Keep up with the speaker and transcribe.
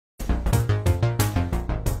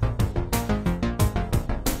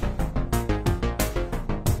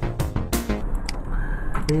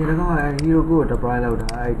ဒီတော့ hero ကို deploy လုပ်တာ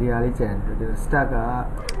idea လေးကျန်တယ် stack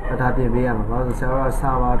ကဒါပြင်ပေးရမှာဘာလို့ server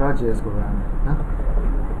server.js ကိုရမယ်နော်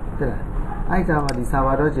ဟုတ်လားအဲ့ဒါမှဒီ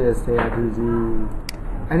server.js တွေကဒီ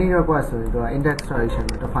any request ဆိုရင်တော့ index direction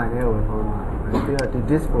ကို define လေးကိုပို့မှာပြီးတော့ဒီ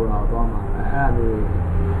disk folder ကိုသွားမှာအဲ့ဒါမျိုး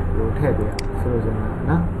လို့ထည့်ပေးရအောင်ဆိုလို့ကျွန်တော်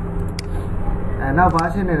နော်နောက်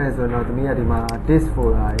version နေလဲဆိုတော့ဒီနေ့ကဒီမှာ disk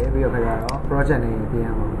folder ရပြီးတော့ခါကျတော့ project နေပြင်ရ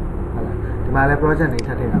မှာဟုတ်လားဒီမှာလည်း project နေ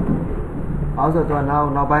ထပ်ထည့်ရမှာalso တော့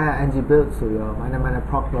နောက်ပိုင်းက ng build ဆိုရော minor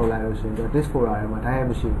proc လောက်လိုက်လို့ရှိရင်တော့ disk folder ထဲမှာတိုင်းရ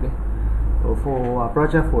မရှိဘူးလေဟို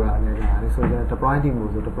project folder နဲ့ဒါလေဆိုတော့ deploy demo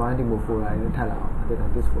ဆို deploy demo folder နဲ့ထပ်လာအောင်ဒါ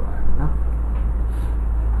တော့ disk folder နော်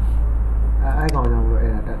အဲ့ကောင်ကြောင့်လို့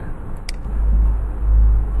အဲ့ဒါတက်တယ်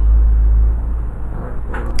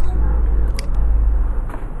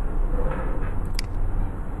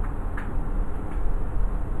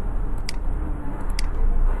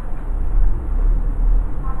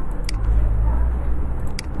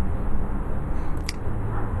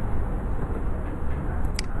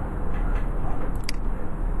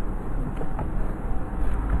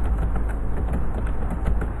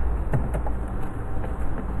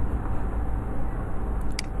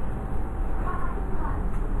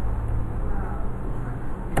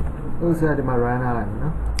ဥစားဒီမှာ run လာလိုက်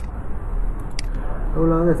နော်ဟို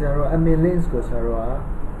လောကဆရာတို့ admin links ကိုဆရာတို့က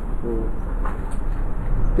ဟို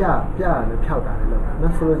ပြလည်းဖြောက်တာလည်းလုပ်တာ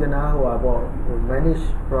နော်ဆိုလိုချင်တာဟိုပါပေါ့ဟို manage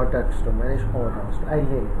products တို့ manage orders အဲ့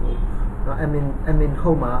link ကိုနော် admin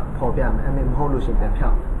ဟုတ်မှာပေါ်ပြမယ် admin မဟုတ်လို့ရှိရင်ပြန်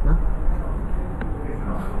ဖြောက်နော်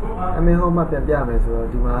admin ဟုတ်မှာပြန်ပြမယ်ဆိုတော့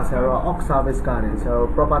ဒီမှာဆရာတို့ org service ကနေဆရာတို့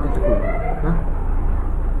property တစ်ခုနော်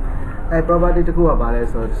အဲ့ property တစ်ခုကဘာလဲ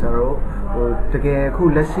ဆိုတော့ဆရာတို့ဟိုတကယ်အခု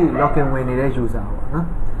လက်ရှိ login ဝင်နေတဲ့ user ပေါ့နော်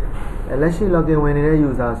အဲလက်ရှိ login ဝင်နေတဲ့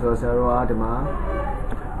user ဆိုတော့ဆရာတို့ကဒီမှာ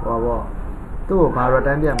ဟိုပေါ့သူ့ကိုဘာ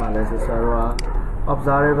return ပြန်မှာလဲဆိုဆရာတို့က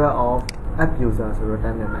observable of app user ဆိုတော့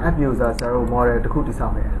return ပြန်မှာ app user ဆရာတို့ model တစ်ခုတိစော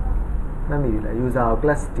က်ခဲ့တယ်မှတ်မိလား user ကို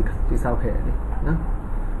class တိစောက်ခဲ့တယ်နော်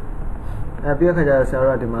အဲပြီးတော့ခါကျတော့ဆရာ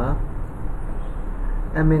တို့ကဒီမှာ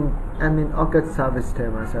admin object service ထဲ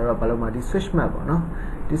မှာဆရာတို့ကဘာလို့မှာဒီ switch map ပေါ့နော်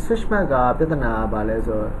ဒီ switch map ကပြဿနာကဘာလဲ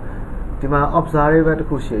ဆိုတော့ဒီမှာ observable တစ်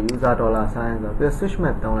ခုရှိ user dollar sign ဆိုတော့ပြီး switch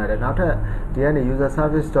map တောင်းလိုက်တယ်နောက်ထပ်ဒီကနေ user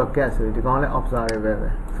service.get ဆိုဒီကောင်လည်း observable ပဲ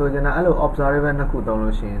ဆိုကြတာအဲ့လို observable နှစ်ခုတောင်း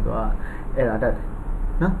လို့ရှိရင်သူကအဲ့ဒါတက်တယ်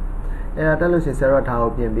နော်အဲ့ဒါတက်လို့ရှိရင်ဆရာတို့ကဒါ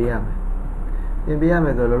ကိုပြင်ပေးရမယ်ပြင်ပေးရမ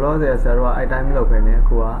ယ်ဆိုလောလောဆယ်ဆရာတို့ကအဲ့တိုင်းမလုပ်ဘဲနဲ့အ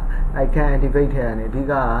ခုက I can activate ထဲကနေအဓိ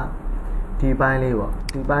ကဒီပိုင်းလေးပေါ့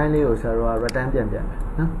ဒီပိုင်းလေးကိုဆရာတို့က return ပြန်မယ်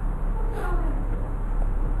နော်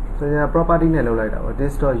ဆိုရင် property နဲ့လုပ်လိုက်တာပေါ့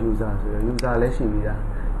this.user ဆိုရယ် user လည်းရှိပြီးသား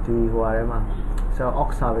ဒီဟိုဟာထဲမှာဆိုတော့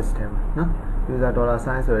org service ထဲမှာနော် user dollar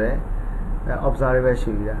sign ဆိုရဲ observable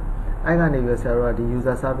ရှိပြီးသားအဲ့ကနေပြီးဆရာတို့ကဒီ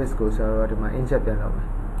user service ကိုဆရာတို့ကဒီမှာ inject ပြန်လုပ်မယ်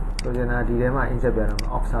ဆိုရင်ဒီထဲမှာ inject ပြန်လုပ်မယ်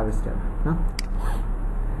org service ထဲမှာနော်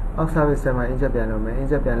org service ထဲမှာ inject ပြန်လုပ်မယ်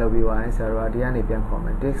inject ပြန်လုပ်ပြီးသွားရင်ဆရာတို့ကဒီကနေပြန်ခေါ်မ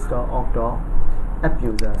ယ် disk.org.app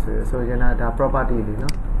user ဆိုရင်ဒါ property လေး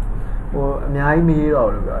နော်ဟိုအများကြီးမရေးတော့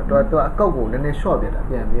ဘူးလို့ပြောတော့အကုတ်ကိုနည်းနည်း short ပြတာ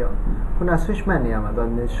ပြန်ပြီးတော့ခုန switch map နေရာမှာတော့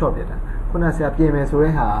နည်း short ပြတာခုနဆရာပြင်မယ်ဆို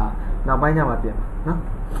တဲ့ဟာနောက်ပိုင်းကျမှပြင်မှာနော်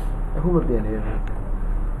အခုမပြင်သေးဘူး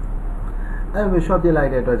အဲ့လို short ပြလိုက်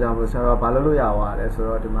တဲ့အတွက်ကြောင့်မို့ဆရာတို့ကဘာလုပ်လို့ရသွားလဲဆို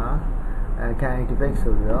တော့ဒီမှာcan activate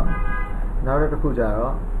ဆိုပြီးတော့နောက်တစ်ခုကျ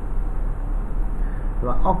တော့ဒီ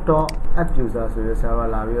မှာ org.app user ဆိုပြီးဆရာက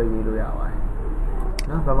လာပြီးတော့ရေးလို့ရပါတယ်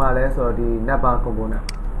နော်ဘာမှလဲဆိုတော့ဒီ navbar component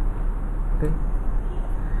okay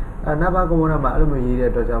navbar component မှာအဲ့လိုမျိုးရေးတဲ့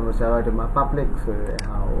အတွက်ကြောင့်မို့ဆရာကဒီမှာ public ဆိုတဲ့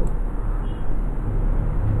ဟာကို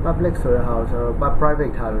public ဆိုတဲ့ဟာကိုဆိုတော့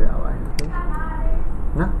private ထားလို့ရပါတယ်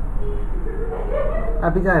နော်အ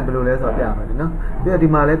ပိကြရင်ဘယ်လိုလဲဆိုတော့ပြမယ်ဒီနော်ပြီးတော့ဒီ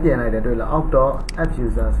မှာလည်းပြင်လိုက်တယ်တွေ့လား org.app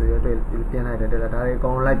user ဆိုရတွေ့ပြင်လိုက်တယ်တွေ့လားဒါတွေအကု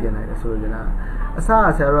န်လုံးလိုက်ပြင်လိုက်တယ်ဆိုရင်လားအစက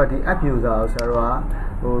ဆရာတို့ကဒီ app user ကိုဆရာတို့က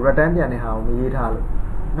ဟို return ပြန်တဲ့ဟာကိုမရေးထားလို့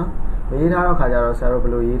နော်မရေးထားတော့ခါကြတော့ဆရာတို့ဘ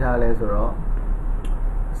ယ်လိုရေးထားလဲဆိုတော့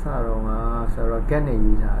အစတော့ကဆရာတို့ get နဲ့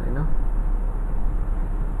ရေးထားတယ်နော်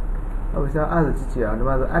ဟုတ်ဆရာအဲ့ဒါကြည့်ကြည့်အောင်ဒီ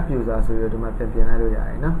မှာဆို app user ဆိုရဒီမှာပြင်လိုက်လို့ရ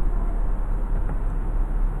တယ်နော်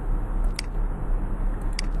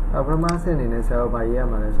ပထမဆင့်အနေနဲ့ဆရာတို့ဗာရေးရ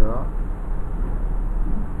မှာလဲဆိုတော့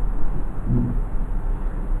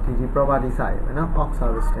ဒီ property စာရေးမယ်နော် org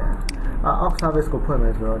service တဲ့org service ကိုဖွင့်မ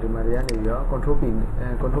ယ်ဆိုတော့ဒီမှာတွေကနေပြီးတော့ control p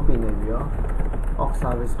နေပြီးတော့ org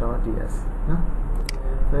service.ds နော်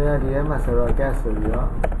ဆိုရဒီထဲမှာဆိုတော့ get ဆိုပြီးတော့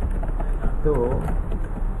သူ့ကို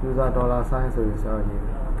user dollar sign ဆိုပြီးဆိုတော့ရေးမ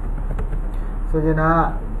ယ်ဆိုရင်ဒါ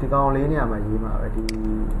ဒီကောင်လေးနေရာမှာရေးမှာပဲဒီ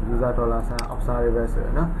user dollar sign observable ဆိုရ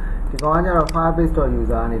ယ်နော်ဒီကောင်ကကျတော့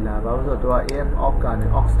firebase.user ကနေလာဘာလို့ဆိုတော့သူက af org ကနေ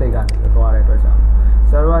org state ကနေသွားတဲ့အတွက်ကြောင့်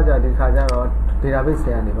ဆရာတို့ကဒီခါကျတော့ database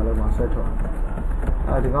တွေကနေဘာလို့မှဆွဲထုတ်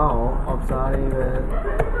ဒီကောင်ကို observable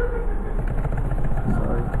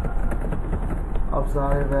sorry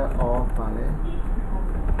observable of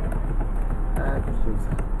app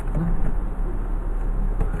user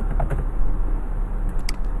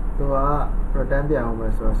သူက return ပြန်အောင်မ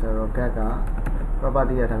ယ်ဆိုတော့ဆရာတို့ get က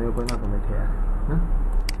property ရတာမျိုးကိုမှ commit ထည့်ရတယ်နော်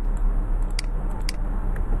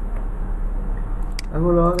အခု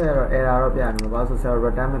လောဆယ်တော့ error တော့ပြနေမှာဘာလို့ဆိုဆရာတို့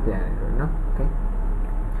return မပြန်နေလို့နော် okay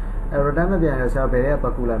return မပြန်ရဆရာဘယ်ရဲ့ပ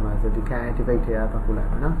တ်ကူလိုက်မှာဆိုဒီ can activate ထဲကပတ်ကူလိုက်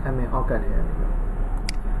မှာနော် admin organ တွေရတယ်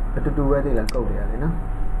အတူတူပဲသိလားကုတ်တွေရတယ်နော်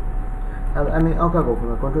အဲ admin organ ကိုကျွန်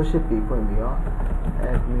တော် control shift ပြီးဖွင့်ပြီးတော့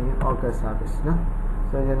admin organ service နော်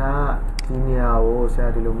ဆိုရင်ဒီနေရာကိုဆရာ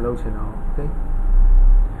ဒီလိုမလုပ်ချင်တော့ okay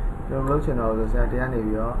ဒီလိုမလုပ်ချင်တော့ဆိုဆရာတရားနေ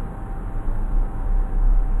ပြီးတော့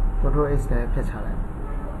control H နဲ့ဖြတ်ချလိုက်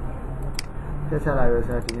ဖြတ်ချလိုက်ရဆ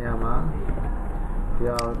ရာဒီနေရာမှာဒီ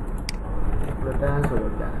အောင် return ဆို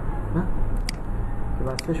လို့ပြန်နော်ဒီ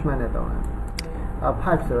မှာ switch man နဲ့တောင်းလိုက်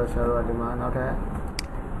pipe ဆိုတော့ဆရာတို့ကဒီမှာနောက်ထပ်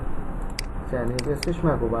ဆရာနေပြီး switch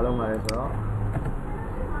man ကိုဘာလုပ်မှာလဲဆိုတော့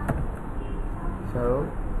ဆရာတို့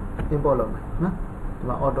import လုပ်မယ်နော်ဒီ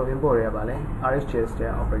မှာ auto import တွေကပါလဲ RHJS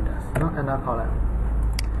တဲ့ operators နော် enter ခေါက်လိုက်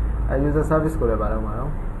user service ကိုလည်းဘာလုပ်မှာ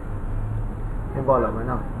တော့ import လုပ်မယ်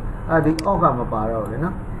နော်ဒီအောက်ကမပါတော့ဘူးလေ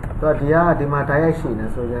နော်သူကဒီမှာ direct ရှိနေ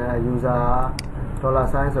ဆိုရင် user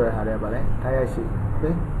 $sign ဆိုတဲ့ဟာတွေပါလဲ direct ရှိ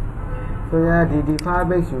okay ဆိုရင်ဒီ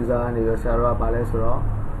Firebase user ကနေရောဆရာတို့ကပါလဲဆိုတော့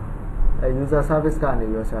user service ကနေ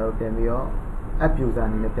ရောဆရာတို့ပြန်ပြီးတော့ app user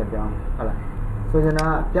အနေနဲ့ပြန်ပြောင်းဟုတ်လားဆိုရင်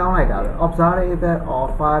ပြောင်းလိုက်တာပဲ observable of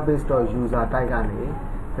firebase.user type ကနေ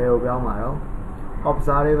ဘယ်ကိုပြောင်းမှာတော့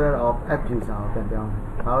observable of app user ကိုပြန်ပြောင်း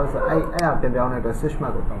ဘာလို့ဆိုအဲ့ပြန်ပြောင်းတဲ့အတွက် switch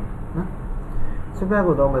map ကိုတောင်းနော် switch map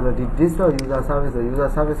ကိုတောင်းမယ်ဆိုဒီ this.user service ဆို user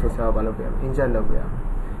service ကိုဆရာတို့ဘာလုပ်ပြရမလဲ inject လုပ်ပြရမယ်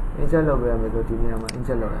inject လုပ်ပြရမယ်ဆိုဒီနေရာမှာ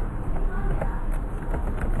inject လုပ်ရမယ်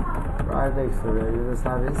private ဆိုရယ် user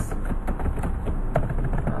service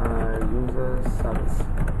user service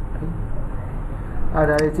ဒါ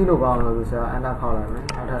တွေကြည့်လို့ကောင်းလို့ဆိုဆရာ enter ခေါက်လိုက်မယ်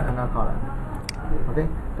နောက်ထပ် enter ခေါက်လိုက်မယ် okay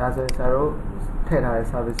ဒါဆိုရင်ဆရာတို့ထည့်ထားတဲ့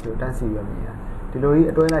service ကိုတန်းစီရမြင်ရဒီလိုကြီး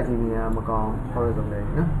အတွဲလိုက်ကြည့်မြင်ရမကောင်း horizon လေး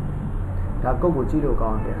နော်ဒါကုတ်ကိုကြည့်လို့ကော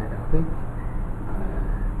င်းတင်လိုက်တာ okay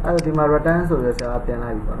အဲ့တော့ဒီမှာ return ဆိုရယ်ဆရာပြန်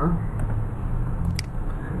လိုက်ပြီပေါ့နော်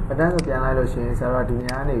return ဆိုပြန်လိုက်လို့ရှိရင်ဆရာတို့ဒီနေ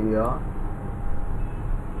ရာနေပြီးတော့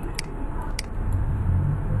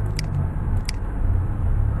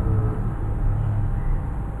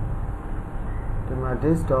ဒီမှာ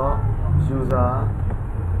this.user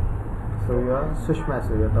ဆိုရ switch map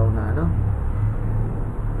ဆိုရတောင်းတာနော်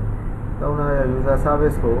တောင်းတာရ user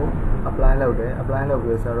service ကို apply လုပ်တယ် apply လုပ်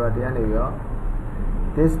ပြီးဆရာတို့တရားနေပြီးတော့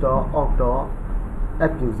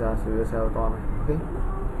this.org.app user ဆိုရဆရာတို့တောင်းမယ် okay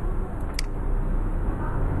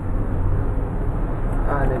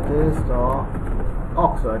and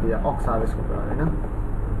this.org ဆိုတဲ့ org service ကိုပြောတယ်နော်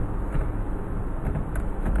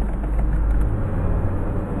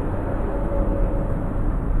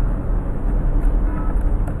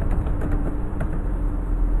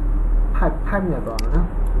pipe နဲ့တော့နော်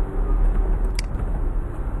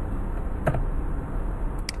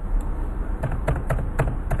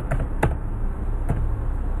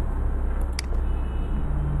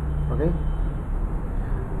okay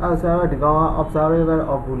အဲ့ဆရာတို့ဒီကောင်က observable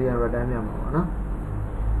of boolean return ပြန်မှာပေါ့နော်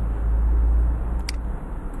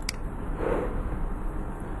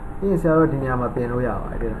ဒီဆရာတို့ဒီနေရာမှာပြင်လို့ရ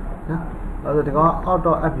ပါတယ်နော်အဲ့ဒါဒီကောင်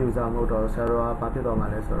auto app user မဟုတ်တော့ဆရာတို့ကဘာဖြစ်တော့မှာ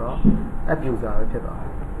လဲဆိုတော့ app user ပဲဖြစ်သွားတ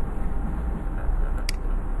ယ်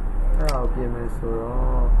အဲ့ဒါကိုပြင်မယ်ဆို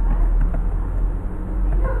တော့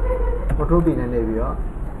control ပြင်နေပြီးတော့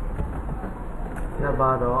နောက်ပါ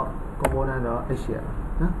တော့ component တော့ h ရ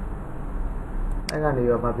နော်အဲ့ကနေ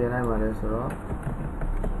ရောပြင်လိုက်မှာလဲဆိုတော့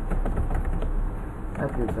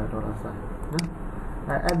app user $sign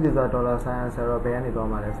နော်app user $sign ဆိုတော့ဘယ်ကနေသွား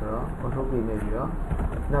မှာလဲဆိုတော့ control ပြင်နေပြီးတော့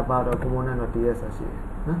နောက်ပါတော့ component တော့ ts ရှိတယ်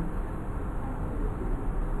နော်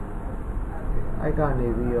အဲ့ကနေ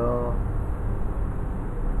ပြီးတော့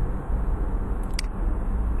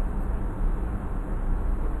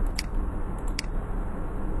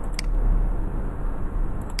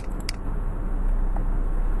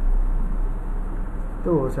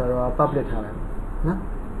သူ့ကိုဆရာတို့က public ထားလိုက်နော်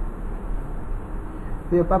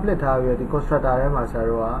ပြီးတော့ public ထားပြီးတော့ဒီ constructor ထဲမှာဆရာ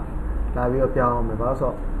တို့ကလာပြီးတော့ပြောင်းအောင်မယ်ဘာလို့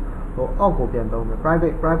ဆိုတော့အောက်ကိုပြန်သုံးမယ်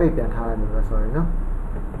private ပြန်ထားလိုက်မယ်ပဲ sorry နော်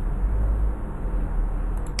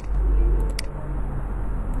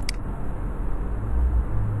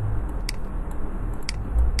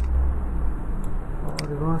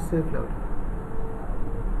ဒီကောင် save လုပ်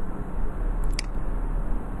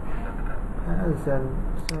အဲ့ဆရာ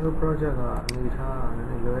တို့ project ကအနေထားနည်း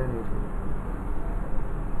နည်းလွဲနေတယ်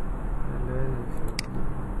လွဲနေဆို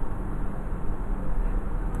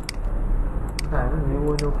အဲ့ဒါမျိုးဝ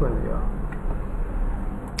င်လို့ဖွင့်ပြီးတော့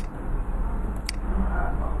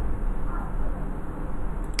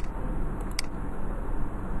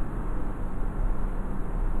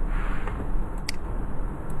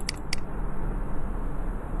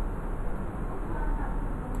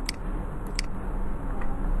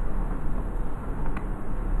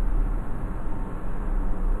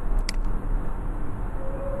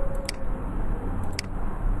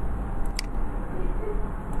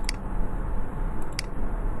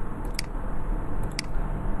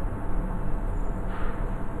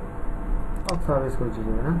service ကိုကြည့်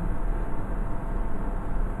ကြမယ်နော်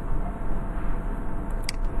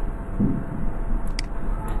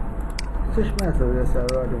switch map ဆိုရယ်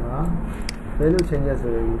server ဒီမှာ value changes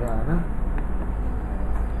ဆိုရယ်ယူထားတာနော်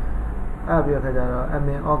အဲ့ပြီးတော့ခါကျတော့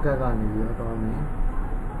admin organ ကနေပြီးတော့တော့မယ်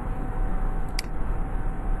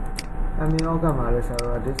admin organ မှာလည်း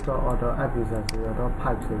server desktop auto app user ဆိုတော့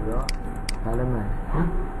pipe ဆိုပြီးတော့ဒါလည်းမှန်နော်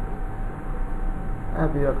အဲ့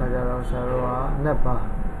ပြီးတော့ခါကျတော့ server net bar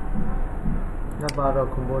တော့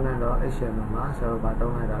component တော့ HTML မှာ server bar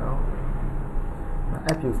တုံးလိုက်တာတော့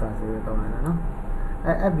app user ဆိုပြီးတော့တုံးလိုက်တာနော်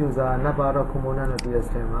app user net bar တော့ component တော့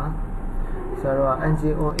TST မှာ server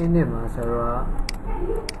ngo init မှာ server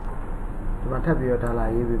ဒီမှာထပ်ပြီးတော့ဒါလာ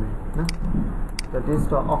ရေးပေးမယ်နော် the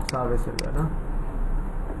desktop aux service ဆိုပြီးတော့နော်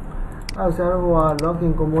အဲ့ server က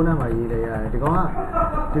login component မှာရေးလိုက်ရတယ်ဒီကောင်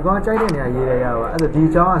ကကြိုက်တဲ့နေရာရေးလိုက်ရပါအဲ့ဒါဒီ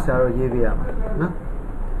အကြောင်းက server ရေးပေးရမှာနော်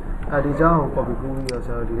အဲ့ဒီအကြောင်းကို copy ကူးပြီးတော့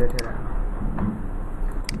server ဒီထဲထည့်လိုက်အောင်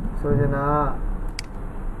ဆိုရင်တော့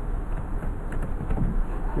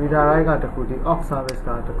reader right ကတခုဒီ aux service က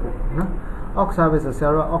တခုနော် aux service ဆို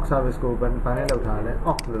server aux service ကိုဘာနဲ့လောက်ထားလဲ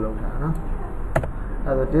aux လို့လောက်ထားနော်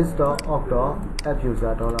အဲ့ဒါ desktop aux.app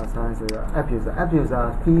user $sign ဆိုတော့ app user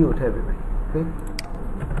fee ကိုထည့်ပေးမယ် okay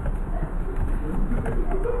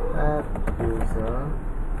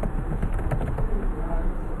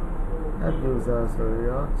app user ဆို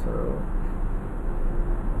ရောဆို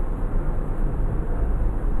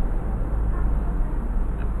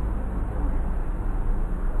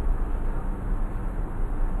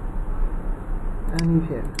any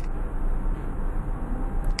ဖြစ်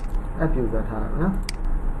app user ထားတယ်နော်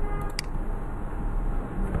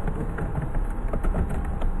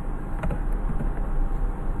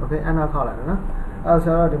okay အဲ့နောက်ခေါက်လိုက်တယ်နော်အဲ့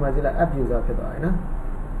ဆိုတော့ဒီမှာကြည့်လိုက် app user ဖြစ်သွားပြီနော်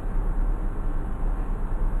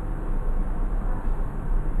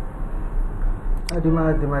အဲ့ဒီမှာ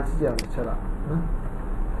ကြည့်ကြအောင်တစ်ချက်လောက်နော်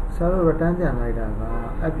ဆိုတော့ return ပြန်လိုက်တာက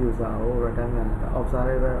app user ကို return ပြန်လိုက်တာ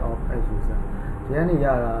observable of app user ဒီကနေရ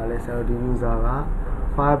တာလဲဆိုတော့ဒီ user က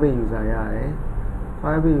Firebase user ရတယ်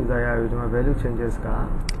Firebase user ရပြီဒီမှာ value changes က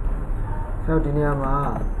ဆိုတော့ဒီနေရာမှာ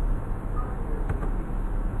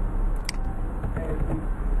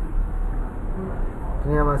ဒီ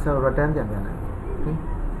နေရာမှာဆို return ပြန်လိုက် okay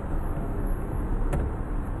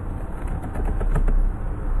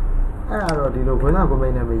အဲ့ဒါတော့ဒီလိုခွင့်လာကွန်မိ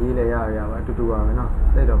တ်နဲ့မရေးလဲရရပါအတူတူပါပဲเนาะ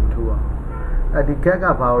သိတော့မထူးပါဘူးဒီ get က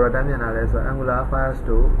ဘာကို return ပြန်လာလဲဆိုတော့ angular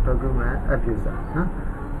firestore document app user เนาะ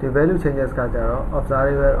ဒီ value changes ကကြတော့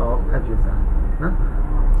observable of app user เนาะ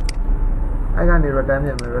အဲ့ကနေ return ပြ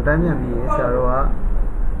န်မယ် return ပြန်ပြီးရင်ဆရာတို့က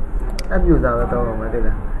app user ပဲတောင်းအောင်မသိ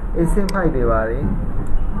လား async file တွေပါတယ်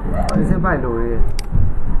async file လို့ရ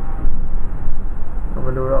မ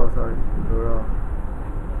လို့တော့ sorry လို့တော့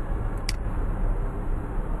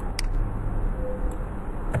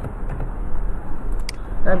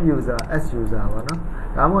app user s user ပါเนาะ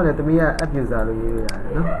ဒါမှမဟုတ်လည်းတမီးက app user လို့ရေးလို့ရတ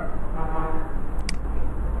ယ်เนาะ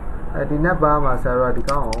ဒီ net bar မှာ server ဒီ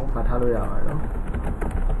ကောင်အောင်ဖတ်ထားလို့ရပါတယ်เนาะ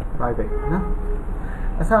private เนาะ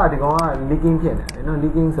အစဒီကောင်က leaking ဖြစ်နေတယ်เนาะ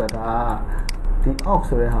leaking ဆိုတာဒီ aux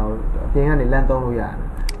ဆိုတဲ့ဟာကိုအပြင်ကနေလမ်းသုံးလို့ရတယ်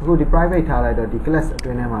အခုဒီ private ထားလိုက်တော့ဒီ class အတွ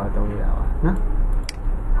င်းထဲမှာပဲသုံးလို့ရပါเนาะ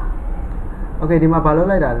okay ဒီမှာဘာလုပ်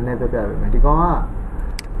လိုက်တာလဲနည်းပြောပြပေးမယ်ဒီကောင်က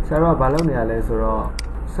server ဘာလုပ်နေရလဲဆိုတော့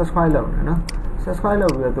subscribe လုပ်နေเนาะsubscribe လု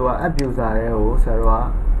ပ်ပြီးတော့သူက app user တွေကိုဆရာတို့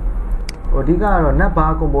ကအဓိကကတော့ net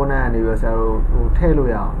bar component ကနေပြီးတော့ဆရာတို့ဟိုထည့်လို့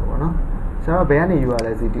ရအောင်ပေါ့နော်ဆရာတို့ဘယ်ကနေယူရ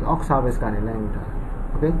လဲစီဒီ aux service ကနေလမ်းယူတာ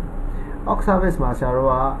okay aux service မှာဆရာတို့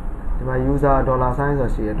ကဒီမှာ user $sign ဆို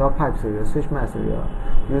ရှိရ .pipe ဆိုရ switch map ဆိုရ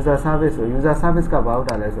user service ဆို user service ကဘာဟုတ်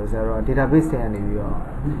တာလဲဆိုဆရာတို့က database ထဲကနေပြီးတော့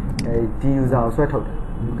ဒီ user ကိုဆွဲထုတ်တယ်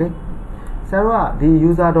okay ဆရာတို့ကဒီ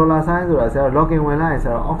user $sign ဆိုတာဆရာတို့ login ဝင်လိုက်ရင်ဆ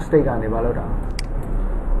ရာတို့ aux state ကနေဘာလုပ်တာ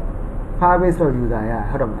Firebase user ရ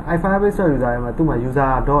ဟုတ်တယ်မလား Firebase user မှာသူ့မှာ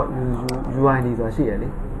user.uid ဆိုတာရှိရလေ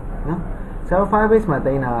နော်ဆရာတို့ Firebase မှာတ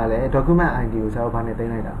င်တာကလည်း document ID ကိုဆရာတို့ဘာနဲ့တင်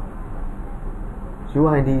လိုက်တာ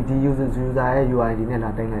uid ဒီ user ရဲ့ uid နဲ့လာ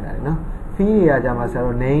တင်လိုက်တာလေနော် fee တွေကကြာမှာဆရာ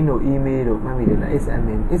တို့ name တို့ email တို့မှတ်မိတယ်လား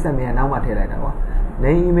xml ကနောက်မှထည့်လိုက်တာကွာ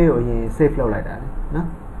name email ကိုအရင် save လုပ်လိုက်တာလေနော်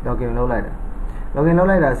login လုပ်လိုက်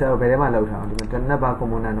တာဆရာတို့ဘယ်ထဲမှာလုပ်ထားအောင်ဒီမှာ net bar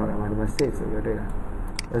component တော့ဒီမှာ save ဆိုပြီးတွေ့တာ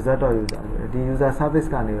result.user ဒီ user service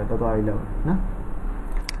ကနေတော့တော်ပြီးလောက်နော်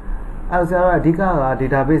အဲ့ဆိုတော့အဓိက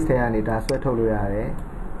database ထဲကနေဒါဆွဲထုတ်လို့ရတယ်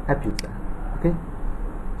app user okay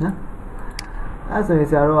နော်အဲ့ဆိုရင်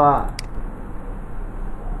ဆရာတို့က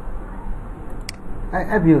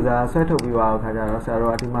app user ဆွဲထုတ်ပြီးသွားတော့ခါကြတော့ဆရာ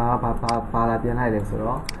တို့ကဒီမှာဘာလာပြန်လိုက်လဲဆို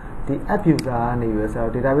တော့ဒီ app user ကနေပြီးဆရာ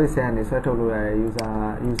တို့ database ထဲကနေဆွဲထုတ်လို့ရတဲ့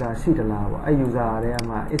user ရှိသလားပေါ့အဲ့ user တွေက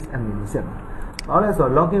မှ is admin စစ်မှာဘာလို့လဲဆို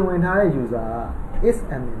တော့ login ဝင်ထားတဲ့ user is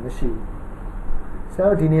admin မရှိဆ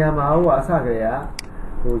So Dinia Mao Asagaya,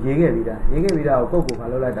 who Yege Vida, Coco,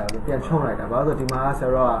 Palolata, can show like about the Dima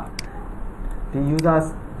Sarah. The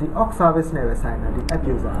users, the Ox service never sign, the app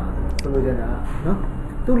user, Sologena, no?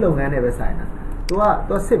 Too long and never sign. To a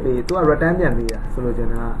Sipi, to a Ratandian Via,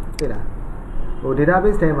 Sologena, Tilla. O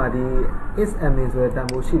database time the is means with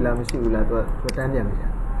Tamushila Mishula to Ratandian Via.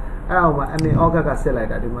 I mean, Oga say like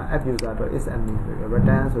that, my app user to is means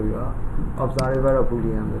returns or your observer of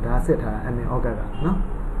Boolean, that's it, I mean, Oga, no?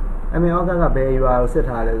 I mean, Oga Bay, you are set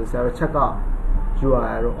her, so check out.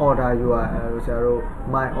 URL, order URL,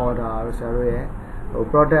 my order,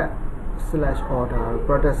 product slash order,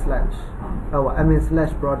 product slash,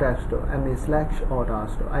 slash product store, slash order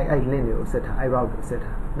store. I linear set, I route set,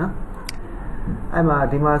 no? I'm a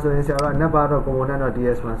Dimaso in Sarah, Nabato, Commonano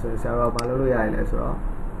DS Maso in Sarah, Malulu Isles,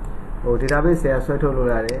 or database says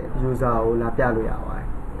Sotolare, user or La Pialuya.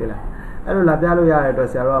 I don't La Pialuya to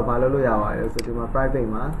Sarah, Malulu, so to my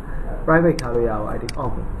private Kaluya, the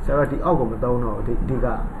Ogum. Sarah the Ogum, don't know, the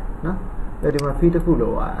Diga. No? Let him a feet of food.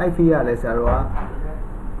 I fear less Sarah.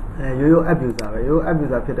 You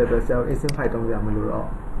abuser, Peter yourself is in fight on the Amaluro.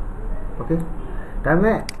 Okay? Damn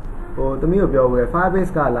oh, the meal bill where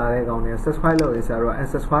Firebase got on there, subscribe low is Sarah and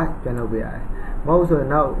subscribe can be I. Most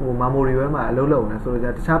now, Mamuri, low, so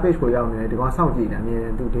that the chapage for young and the one sound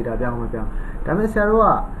and do data down. Damn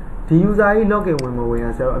Sarah. The user login when we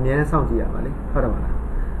answer a mere sound here,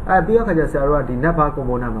 I be a Sarah, the Napa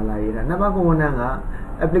Comona Malay, Napa Comona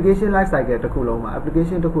application lifecycle to Kuloma,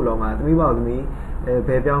 application to Kuloma, me about me,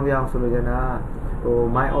 Pepiang Sologena, or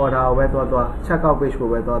my order, where to check out page for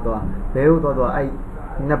where to I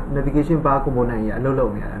navigation bar Comona,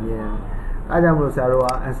 Lolo, Adam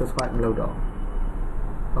Rosarua and subscribe Lodo.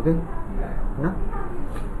 Okay? No?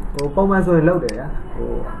 Oh, Pomas are loaded,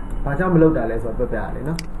 oh. Pajam below that less of the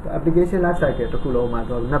no? The application lifecycle to Kuloma,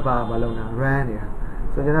 Napa, Balona, ran here.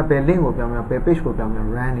 So then a building will come a page will come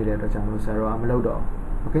and ran it at the channel, Sarah, Amlodo.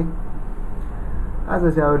 Okay? As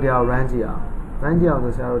a Sarah, they are Rangia. Rangia of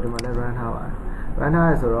the Sarah to my left ran how ran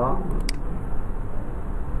high as a raw.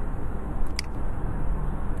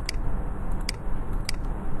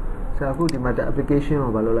 So I put the application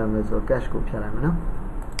of Balola or cash cook Shalamana.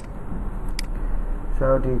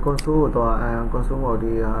 So the console and consumer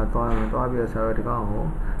the time Sarah to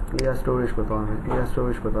go clear storage for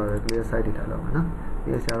clear site it alone.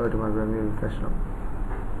 Yes, I wrote my review professional.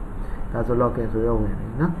 That's a login to your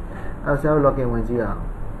winning. No, I was login when GR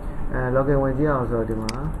and login when GR also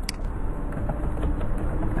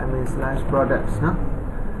slash products. No,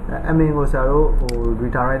 was a row or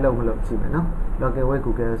retire local of Chile. No, login way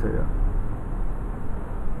Google.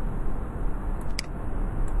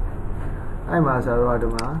 I'm a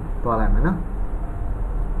Saraduma, Palamana.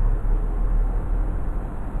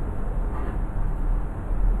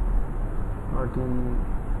 Or the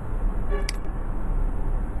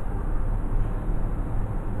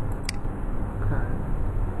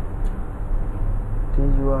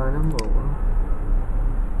TUR number.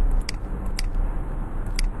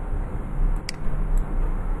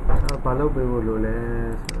 Palo Bivolo.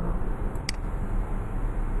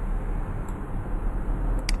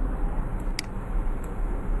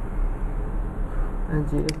 And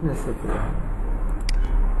the ethnicity.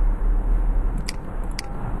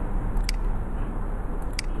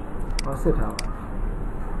 Or sit how?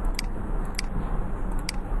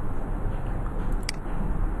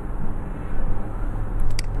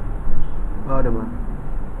 Ordema.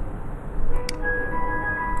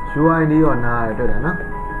 UID or not? No?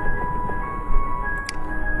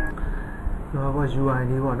 No, what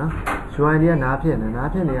UID or not? UID and Napian and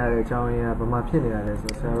Napian, they are a Jowie, but my penny so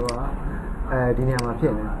Sarah.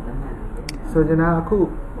 So then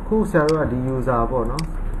who Sarah the user no?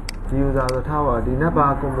 The user the tower, the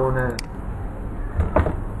Napa component.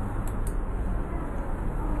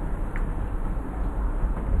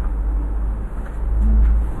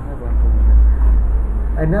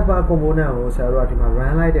 A Napa component was Sarah to my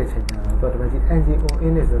run like that, but when the engine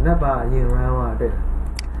in is a Napa in round.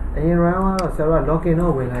 And in round Sarah locking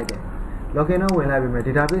no win like that. Locking no win like my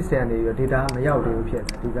database standing your data may out in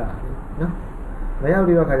Pieta. No? May I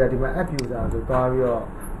do a app user to Dario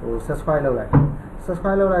or subscribe like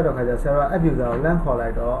Sarah app user, land call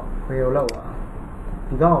like or lower.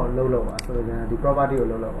 The go lower, so the property or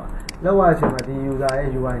lower. Lower is the user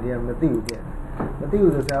UID and the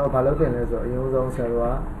user Sarah Balotan as a user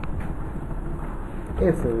Sarah.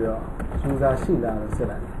 If your user Sheila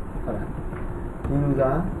Selan. The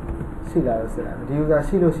user Sheila Selan. The user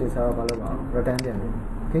Shilo is Sarah Baloma, Rotandian.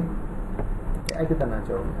 Okay? I get a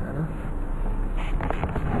natural.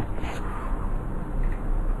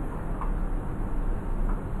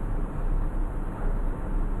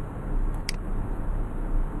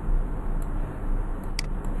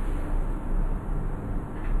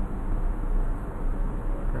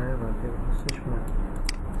 switch map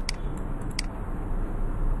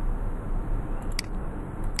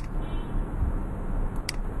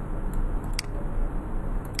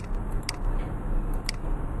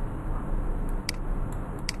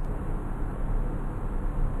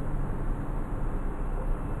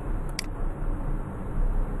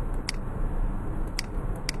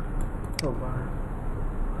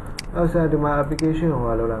outside my application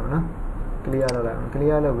clear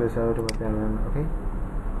okay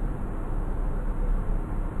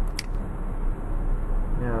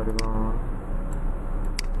yeah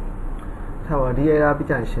how the error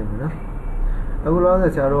pitchin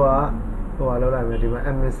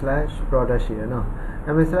ms/product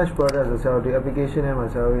ms/product is the application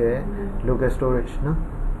local storage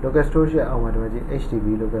local storage HTTP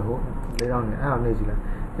local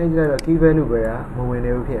key value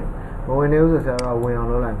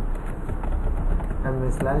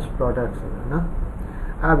ms/product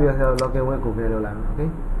login with Google okay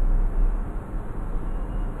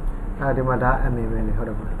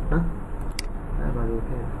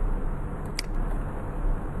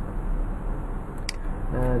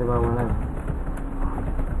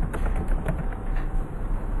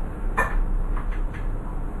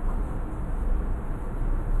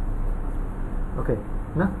okay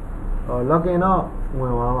login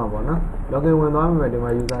login when my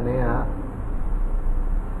username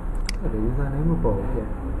the username for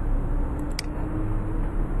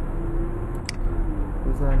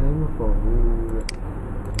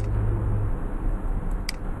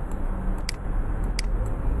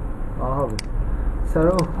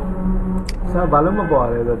so balloon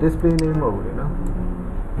the display name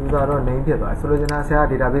user name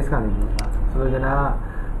database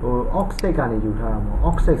oxtake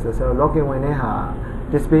oxtake so login when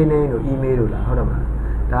display name email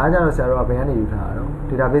database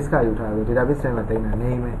database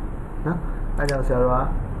name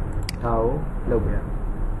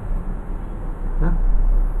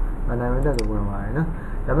and I went to the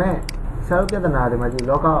man self get the Nadi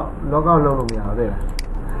log out Lolumia there.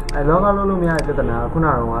 I log out Lolumia at the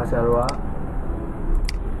Nakuna Sarua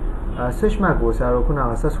switch map was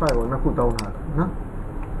Sarukuna subscribe or Naku down.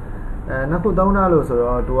 Naku down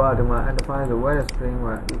also to Adama and find the wire string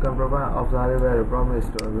where you can provide observable promise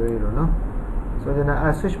to a read or no. So then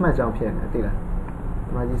I switch my jump here.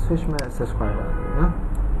 My switch my subscriber.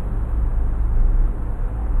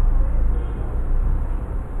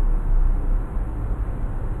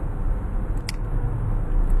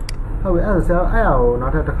 How we answer I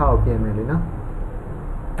not at the cow PML,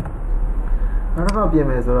 not a cow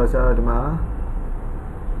PMS or a Saradma.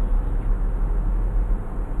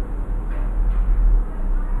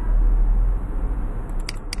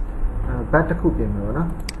 Better cook PML,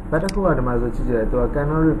 better cook Adamazo to a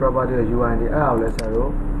canary property as you are in the outlet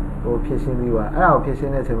arrow or piercing viewer. I'll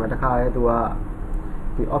piercing it in the car to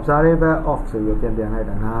the observer off so you can be an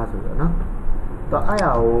item. The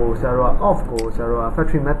IO Sarah off go Sarah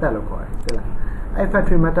factory metal. I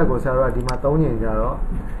factory metal go Sarah di Matoni Jaro,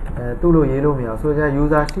 Tulu Yellow Mia, so that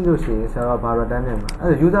user see Sarah Baradam.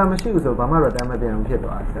 As user machines of Bamara Damadan Pietro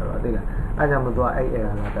Sarah. I am to I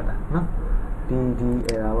era no? D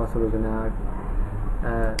era was original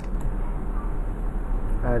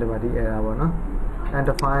the era no? And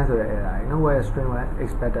defines the era. I know where a string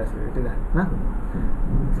expect us to that.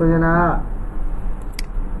 So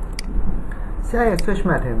say a switch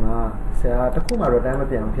mat him, say a Takuma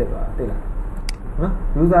Rodamapian Pietro,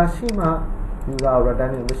 user Shima, user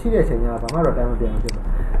Rodamian, the serious in Yamara Rodamapian Pietro.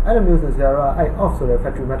 Adam uses Zara, I also the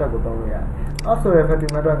factory matter go down. Also, the factory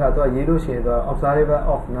matter got a yellow shade of observer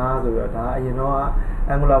of Nazareth,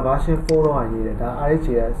 Angular version 401,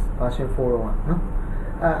 RHS version 401.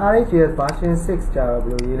 RHS version 6 Java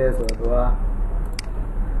blue years or to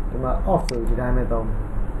also the diameter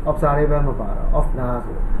observer mobile of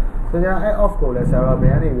Nazareth. So I off go let's have a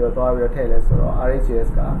banning your door tail or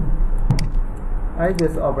RHS car.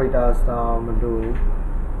 RHS operators down do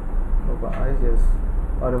RHS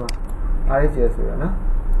or RHS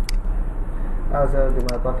as a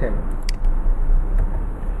demand him.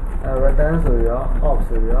 Returns to your off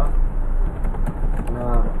so your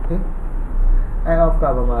okay. I off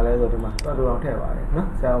cover my leather to my table. No,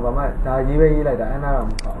 so my Taji like the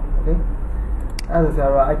alarm call. Okay. As a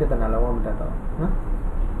server, I get another one that no.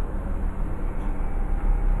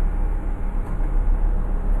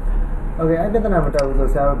 Okay, I get another to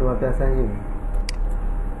sell to a person.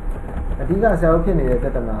 These are self in the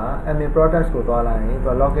I mean, products go to line,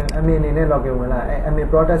 but login, I mean, in a login when I mean,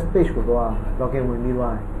 products page go to login with me.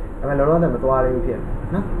 I mean, a lot of them to our European.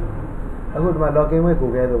 I put my login with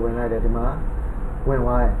Google when I did my when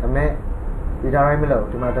why I mean, redirect မလုပ်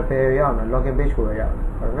ဒီမှာတစ်ပယ်ရောက်နေ login page ကိုရောက်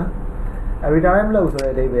ဟုတ်နော်အဲ redirect မလုပ်ဆို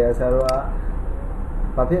တဲ့အဓိပ္ပာယ်ဆရာတို့က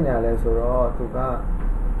ဘာဖြစ်နေရလဲဆိုတော့သူက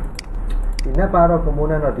ဒီ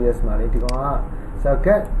netbar.component.ts မှာလေဒီကောင်ကဆရာ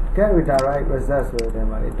get redirect result ဆိုတဲ့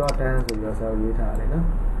မှာလေ .dan ဆိုပြီးတော့ဆရာရေးထားတယ်နော်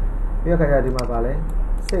ပြီးတော့ခါကျဒီမှာပါလဲ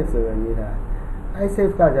save ဆိုပြီးရေးထားအဲ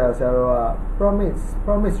save ကကြာဆရာတို့က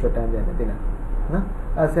promise return ပြန်တယ်သိလားနော်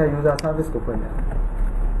အဲဆရာ user service ကိုဖွင့်ရတယ်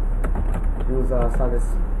user service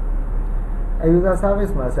အဲ user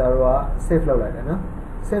service မှာဆရာတို့က save လုပ်လိုက်တယ်နော်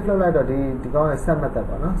save လုပ်လိုက်တော့ဒီကောင်ရဲ့ set method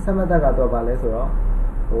ပေါ့နော် set method ကတော့ဘာလဲဆိုတော့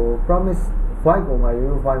ဟို promise void ကိုမှ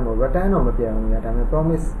void မှာ return တော့မပြန်ဘူးညာဒါပေမဲ့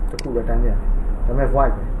promise တခု return ပြန်တယ်ဒါပေမဲ့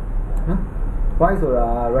void ပဲနော် void ဆိုတာ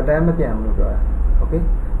return မပြန်ဘူးလို့ပြောတာ okay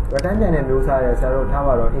return ပြန်တဲ့မျိုးစားရဆရာတို့ထား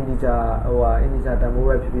ပါတော့ integer ဟိုဟာ integer တန်ဖိုး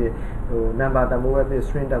ပဲဖြစ်ဖြစ်ဟို number တန်ဖိုးပဲဖြစ်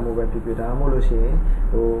string တန်ဖိုးပဲဖြစ်ဖြစ်ဒါမှမဟုတ်လို့ရှိရင်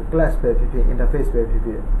ဟို class ပဲဖြစ်ဖြစ် interface ပဲဖြစ်ဖြ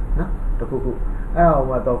စ်နော်တခုခုအဲ့ဒါဟို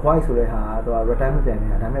မှာတော့ void ဆိုတဲ့ဟာတော့ return မပြန်နေ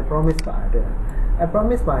တာဒါပေမဲ့ promise ပါတယ်အဲ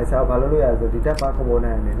promise ပါဆရာဘာလို့လုပ်ရလဲဆိုဒီ tab bar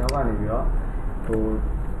component နဲ့နောက်ကနေပြီးတော့ဟို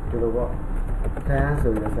ဒီလိုပေါ့ dan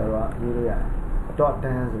ဆိုပြီးတော့ဆရာတို့ကရေးလို့ရတယ်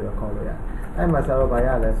 .dan ဆိုပြီးတော့ခေါ်လို့ရတယ်အဲ့မှာဆရာတို့ဘာရ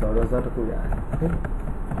လဲဆိုတော့ result တစ်ခုရတယ်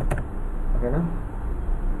okay နော်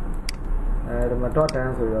အဲဒီမှာ .dan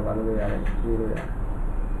ဆိုပြီးတော့ဘာလုပ်လို့ရလဲရေးလို့ရတယ်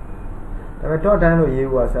ဒါပေမဲ့ .dan လို့ရေး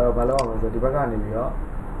ဖို့ကဆရာတို့ဘာလုပ်အောင်လဲဆိုဒီဘက်ကနေပြီးတော့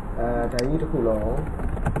ဒါကြီးတစ်ခုလုံး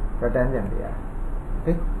return ပြန်ပေးရတယ်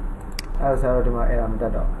okay အဲ့ဒါဆရာတို့ဒီမှာ error မတ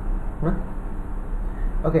က်တော့နော်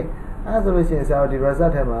okay အဲ့ဒါဆိုလို့ရှိရင်ဆရာတို့ဒီ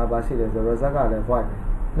result ထဲမှာဘာရှိလဲဆို result ကလည်း void ပဲ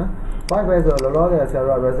နော် void ပဲဆိုတော့လောလောဆယ်ဆရာ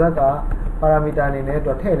တို့က result က parameter အနေနဲ့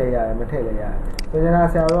တော့ထည့်လိုက်ရတယ်မထည့်လိုက်ရတယ်ဆိုကြတာ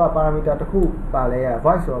ဆရာတို့က parameter တစ်ခုပါလဲရ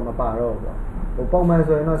void ဆိုတော့မပါတော့ဘူးပေါ့ဟိုပုံမှန်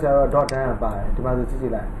ဆိုရင်တော့ဆရာတို့ .dan ကပါတယ်ဒီမှာဆိုကြ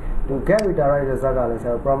ည့်လိုက်ဒီ get redirect result ကလည်းဆ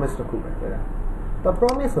ရာတို့ promise တစ်ခုပဲပြောတာတော့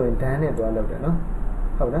promise ဆိုရင် dan နဲ့တွားလုပ်တယ်နော်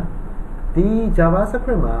ဟုတ်နော်ဒီ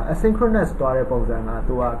JavaScript မှာ asynchronous တွားတဲ့ပုံစံက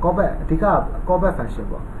သူက callback အဓိက callback function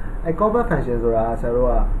ပေါ့အဲ callback function ဆိုတာဆရာတို့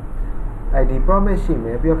ကအဲဒီ promise ရှိမ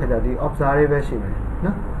ယ်ပြီးတော့ခါကျဒီ observable ရှိမယ်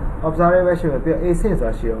နော် observable ရှိမယ်ပြီးတော့ async ဆို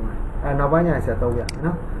တာရှိအောင်အဲနောက်ပိုင်းညာဆရာသုံးပြမယ်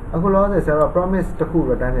နော်အခုလောဆယ်ဆရာတို့ promise တစ်ခု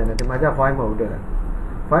return ပြန်တယ်ဒီမှာကျ void မဟုတ်တွေ့လား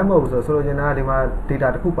void မဟုတ်ဆိုဆိုလိုချင်တာကဒီမှာ data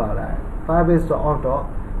တစ်ခုပါလာတယ်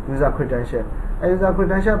firebase.org.user credential အဲ user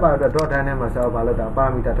credential ပါတော့ .dan နဲ့မှာဆရာတို့ဘာလုပ်တာ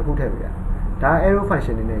parameter တစ်ခုထည့်ပေးရဒါ arrow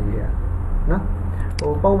function နေနဲ့ရေးရနော်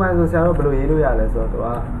ဟိုပုံမှန်ဆိုဆရာတို့ဘယ်လိုရေးလို့ရလဲဆိုတော့သူက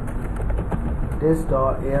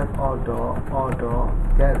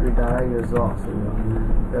this.af.all.get redirect result ဆို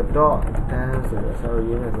တော့ .dan ဆိုတော့ဆရာတို့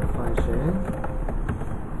ရေးမယ်ဆို function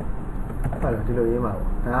ဟုတ်လားဒီလိုရေးမှာပေါ့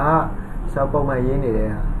ဒါကဆရာပုံမှန်ရေးနေတဲ့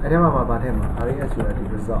ဟာအဲ့ထဲမှာဗာထည့်မှာ res ဆိုတာဒီ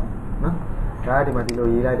result နော်ဒါကဒီမှာဒီလို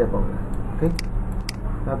ရေးလိုက်တဲ့ပုံစံ okay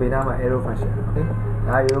နောက်ဘေးနားမှာ arrow function okay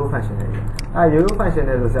ဒါ arrow function နဲ့arrow function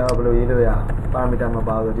နဲ့ဆိုဆရာတို့ဘယ်လိုရေးလို့ရ parameter မ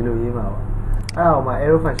ပါဘူးဒီလိုရေးမှာပေါ့အဲ့ဒါဟိုမှာ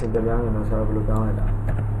arrow function ပြန်ပြောင်းရင်တော့ဆရာတို့ဘယ်လိုကောင်းလိုက်တာ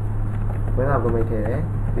ဘယ်တော့ကိုမိတ်ထည့်တယ်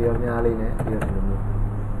ပြီးတော့များလေးနဲ့ပြီးတော့ဒီလိုမျိုး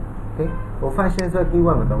okay ဟို function ဆို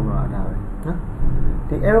keyword မသုံးတော့တာဒါပဲနော်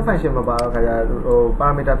ဒီ arrow function မပါတော့ခါကျဟို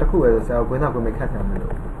parameter တစ်ခုပဲဆိုဆရာတို့ဘယ်တော့ကိုမိတ်ခတ်တယ်မ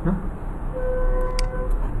လို့နော်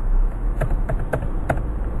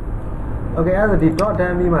okay အဲ့ဒါဒီ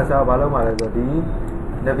 .dan ပြီးမှဆရာတို့ဘာလုပ်မှာလဲဆိုတော့ဒီ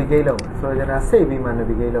navigate လုပ်မယ်ဆိုတော့ကျွန်တော် save ပြီးမှ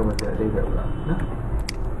navigate လုပ်မယ်ဆိုတဲ့အဓိပ္ပာယ်ဟုတ်လားနော်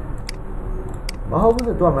မဟုတ်ဘူး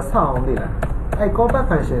ဆိုတော့မဆောက်အောင်လေလားအဲ့ callback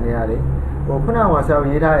function တွေကလေဟိုခုနကဆရာတို့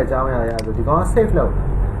ရေးထားတဲ့အကြောင်းအရာတွေဆိုဒီကောင်က save လုပ်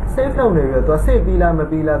နေပြီးတော့သူက save ပြီးလားမ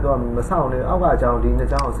ပြီးလားသူကမဆောက်နေအောက်ကအကြောင်းဒီနှစ်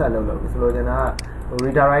ကြောင်းကိုဆက်လုပ်ဆိုလိုချင်တာကဟို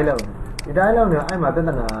redirect လုပ်နေတော့အဲ့မှာပြဿ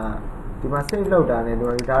နာဒီမှာ save လုပ်တာနဲ့ဒီ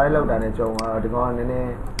မှာ redirect လုပ်တာနဲ့ကြုံသွားတော့ဒီကောင်ကနည်းန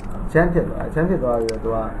ည်းချမ်းဖြစ်သွားပြီးတော့သူ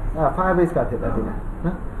ကအဲ့ Firebase ကဖြစ်တယ်ဒီလား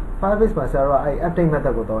နော် Firebase မှာဆရာတို့ကအဲ့ update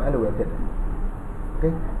method ကိုတော့အဲ့လိုပဲဖြစ်တယ်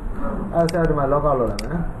okay အဲ့ဆရာတို့ဒီမှာ log out လုပ်လာမယ်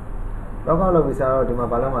နော် log out လုပ်ပြီးဆရာတို့ဒီမှာ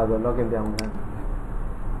ဘာလုပ်မှာဆို login ပြန်ဝင်တယ်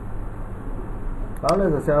ဘာလို့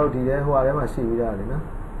လဲဆိုဆရာတို့ဒီထဲဟိုအားထဲမှာရှိပြီးသားလေနော်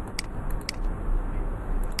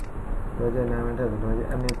project name တက်ဆိုတော့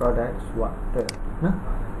admin product swap တဲ့နော်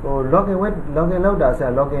ဟို login လောက်တာဆရာ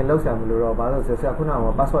login လောက်ဆရာမလို့တော့ဘာလို့ဆိုဆရာခုနက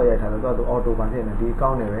password ရိုက်ထားလို့သူ auto ပါဖြစ်နေဒီ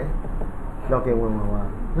account နဲ့ပဲ login ဝင်မှာပါ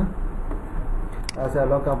နော်အဲဆရာ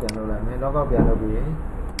log out ပြန်လုပ်လိုက်မယ် log out ပြန်လုပ်ပြီး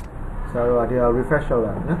ဆရာတို့ကဒီ refresh လုပ်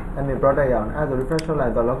လိုက်နော် admin product ရအောင်အဲဆို refresh လုပ်လို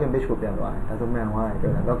က်တော့ login page ကိုပြန်သွားတယ်ဒါဆိုမှန်သွားတယ်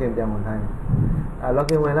ပြောတာ login ပြန်ဝင်ခိုင်းတယ်အဲ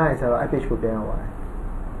login ဝင်လိုက်ရင်ဆရာတို့ page ကိုပြန်ရောက်သွားတယ်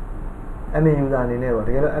admin user အနေနဲ့ပေါ့တ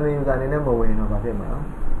ကယ်လို့ admin user အနေနဲ့မဝင်တော့ဘာဖြစ်မှာလဲ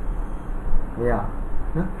မရ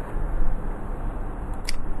နော်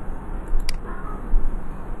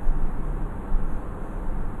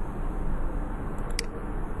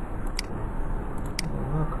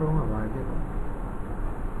Chrome ကဘာဖြစ်လဲ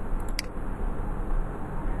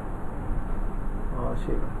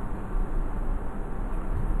ရှိပါ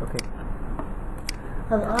Okay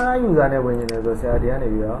အဲ့အား user နဲ့ဝင်နေတယ်ဆိုဆရာဒီကနေ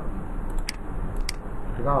ပြီးတော့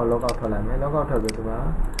ဒီ ဒီကောင် log out ထွက်လိုက်မယ် log out ထွက်ပြီးဒီမှာ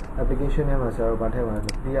application ထဲမှာဆရာတို့ဗာထည့်ပါမယ်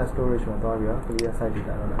clear storage မှာသွားပြီးတော့ clear site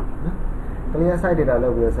data လောက်လိုက်နော် clear site data လော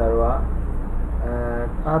က်ပြီးတော့ဆရာတို့က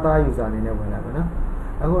other user အနေနဲ့ဝင်လာမယ်နော်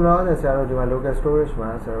အခုလောဆရာတို့ဒီမှာ local storage မှာ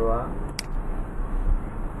ဆရာတို့က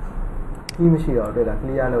key မရှိတော့တွေ့လား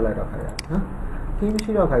clear လုပ်လိုက်တော့ခါကြနော် key မ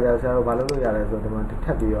ရှိတော့ခါကြဆရာတို့ဘာလုပ်လို့ရလဲဆိုတော့ဒီမှာထ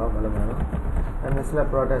ပ်ပြီးတော့ဘာလုပ်မလဲနော်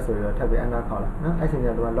 /product ဆိုပြီးတော့ထပ်ပြီး enter ခေါက်လိုက်နော်အဲ့ချိန်ကျ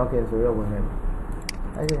တော့ login ဆိုပြီးတော့ဝင်နေပြီ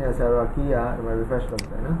အဲ့ချိန်ကျဆရာတို့က key ကဒီမှာ refresh လုပ်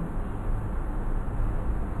တယ်နော်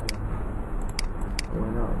ဝ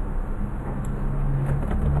င်တော့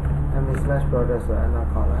 /product ဆို enter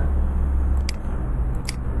ခေါက်လိုက်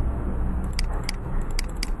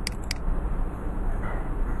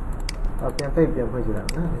ပြန်ပိတ်ပြန်ဖွင့်ကြည့်လိုက်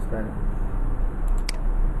နော် expand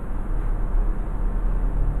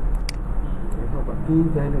ဒီတော့ key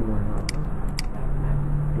တိုင်းနေမှာနော်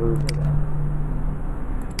လို့ဖြစ်တာ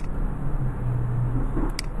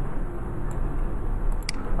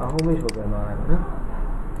home page ကိုပြန်သွားလိုက်ပါနော်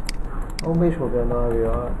home page ကိုပြန်သွားပြီး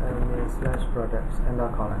တော့ /products enter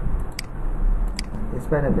ခေါက်လိုက်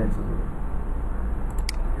expand နဲ့ပြန်ကြည့်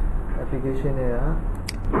application တွေက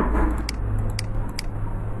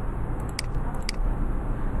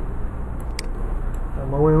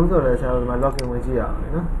မဝင်ဘူးဆိုတော့ဆရာတို့ဒီမှာ login ဝင်ကြည့်ရအောင်လေ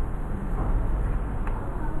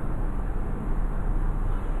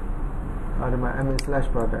နော်ဒီမှာ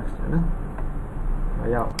 /products နော်မ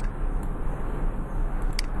ရောက်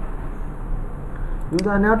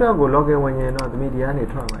user နောက်တော့ကို login ဝင်ရင်တော့ဒီဒီကနေ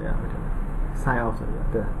ထွက်มาရမယ် sign out ဆိုပြီး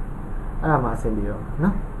တော့အဲ့ဒါမှအဆင်ပြေတော့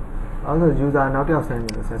နော်အဲ့ဒါဆို user နောက်တစ်ယောက် sign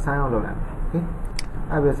လို့ဆို sign out လုပ်လိုက်မယ် okay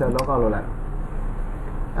အဲ့ပြီးဆို log out လုပ်လိုက်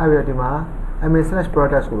အဲ့ပြီးဒီမှာ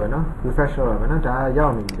 /products ကိုပဲနော် refresh လုပ်ရမယ်နော်ဒါရော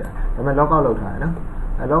က်နေပြီဒါပေမဲ့ log out လုပ်ထားတယ်နော်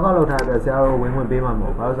အဲ့ log out လုပ်ထားတဲ့ဆရာတို့ဝင်ပေးမှာမဟု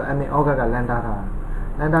တ်ဘာလို့ဆို admin org က land ထားတာ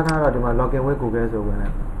land ထားတော့ဒီမှာ login with Google ဆိုဝင်လို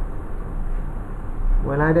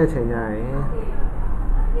က်တဲ့ချိန်ကျရင်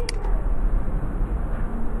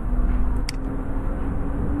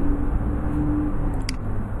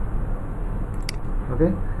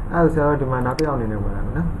okay အဲ့ဒါဆရာတို့ဒီမှာနောက်တစ်ယောက်အနေနဲ့ဝင်လာမ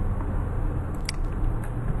ယ်နော်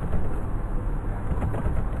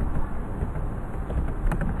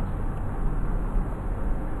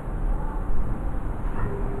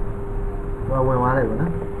ဝင်သွားတယ်ဗော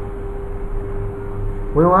နော်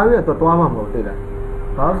ဝင်သွားပြီးတော့သွားမှာမဟုတ်သေးလား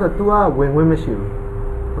ဘာလို့ဆိုတော့ तू ကဝင်ခွင့်မရှိဘူး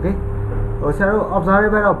okay ဟိုဆရာတို့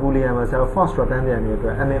observable တော့ boolean မှာဆရာတို့ false return ပြန်နေတဲ့အတွ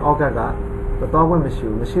က် admin org ကသွားခွင့်မရှိ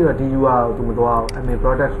ဘူးမရှိတော့ DUR ကို तू မသွားဘူး admin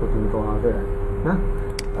product ကို तू မသွားဘူးတွေ့လားနော်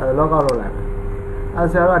အဲ log out လုပ်လိုက်မယ်အဲ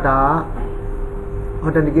ဆရာတို့ကဒါ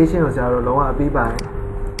authentication ကိုဆရာတို့လုံးဝအပြီးပိုင်း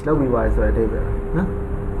လုပ်ပြီးသွားပြီဆိုတဲ့အဓိပ္ပာယ်နော်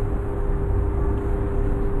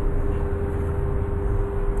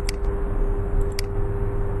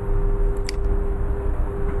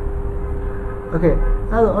okay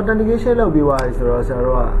အဲ့တော့ authentication လုပ်ပြီးသွားပြီဆိုတော့ဆရာ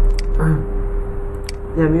တို့က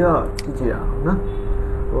ပြန်ပြီးတော့ကြည့်အောင်နော်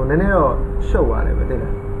ဟိုနည်းနည်းတော့ရှုပ်သွားတယ်ပဲသိ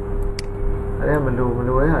လားအဲ့ဒါမလို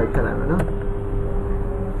တဲ့ဟာဖြတ်လိုက်မယ်နော်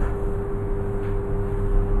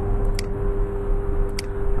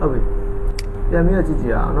ဟုတ်ပြီပြန်ပြီးတော့ကြ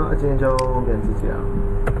ည့်အောင်နော်အချင်းချင်းပြန်ကြည့်အောင်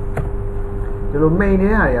ဒီလို main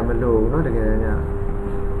တဲ့ဟာတွေကမလိုဘူးနော်တကယ်တမ်း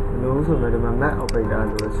မလိုဘူးဆိုတော့ဒီမှာ map operator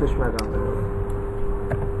ဆို switch map ကမလိုဘူး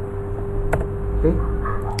okay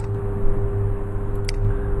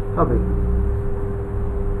ဟုတ်ပြီ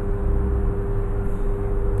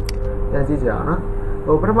ပြန်ကြည့်ကြအောင်နော်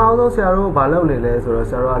ဟိုပထမဆုံးဆရာတို့ဘာလုပ်နေလဲဆိုတော့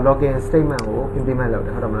ဆရာတို့က login statement ကို implement လုပ်တ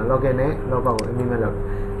ယ်ဟုတ်တယ်မလား login နဲ့ logout ကို implement လုပ်တယ်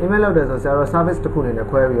implement လုပ်တယ်ဆိုဆရာတို့ service တစ်ခုအနေနဲ့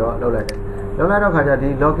ခွဲပြီးတော့လုပ်လိုက်တယ်လုပ်လိုက်တော့ခါကျဒီ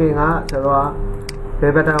login ကဆရာတို့ကဘ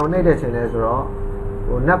ယ် button ကိုနှိပ်တဲ့ချိန်လဲဆိုတော့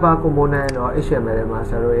ဟို number component တော့ HTML ထဲမှာ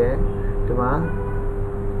ဆရာတို့ရဲ့ဒီမှာ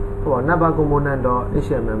ဟို number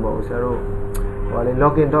component.html မဟုတ်ဆရာတို့ဟိုလေ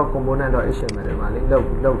login.component.html ထဲမှာလေ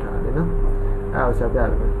လောက်ထားတယ်နော်အဲ့ဒါကိုဆရာပြတယ်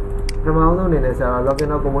ပထမဆုံးအနေနဲ့ဆရာက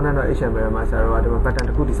login.component.html မှာဆရာတို့ကဒီမှာ pattern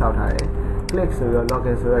တစ်ခုတိစောက်ထားတယ် click ဆိုပြီးတော့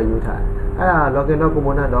login ဆိုပြီးတော့ယူထားတယ်အဲ့ဒါ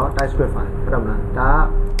login.component.typescript file ဟုတ်တယ်မလားဒါ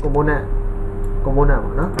က component ပေါ့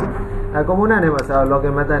နော်အဲ component ထဲမှာဆရာ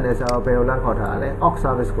login method နဲ့ဆရာဘယ်လိုလမ်းခေါ်ထားတာလဲ auth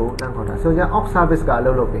service ကိုလမ်းခေါ်ထားဆိုကြ auth service ကအ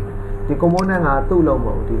လုပ်လုပ်ပြီဒီ component ကသူ့လုံးမ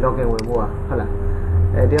ဟုတ်ဒီ login ဝင်ဖို့ဟုတ်လား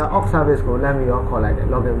အဲဒီက auth service ကိုလမ်းပြီးတော့ခေါ်လိုက်တယ်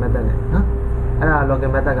login method နဲ့နော်အဲ့ဒါ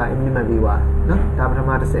login method က implement ပြီးသွားနော်ဒါပထ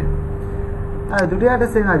မတစ်ဆင့်အဲ့ဒုတိယတ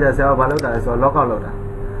စ်ဆင့်ကကြာဆရာကဘာလုပ်တာလဲဆိုတော့ log out လုပ်တာ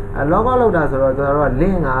အဲ log out လုပ်တာဆိုတော့ကျွန်တော်တို့က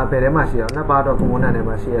link ကဘယ်ထဲမှာရှိအောင် netbar.component ထဲ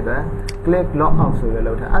မှာရှိရတဲ့ click log out ဆိုပြီး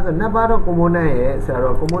လုပ်ထားအဲ့ဒါ netbar.component ရဲ့ဆရာ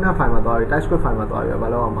တို့ component file မှာသွားပြီး typescript file မှာသွားပြီးဘာ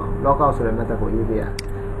လုပ်အောင်မလဲ log out ဆိုတဲ့ method ကိုရေးပေးရ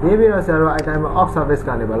ရေးပြီးတော့ဆရာတို့အဲ့တိုင်းမှာ auth service က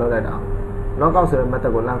နေဘာလုပ်လိုက်တာ log out ဆိုတဲ့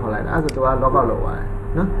method ကိုလမ်းခေါ်လိုက်တာအဲ့ဒါဆိုသူက log out လုပ်သွားတယ်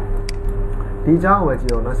နော်ဒီအကြောင်းကိုပဲကြ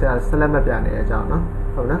ည့်အောင်နော်ဆရာ select မပြနေတဲ့အကြောင်းနော်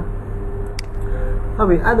ဟုတ်နော် ဟုတ်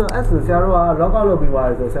ပြီအဲ့တော့အဲ့ဆိုဆရာတို့က log out လုပ်ပြီးသွား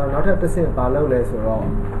ပြီဆိုဆရာတို့နောက်ထပ်တစ်ဆင့်ပါလုပ်လဲဆိုတော့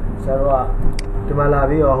ဆရာတို့ကဒီမှာလာ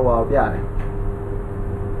ပြီးတော့ဟိုပြတယ်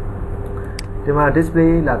ဒီမှာ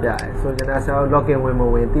display လာပြတယ်ဆိုကျွန်တော်ဆရာတို့ login ဝင်မ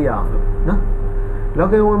ဝင်သိအောင်လို့နော်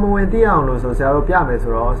login ဝင်မဝင်သိအောင်လို့ဆိုဆရာတို့ပြမယ်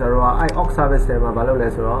ဆိုတော့ဆရာတို့ကအဲ့ aux service တွေမှာမလုပ်လဲ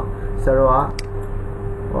ဆိုတော့ဆရာတို့က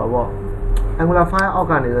ဟိုပေါ့ angular file aux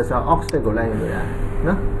ကနေဆိုတော့ aux state ကိုလိုက်ယူလို့ရတယ်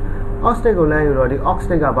နော် aux state ကိုလိုက်ယူတော့ဒီ aux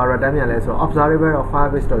state ကဘာ return ပြန်လဲဆိုတော့ observable of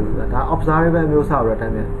firebase.user ဒါ observable မျိုးစာ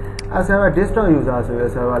return ပြန်အဲ့ဆရာတို့ this.user ဆိုရ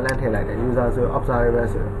ဆရာတို့ကလမ်းထည့်လိုက်တယ် user ဆို observable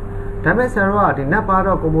ဆိုတော့ဒါပေမဲ့ဆရာတို့ကဒီ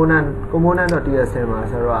netbar.component.ts ထဲမှာ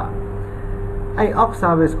ဆရာတို့ကအဲ့ aux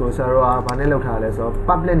service ကိုဆရာတို့ကဘာနဲ့လုပ်ထားလဲဆိုတော့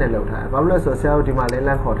public နဲ့လုပ်ထားတယ်ဘာလို့လဲဆိုတော့ဆရာတို့ဒီမှာလည်းလ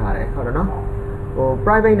မ်းခေါ်ထားတယ်ဟုတ်တယ်နော်ဟို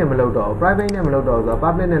private နဲ့မလုပ်တော့ private နဲ့မလုပ်တော့ဆိုတော့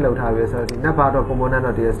public နဲ့လုပ်ထားပြီဆိုတော့ဒီ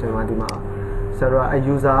netbar.component.ts ထဲမှာဒီမှာဆရာတို့က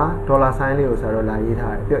user $sign လေးကိုဆရာတို့လာရေး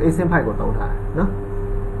ထားတယ်ပြီးတော့ async file ကိုသုံးထားတယ်နော်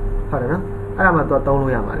ဟုတ်တယ်နော်အဲ့ဒါမှတော့သုံး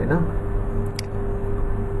လို့ရမှာလေနော်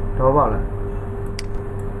တော့ပေါ့လား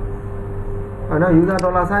အဲ့တော့ user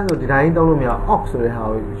 $sign ဆိုဒီတိုင်းသုံးလို့မရအောင် aux ဆိုတဲ့ဟာ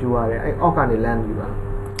ကိုယူရတယ်အဲ့ aux ကနေ land ယူပါ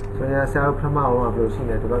ဆိုရင်ဆရာတို့ပထမအောင်ကဘယ်လိုရှိ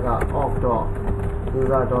လဲဒီဘက်က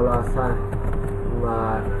aux.user $sign ဒီမှာ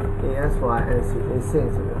async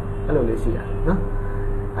ဆိုတော့အဲ့လိုလေးရှိတာနော်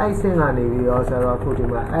အဲ့ဆင့်ကနေပြီးတော့ဆရာတို့အခုဒီ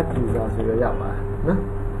မှာ add user ဆိုရရောက်ပါတယ်နော်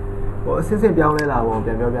ဟိုအစစ်စစ်ပြောင်းလဲလာပုံပြ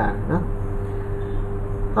န်ပြောပြရတယ်နော်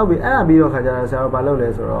ဟုတ်ပြီအဲ့ဒါပြီးတော့ခါကျတော့ဆရာတို့ဘာလုပ်လဲ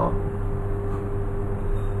ဆိုတော့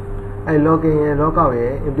အဲ့ login ရယ် logout ရ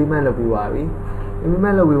ယ် implement လုပ်ပြီးသွားပြီ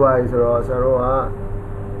implement လုပ်ပြီးသွားပြီဆိုတော့ဆရာတို့က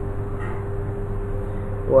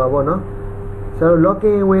ဟိုပါပေါ့နော်ဆရာတို့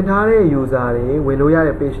login ဝင်ထားတဲ့ user တွေဝင်လို့ရ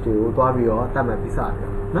တဲ့ page တွေကိုသွားပြီးတော့တတ်မှတ်ပြီးစတယ်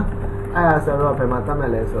နော်အဲ့ဒါဆရာတို့ကဘယ်မှာတတ်မှ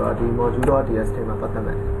တ်လဲဆိုတော့ဒီ module.ts ထဲမှာပတ်သက်မ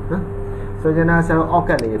ယ်နော်ဆိုကြတဲ့ဆရာတို့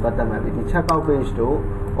object လေးပတ်သက်မယ်ဒီ checkout page တို့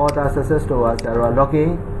order success တို့ကဆရာတို့က login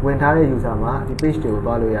ဝင်ထားတဲ့ user မှာဒီ page တွေကို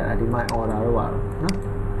သွားလို့ရတယ်ဒီ my order တို့ပါတော့နော်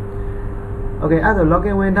okay အဲ့ဒါ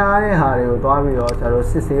login ဝင်ထားတဲ့ဟာတွေကိုသွားပြီးတော့ဆရာတို့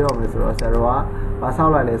စစ်ဆေးတော့မယ်ဆိုတော့ဆရာတို့ကမဆော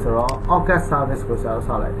က်လိုက်လဲဆိုတော့ object service ကိုဆရာတို့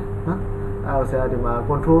ဆောက်လိုက်တယ်နော်အဲ့တော့ဆရာဒီမှာ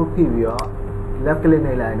control ဖိပြီးတော့ left click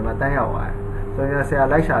နှိပ်လိုက်ရင်ဒီမှာတန်းရောက်သွားတယ်ဆိုရင်ဆရာ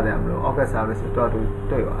လိုက်ရှာတယ်မလို့ object service တော့တွေ့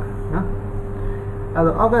သွားတယ်နော်အဲ့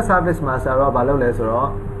တော့ object service မှာဆရာတို့ကဘာလုပ်လဲဆိုတော့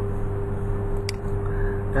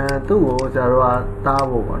သူ့ကိုဆရာတို့ကတား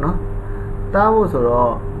ဖို့ပေါ့နော်တားဖို့ဆို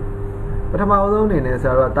တော့ပထမအဆုံးအနေနဲ့ဆ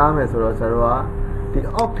ရာတို့ကတားမယ်ဆိုတော့ဆရာတို့ကဒီ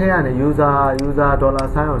off ထဲကနေ user $sign ကိုဆရာတို့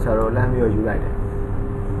လမ်းပြီးတော့ယူလိုက်တယ်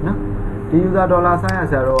နော်ဒီ user $sign က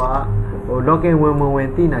ဆရာတို့ကဟို login ဝင်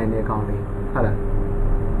သိနိုင်တဲ့ကောင်လေးဟုတ်လား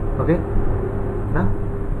okay နော်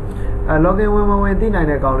login ဝင်သိနိုင်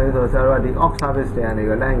တဲ့ကောင်လေးဆိုတော့ဆရာတို့ကဒီ aux service တွေကနေ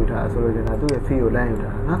လမ်းယူထားဆိုလို့ကျွန်တော်သူ့ရဲ့ fee ကိုလမ်းယူ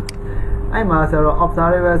ထားနော်အဲ့မှာဆရာတို့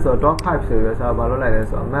observable ဆိုတော့ .pipe ဆိုပြီးဆရာဘာလုပ်လိုက်လဲ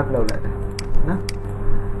ဆိုတော့ map လုပ်လိုက်တယ်နော်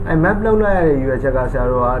အဲ့ map လုပ်လိုက်ရတဲ့ user ချက်ကဆရာ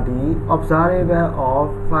တို့ကဒီ observable of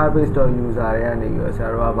firebase.user တွေကနေပြီးဆရာ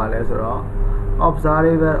တို့ကဘာလဲဆိုတော့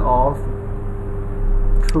observable of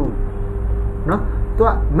true နော်သူက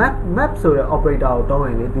map ဆိုတဲ့ operator ကိုတောင်း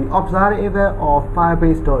ရင်လေဒီ observable of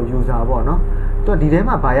firebase.user ပေါ့နော်သူဒီထဲ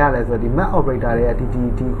မှာဘာရလဲဆိုတော့ဒီ map operator တွေက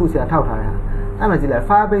ဒီခုဆရာထောက်ထားတာအဲ့မှာကြည့်လိုက်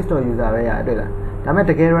firebase.user ပဲရတယ်တွေ့လားဒါပေမဲ့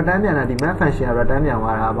တကယ် return ပြန်တာဒီ map function က return ပြန်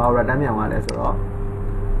သွားတာဘာလို့ return ပြန်သွားလဲဆိုတော့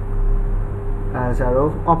ဆရာတို့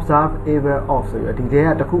observe able of ဆိုရဒီထဲက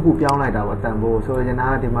တစ်ခုခုပြောင်းလိုက်တာပေါ့တန်ဖိုးဆိုရင်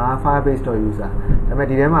ဒီမှာ firebase.user ဒါပေမဲ့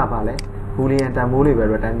ဒီထဲမှာဘာလဲ boolean တန်ဖိုးလေးပဲ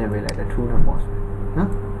return ပြန်ပေးလိုက်တယ် true နဲ့ false နော်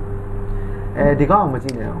ဒီကောင်မကြ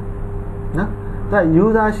ည့်နဲ့အောင်နော်ဒါ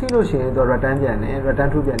user ရှိလို့ရှိရင်သူ return ပြန်တယ် return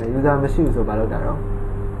true ပြန်တယ် user မရှိဘူးဆိုဘာလုပ်တာတော့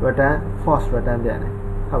return false return ပြန်တယ်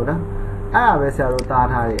ဟုတ်နော်အဲ့ဒါပဲဆရာတို့တား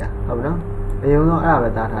ထားရဟုတ်နော်အရင်ဆုံးအဲ့ဒါပဲ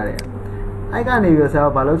တားထားတယ်အဲ့ကနေပြီးဆရာ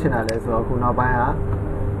တို့ဘာလုပ်ချင်တာလဲဆိုတော့ခုနောက်ပိုင်းက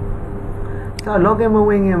ဆရာ login မဝ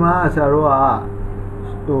င်ခင်မှာဆရာတို့က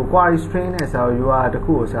ဟို query string နဲ့ဆရာတို့ URL တစ်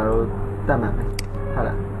ခုကိုဆရာတို့တတ်မှတ်မယ်ဟုတ်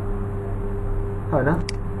လားဟုတ်နော်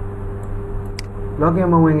login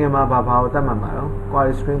မဝင်ခင်မှာဘာကိုတတ်မှတ်မှာတော့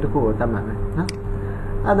query string တစ်ခုကိုတတ်မှတ်မယ်နော်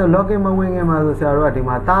အဲ့တော့ login မဝင်ခင်မှာဆိုဆရာတို့ကဒီ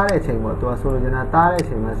မှာတားတဲ့အချိန်ပေါ့သူကဆိုလိုချင်တာတားတဲ့အ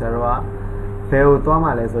ချိန်မှာဆရာတို့ကဘယ်ကိုသွားမှ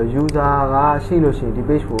လဲဆိုတော့ user ကရှိလို့ရှိရင်ဒီ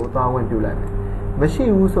page ကိုသွားဝင်ပြလိုက်မယ်မရှိ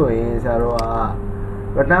ဘူးဆိုရင်ဆရာတို့က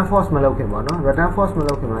return false မလုပ်ခင်ပေါ့နော် return false မ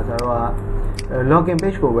လုပ်ခင်မှာဆရာတို့က login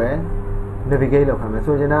page ကိုပဲ navigate လုပ်ခိုင်းမယ်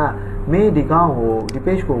ဆိုရင်မင်းဒီကောင်ကိုဒီ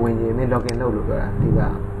page ကိုဝင်ရင်မင်း login လုပ်လို့ပြောတာဒီက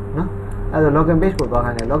နော်အဲ့တော့ login page ကိုသွား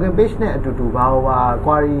ခိုင်းတယ် login page နဲ့အတူတူဘာဟို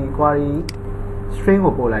query string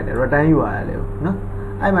ကိုပို့လိုက်တယ် return URL လေးကိုနော်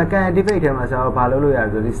အဲ့မှာ can activate ထဲမှာဆရာတို့ဘာလုပ်လို့ရလဲ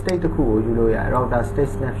ဆိုဒီ state တစ်ခုကိုယူလို့ရတယ် router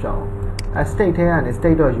state snapshot အဲ state ထဲကနေ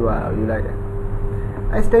state.url ကိုယူလိုက်တယ်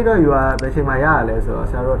အဲ state.url ဘယ်ချိန်မှာရရလဲဆိုတော့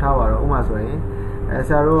ဆရာတို့ထားပါတော့ဥပမာဆိုရင်ဆ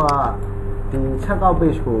ရာတို့ကဒီ checkout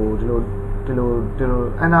page ကိုဒီလို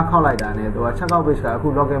enter ခောက်လိုက်တာနဲ့သူက checkout page ကအခု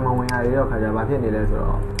login မဝင်ရတဲ့ခါကျဘာဖြစ်နေလဲဆို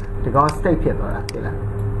တော့ဒီကောင် state ဖြစ်သွားတာသိလား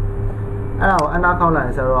အဲ့ဒါကိုအနာခေါက်လိုက်ရ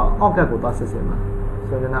င်ဆိုတော့ object ကိုသွားစစ်စစ်မှာ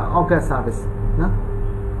ဆိုရင်တော့ object service နော်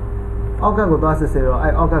object ကိုသွားစစ်စစ်တော့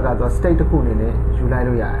အဲ့ object ကတော့ state တစ်ခုအနေနဲ့ယူလိုက်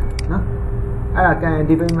လို့ရတယ်နော်အဲ့ဒါ can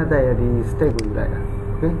activate method ရဲ့ဒီ state ကိုယူလိုက်တာ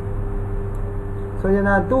okay ဆိုရင်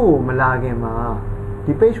တော့သူ့ကိုမလာခင်မှာ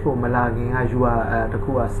ဒီ page ကိုမလာခင်က URL တစ်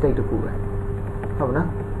ခုက state တစ်ခုပဲဟုတ်နော်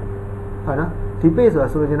ဟုတ်နော်ဒီ page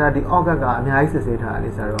ဆိုရင်တော့ဒီ object ကအများကြီးစစ်ဆေးထားတ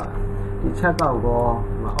ယ်ဆိုတော့ဒီ check out ကို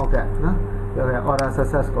object နော်ပြောရ order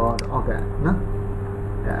success ကို object နော်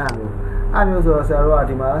အဲ့မျိုးဆိုတော့ဆရာတို့က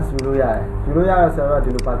ဒီမှာယူလို့ရတယ်ယူလို့ရတော့ဆရာတို့ကဒီ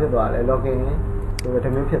လိုပါဖြစ်သွားတယ် login ဆိုတော့ဒီ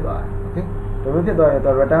မျိုးဖြစ်သွားတယ် okay ဒီမျိုးဖြစ်သွားရင်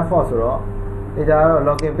တော့ return false ဆိုတော့ဒီကြတော့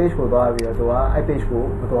login page ကိုသွားပြီးတော့သူကအဲ့ page ကို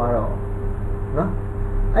မသွားတော့နော်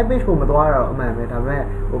အဲ့ page ကိုမသွားတော့အမှန်ပဲဒါပေမဲ့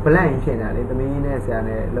ဟို blank ဖြစ်နေတာလေသမီးနဲ့ဆရာ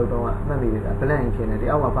နဲ့လောက်တော့မှတ်မိတယ် blank ဖြစ်နေတယ်ဒီ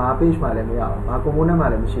အောက်မှာဘာ page မှလည်းမရဘူးဘာ component မှ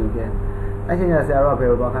လည်းမရှိဘူးပြန်အဲ့ချိန်ကျဆရာတို့ကဘယ်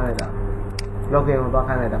လိုသွားခိုင်းလိုက်တာ login ကိုသွား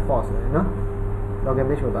ခိုင်းလိုက်တာ false ပဲနော် login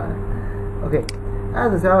page ကိုသွားတယ် okay အဲ့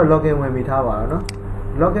ဒါဆရာတို့ login ဝင်ပြီးထားပါတော့နော်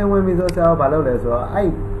login ဝင်ပြီးဆိုဆရာတို့ဘာလုပ်လဲဆိုတော့အဲ့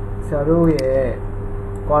ဆရာတို့ရဲ့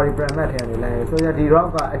query parameter ထဲကနေလိုက်ဆိုရဒီ route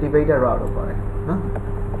က activated route လို့ခေါ်တယ်နော်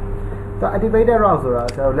သူ activated route ဆိုတာ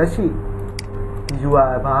ဆရာတို့လက်ရှိဒီ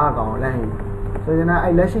URL ဘာအကောင်လမ်းယူဆိုရင်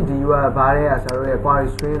အဲ့လက်ရှိဒီ URL ဘာတွေကဆရာတို့ရဲ့ query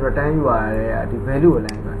string return URL ရဲ့ဒီ value ကိုလ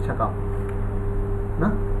မ်းယူတာ check out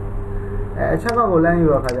နော်check out ကိုလမ်းယူ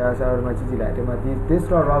တော့ခါကျတော့ဆရာတို့ဒီမှာကြည့်လိုက်ဒီမှာဒီ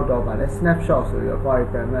this.route တော့ပါလဲ snapshot ဆိုပြီးတော့ query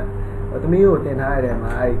parameterသမီးကိုတင်ထားရတဲ့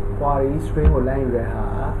မှာအဲ့ query string ကိုလမ်းယူတဲ့ဟာ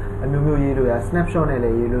အမျိုးမျိုးရေးလို့ရ snapshot နဲ့လ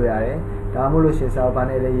ည်းရေးလို့ရတယ်ဒါမှမဟုတ်လို့ရှင်ဆရာဘာ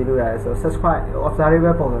နဲ့လည်းရေးလို့ရတယ်ဆို subscribe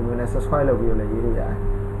observable ပုံစံမျိုးနဲ့ subscribe လုပ်ပြီးတော့လည်းရေးလို့ရတယ်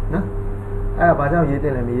နော်အဲ့ဒါဘာကြောင့်ရေးတ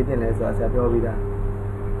င်လဲမရေးတင်လဲဆိုတာဆရာပြောပြီးသား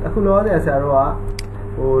အခုလောဆယ်ဆရာတို့က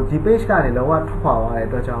ဟိုဒီ page ကနေလုံးဝထွက်ခွာသွားတဲ့အ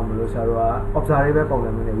တွက်ကြောင့်မလို့ဆရာတို့က observable ပုံစံ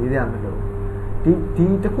မျိုးနဲ့ရေးရမလို့ဒီ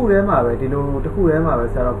တစ်ခုတည်းမှာပဲဒီလိုတစ်ခုတည်းမှာပဲ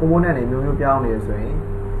ဆရာတို့ component တွေမျိုးမျိုးပြောင်းနေရဆိုရင်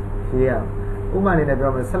ရေးရဥပမာအနေနဲ့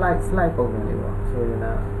ပြောမယ် slide ပုံစံလေးပေါ့ဆိုရင်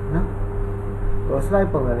တော့နော်ဟို slide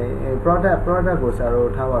ပုံစံလေး product ကိုဆရာတို့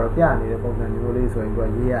ထားပါတော့ပြနေတဲ့ပုံစံမျိုးလေးဆိုရင်သူက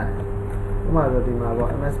ရေးရတယ်ဥပမာဆိုဒီမှာပေါ့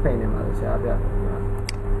MS Paint နဲ့မှာဆိုဆရာပြတယ်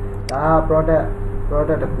ဒါ product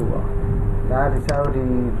တစ်ခုပေါ့ဒါဒီဆရာတို့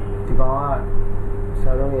ဒီကောင်ကဆ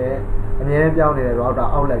ရာတို့ရဲ့အမြဲတမ်းပြောင်းနေတဲ့ router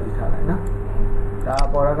outlet ကြီးထားလိုက်နော်ဒါ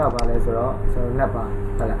ပေါ်ရကဘာလဲဆိုတော့ဆရာတို့ net ပါ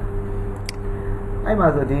ဟုတ်လားအဲ့မှာ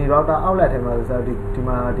ဆိုဒီ router outlet ထဲမှာဆိုဆရာဒီ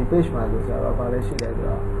မှာဒီ page မှာဆိုဆရာတို့ဘာလဲရှိတယ်ဆို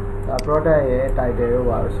တော့ဒါ product ရဲ့ title ရော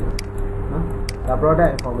ပါလို့ရှိတယ်နော်ဒါ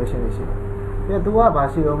product information တွေရှိတယ်ပြီးတော့ तू ကဘာ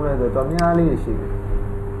ရှိအောင်လဲဆိုတော့များလေးရှိတယ်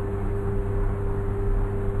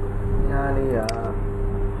များလေးက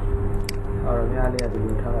များလေးကဒီ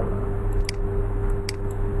လိုထားလိုက်ပါ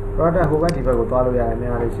product ဟိုဘက်ဒီဘက်ကိုသွားလို့ရတယ်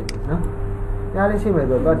များလေးရှိတယ်နော်များလေးရှိမယ်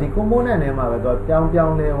ဆိုတော့ဒီ component ထဲမှာပဲသူပြော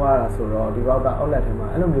င်းလဲသွားတာဆိုတော့ဒီ router outlet ထဲမှာ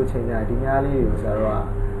အဲ့လိုမျိုးချိန်ကြတယ်ဒီများလေးကိုဆရာတို့က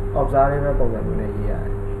observable ပုံစံမျိုးနဲ့ရေးရတယ်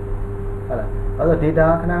ဟုတ်လားအဲ့တော့ data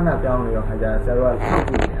ခဏခဏပြောင်းနေတော့ခါကျဆရာတို့ကစောင့်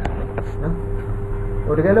ကြည့်နေရတယ်နော်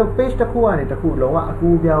ဟိုတကယ်လို့ page တစ်ခုကနေတစ်ခုလုံးဝအကူ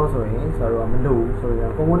ပြောင်းဆိုရင်ဆရာတို့ကမလို့ဆိုရင်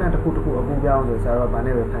component တစ်ခုအကူပြောင်းဆိုဆရာတို့ကဘာ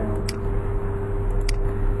နဲ့ပဲဖိုင်အောင်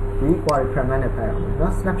ဒီ query parameter နဲ့ဖိုင်အောင်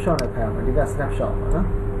နော် snapshot နဲ့ဖိုင်အောင်ဒီက snapshot ပေါ့နော်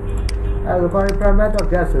အဲ့ဒါ query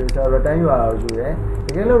parameter.get ဆိုရင် return URL ကိုယူတယ်တ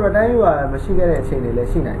ကယ်လို့ return URL မရှိခဲ့တဲ့အချိန်တွေလည်း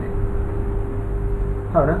ရှိနိုင်တယ်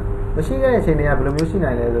ဟုတ်နော်မရှိခဲ့တဲ့အချိန်တွေကဘယ်လိုမျိုးရှိ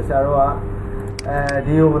နိုင်လဲဆိုဆရာတို့က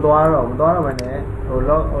ဒီကိုမသွားတော့မနဲ့ဟို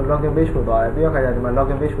login page ကိုသွားတယ်ပြီးတော့ခါကျဒီမှာ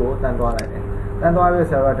login page ကိုတန်းသွားလိုက်တယ်တန်းသွားပြီး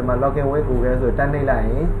ဆရာတို့ကဒီမှာ login with Google ဆိုတန်းနှိပ်လိုက်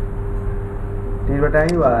ရင်ဒီ return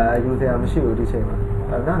URL user မရှိဘူးဒီချိန်မှာ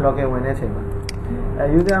ဟုတ်နော် login ဝင်တဲ့အချိန်မှာ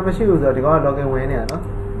user မရှိဘူးဆိုတော့ဒီကောင်က login ဝင်နေတာနော်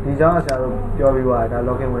ဒီကြောင့်ဆရာတို့ပြောပြီးသွားတာဒါ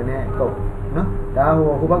login ဝင်တဲ့ကုတ်နော်ဒါ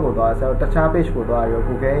ဟိုဘက်ကိုသွားဆရာတို့တခြား page ကိုသွားပြီး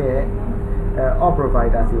Google ရဲ့ app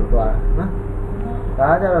provider စီကိုသွားတာနော်ဒါ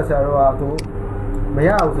ကကြတော့ဆရာတို့ကအခုမရ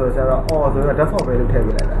ဘူးဆိုတော့ဆရာတို့ all ဆိုတော့ default ပဲလို့ထည့်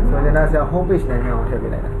ပေးလိုက်တာဆိုရင်လည်းဆရာ home page နဲ့အောင်ထည့်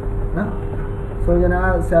ပေးလိုက်တာနော်ဆိုရင်လည်း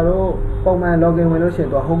ဆရာတို့ပုံမှန် login ဝင်လို့ရှိရင်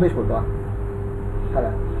တော့ home page ကိုသွားဟုတ်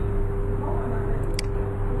လား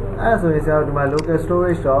အဲ့ဆိုရင်ဆရာတို့ဒီမှာ local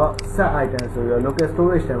storage တော့ set item ဆိုပြီးတော့ local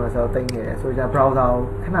storage ထဲမှာဆရာတို့တင်နေတယ်ဆိုကြ browser ကို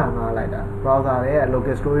ခဏငှားလိုက်တာ browser ရဲ့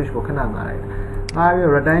local storage ကိုခဏငှားလိုက်တာငှားပြီး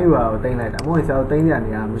return URL ကိုတင်လိုက်တာမဟုတ်ရင်ဆရာတို့တင်ရ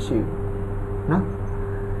နေရမရှိဘူးနော်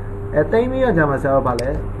တင်ပြီးတော့ကြာမှာဆရာတို့ဗာလဲ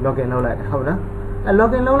login လုပ်လိုက်တယ်ဟုတ်နော်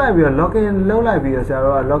login လုပ်လိုက်ပြီးတော့ ဆရာ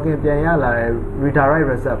တို့က login ပြန်ရလာတဲ့ redirect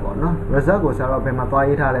result ပေါ့နော် result ကိုဆရာတို့ဘယ်မှာသွား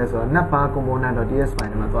ရေးထားလဲဆိုတော့ netbar component.ts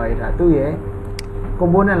file ထဲမှာသွားရေးထားသူ့ရဲ့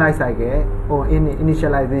component life cycle ဟို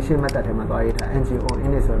initialization method ထဲမှာသွားရေးထား ngo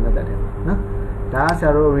init ဆိုတဲ့ method ထဲမှာနော်ဒါကဆရာ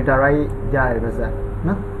တို့ redirect ရတဲ့ result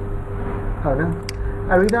နော်ဟုတ်နော်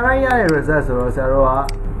redirect ရတဲ့ result ဆိုတော့ဆရာတို့က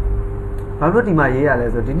ဘာလို့ဒီမှာရေးရလဲ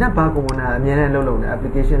ဆိုဒီ netbar component အမြဲတမ်းလုံးတဲ့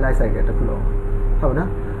application life cycle တစ်ခုလုံးဟုတ်နော်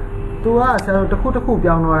သူကဆရာတို့တစ်ခု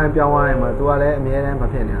ပြောင်းသွားတိုင်းမှာသူကလည်းအမြဲတမ်းမ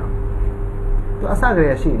ဖြစ်နေအောင် သူအစက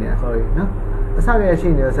လေးရှိနေ sorry နော်အစကလေးရှိ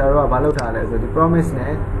နေဆရာတို့ကဘာလုပ်ထားလဲဆိုဒီ promise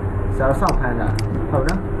နဲ့ဆရာတို့စောင့်ဖမ်းတာဟုတ်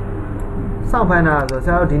နော်စောင့်ဖမ်းတာဆိုဆ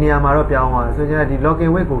ရာတို့ဒီနေရာမှာတော့ပြောင်းသွားဆိုရင်ဒီ login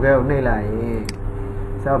with Google ကိုနှိပ်လိုက်ရင်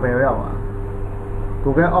ဆရာတို့ဘယ်ရောက်သွား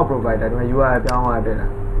Google App Provider ဒီမှာ URL ပြောင်းသွားတယ်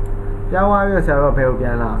လားပြောင်းသွားပြီးတော့ဆရာတို့ဘယ်ကိုပြ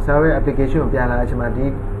န်လာဆရာတို့ရဲ့ application ကိုပြန်လာတဲ့အချိန်မှာဒီ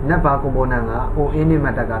netbar component က OIN နဲ့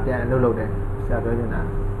meta ကပြန်အလုပ်လုပ်တယ်ဆရာပြောချင်တာ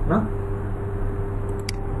နော်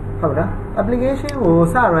ဟုတ်လား application ကို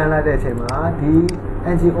စ run လိုက်တဲ့အချိန်မှာဒီ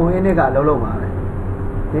NGOIN နဲ့ကအလုပ်လုပ်မှာပဲ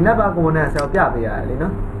ဒီ netbar component ဆရာတို့ပြပေးရတယ်လी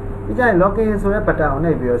နော်ဒီကျရင် login ဆိုတဲ့ button ကို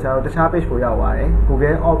နှိပ်ပြီးတော့ဆရာတို့တခြား page ကိုရောက်သွားတယ်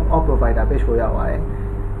Google App Provider page ကိုရောက်သွားတယ်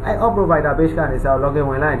အဲ့ App Provider page ကနေဆရာတို့ login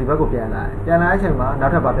ဝင်လိုက်ရင်ဒီဘက်ကိုပြန်လာတယ်ပြန်လာတဲ့အချိန်မှာနော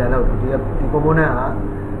က်ထပ်ပြန်လုပ်တယ်ဒီ component က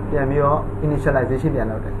ပြန်ပြီးတော့ initialization ပြန်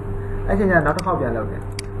လုပ်တယ်အဲ့ချိန်ကျနောက်တစ်ခေါက်ပြန်လုပ်တယ်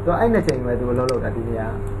ဆိုတော့အဲ့နှစ်ချိန်ပဲသူကိုလုပ်တာဒီနေရာ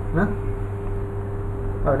နော်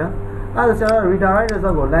ဟုတ်နော်အဲ့ဒါဆရာတို့ redirect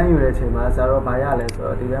result ကိုလမ်းယူတဲ့အချိန်မှာဆရာတို့ဘာရလဲဆို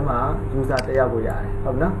တော့ဒီထဲမှာ user တစ်ယောက်ကိုရတယ်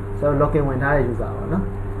ဟုတ်နော်ဆရာတို့ login ဝင်ထားတဲ့ user ပေါ့နော်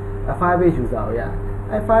Firebase user ကိုရတယ်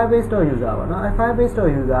အဲ့ Firebase.user ပေါ့နော်အဲ့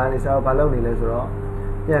Firebase.user ကနေဆရာတို့ဘာလုပ်နေလဲဆိုတော့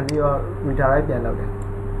ပြန်ပြီးတော့ redirect ပြန်လုပ်တယ်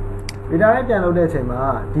redirect ပြန်လုပ်တဲ့အချိန်မှာ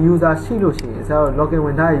ဒီ user ရှိလို့ရှိရင်ဆရာတို့ login ဝ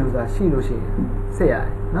င်ထားတဲ့ user ရှိလို့ရှိရင်စစ်ရတယ်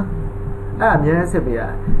နော်အဲ့ဒါအများကြီးစစ်ပေးရတ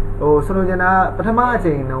ယ်ဟိုဆိုလိုချင်တာပထမအ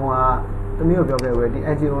ချိန်တုန်းကသမီးကိုပြောခဲ့ပဲဒီ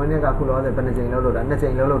NGO နဲ့ကခုလောဆယ်ဘယ်နှချိန်လောက်တာနှစ်ချိ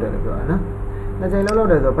န်လောက်တယ်လို့ပြောတာနော်နှစ်ချိန်လောက်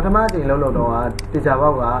တယ်ဆိုပထမအချိန်လောက်တော့ကတေချာဘော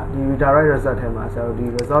က်ကဒီ redirect result ထဲမှာဆရာတို့ဒီ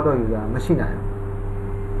result.user မရှိနိုင်ဘူး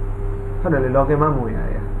ဟုတ်တယ်လေ login မှမဝင်ရ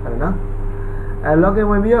တယ်ဟုတ်တယ်နော်အဲ login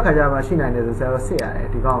ဝင်ပြီးတော့ခါကြမှာရှိနိုင်တယ်ဆိုဆရာတို့စစ်ရတယ်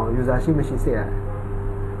ဒီကောင် user ရှိမရှိစစ်ရတယ်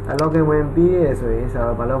အဲ login ဝင်ပြီးရဆိုရင်ဆရာ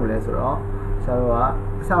တို့ဘာလုပ်မလဲဆိုတော့ဆရာတို့က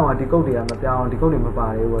အစမှာဒီ code တွေကမပြောင်းဒီ code တွေမပါ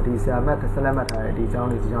သေးဘူးဒီဆရာမတ်ဆက်လက်မှတ်ထားတဲ့ဒီအကြောင်း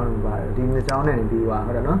တွေမပါတယ်ဒီနှစ်ကြောင်းနဲ့ပြီးသွား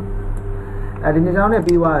ဟုတ်တယ်နော်အဲဒီနှစ်ကြောင်းနဲ့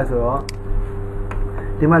ပြီးသွားရဆိုတော့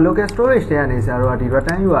ဒီမှာ local storage တွေကနေဆရာတို့ကဒီ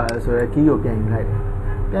return URL ဆိုတဲ့ key ကိုပြန်ယူလိုက်တယ်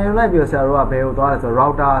ပြန်ယူလိုက်ပြီးတော့ဆရာတို့ကဘယ်ကိုသွားလဲဆိုတော့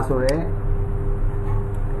router ဆိုတဲ့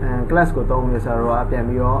class ကိုသုံးပြီးဆရာတို့ကပြန်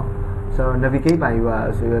ပြီးတော့ဆရာတို့ navigate by URL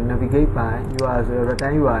ဆိုရ navigate by URL ဆိုရ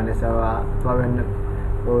return URL နဲ့ဆရာတို့ကသွားပြီး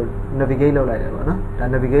ဟို navigate လုပ်လိုက်တယ်ပေါ့နော်ဒါ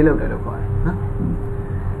navigate လုပ်တယ်လို့ခေါ်တယ်နော်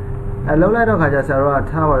အဲလုံးလိုက်တော့ခါကျဆရာတို့က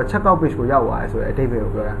ထားပါတော့ check out page ကိုရောက်သွားတယ်ဆိုတဲ့အဓိပ္ပာယ်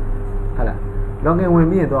ကိုပြောတာဟုတ်လား login ဝင်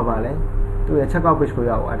ပြီးရင်တော့ပါလေသူရဲ့ check out page ကို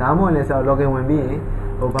ရောက်သွားဒါမှမဟုတ်လည်းဆရာတို့ login ဝင်ပြီးရင်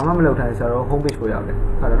ဟိုဘာမှမလုပ်ထားရင်ဆရာတို့ home page ကိုရောက်တယ်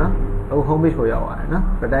ဟုတ်တယ်နော်ဟို home page ကိုရောက်သွားတယ်နော်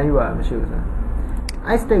return URL မရှိဘူးဆိုတာ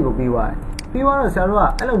အဲ့ state ကိုပြီးသွားတယ်ပြီးတော့ဆရာတို့က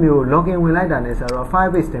အဲ့လိုမျိုး login ဝင်လိုက်တာနဲ့ဆရာတို့က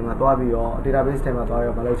Firebase ထဲမှာသွားပြီးတော့ database ထဲမှာသွားပြီး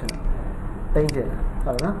တော့မလုပ်ချင်ဘူးတင်ချင်တာ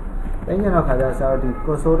ဟုတ်တယ်နော်တင်ချင်တော့ခါကျဆရာတို့ဒီ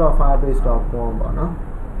console.firebase.com ပေါ့နော်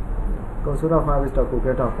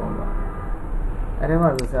console.firebase.google.com ပေါ့အဲ့ဒီမှာ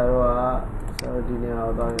ဆိုဆရာတို့ကဆရာတို့ဒီနေရာ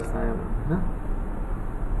ကိုသွားပြီးဆိုင်ရမှာနော်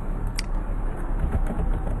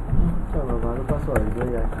ဆရာတို့ဘာလို့ password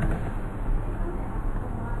ရွေးရတာလဲ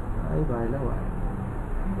အဲ့ဘာလဲဝါ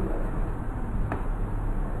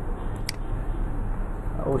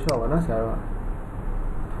အိုးရှော့ပါနော်ဆရာတို့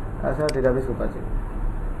အဲ့ဆရာ database ကိုပတ်ကြည့်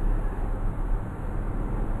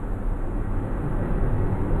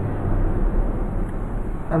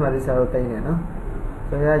အဲ့မှာဒီဆရာတို့တင်နေနော်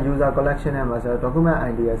ဆိုရင် user collection နဲ့မှာဆရာ document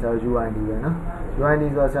ID ရဆရာ UID ပဲနော် UID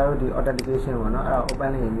ဆိုဆရာတို့ဒီ authentication ပေါ့နော်အဲ့ဒါ open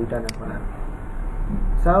link နဲ့ mutant နဲ့ခေါ်လိုက်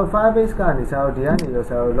ဆရာတို့ Firebase ကနေဆရာတို့ဒီကနေရော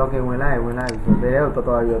ဆရာတို့ login ဝင်လိုက်ဆိုဘယ်တွေကို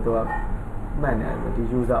တော်ပြီးတော့မှတ်နေတယ်ဒီ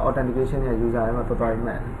user authentication နဲ့ user တွေမှာတော်ပြီး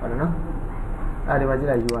မှတ်ဟုတ်တယ်နော်အဲ့ဒီမှာကြည့်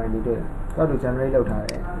လိုက် UID တွေ့တယ်တော့သူ generate လုပ်ထား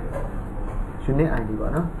တယ် unit ID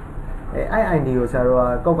ပေါ့နော်အဲ့ ID ကိုဆရာတို့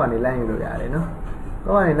ကကောက်ကနေလိုက်ယူလို့ရတယ်နော်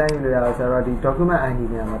ကောက်ကနေလိုက်ယူလို့ရတော့ဆရာတို့ဒီ document ID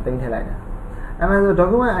နေရာမှာတင်ထည့်လိုက်တာအဲ့မှာဆို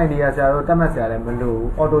document ID ကဆရာတို့တတ်မှတ်ဆရာလည်းမလို့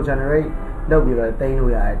auto generate လုပ်ပြီးတော့တင်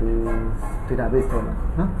လို့ရတယ်ဒီ database ထဲမှာ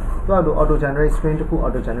နော်သူက auto generate string တစ်ခု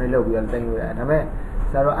auto generate လုပ်ပြီးတော့တင်လို့ရတယ်ဒါပေမဲ့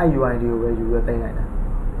ဆရာတို့အဲ့ UID ကိုပဲယူပြီးတင်လိုက်တာ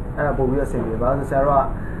အဲ့ဒါပို့ပြီးတော့အဆင်ပြေပါဆိုဆရာတို့က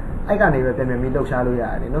အဲ့ကနေပဲပြန်ပြီးလှုပ်ရှားလို့ရ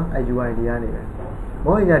တယ်နော်အဲ့ UID ကနေပဲ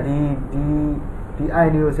ဘောရင်ကဒီ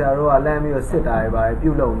ID ကိုဆရာတို့ကလမ်းပြီးတော့စစ်တာတွေပါ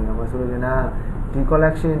ပြုတ်လုပ်နေတော့ဆိုလိုချင်တာဒီ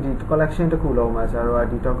collection တစ်ခုလုံးမှာဆရာတို့က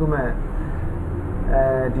ဒီ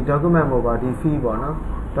document မို့ပါဒီ fee ပေါ့နော်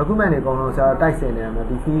document တွေအကုန်လုံးဆရာတို့တိုက်ဆင်နေရမှာ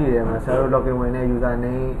ဒီ fee တွေထဲမှာဆရာတို့ login ဝင်တဲ့ user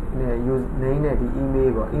name နဲ့ name နဲ့ဒီ email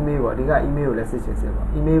ပေါ့ email ပေါ့အဓိက email ကိုလည်းစစ်ပေါ့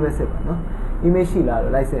email ပဲစစ်ပါနော် email ရှိလား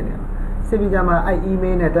လို့လိုက်စစ်နေမှာစစ်ပြီးကြမှာအဲ့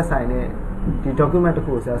email နဲ့တက်ဆိုင်တဲ့ဒီ document တစ်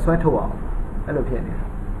ခုကိုဆရာဆွဲထုတ်အောင်အဲ့လိုဖြစ်နေတာ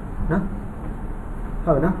နော်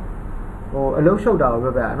ဟုတ်နော်ဟိုအလုံးရှုပ်တာကို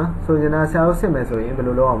ပြောပြရနော်ဆိုရင်ဆရာတို့စစ်မယ်ဆိုရင်ဘယ်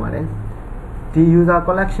လိုလုပ်အောင်မလဲဒီ user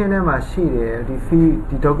collection ထဲမှာရှိတယ်ဒီ fee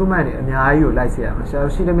ဒီ document တွေအများကြီးကိုလိုက်စစ်ရမှာဆရာ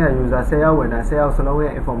တို့ရှိတဲ့မြတ် user 10ယောက်ဝင်တာ10ယောက်စလုံး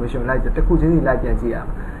ရဲ့ information လိုက်တစ်ခုချင်းစီလိုက်ပြန်ကြည့်ရ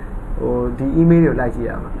မှာဟိုဒီ email တွေကိုလိုက်ကြည့်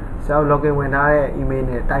ရမှာဆရာတို့ login ဝင်ထားတဲ့ email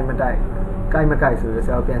နဲ့တိုက်မတိုက်ကိုက်မကိုက်ဆိုတော့ဆ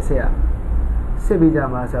ရာတို့ပြန်စစ်ရစစ်ပြီးကြ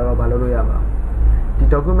မှာဆရာတို့ဘာလုပ်လို့ရမှာဒီ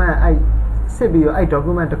document အဲ့ စစ်ပြီးတော့အဲ့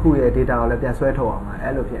document တစ်ခုရဲ့ data ကိုလည်းပြန်ဆွဲထုတ်အောင်ပါ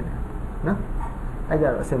အဲ့လိုဖြစ်နေနော်အဲ့ကြ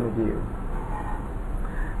တော့အဆင်မပြေဘူး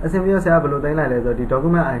အဆင်ပြေဆရာဘယ်လိုသိမ်းလိုက်လဲဆိုတော့ဒီ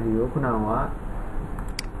document ID ကိုခုနက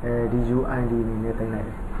ဒီ UID အနေနဲ့သိမ်းလိုက်တ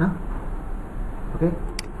ယ်နော်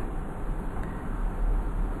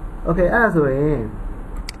okay အဲ့ဒါဆိုရင်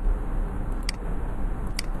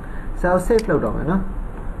ဆရာ save လုပ်တော့မယ်နော်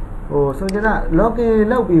ဆိုကြတာ login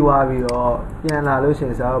လုပ်ပြီးသွားပြီးတော့ပြန်လာလို့ရှိရ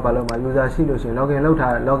င်ဆရာကဘာလုပ်မှာ user ရှိလို့ရှိရင် login လုပ်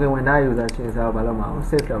ထား login ဝင်ထား user ရှိရင်ဆရာကဘာလုပ်မှာ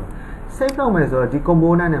save လုပ်မယ်ဆိုတော့ဒီ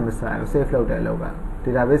component နဲ့မဆိုင်ဘူး save လုပ်တယ်လို့က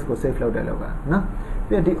database ကို save လုပ်တယ်လို့ကနော်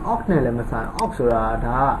ပြီးတော့ဒီ auth နဲ့လည်းမဆိုင် auth ဆိုတာ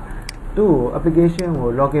ဒါကသူ့ application ကို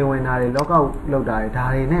login ဝင်တာတွေ logout လုပ်တာတွေဒါ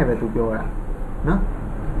တွေနဲ့ပဲသူပြောတာနော်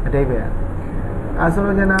အတိတ်ပဲဆို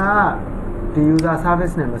လို့ကျန်တာကဒီ user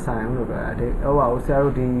service နဲ့မဆိုင်ဘူးလို့ပြောတာဟိုဆရာ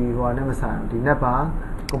တို့ဒီဟိုနဲ့မဆိုင်ဘူးဒီ net bar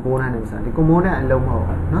component နဲ့မဆိုင်ဒီ component အလုံးမဟုတ်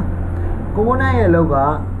ဘူးနော် component ရဲ့အလုပ်က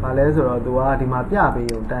ဘာလဲဆိုတော့သူကဒီမှာပြပေး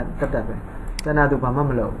ရုံတက်ပဲကျန်တာသူဘာမှ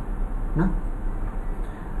မလုပ်ဘူးနော်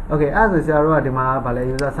okay အဲ့ဒါဆိုဆရာတို့ကဒီမှာဘာလဲ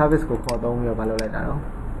user service ကိုခေါ်သုံးပြီးတော့ဘာလုပ်လိုက်တာတော့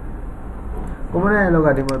component ရဲ့အလုပ်က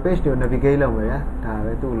ဒီမှာ page တွေကို navigate လုပ်မယ်ဒါ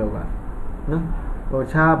ပဲသူ့အလုပ်ကနော်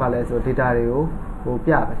ခြားဘာလဲဆို data တွေကို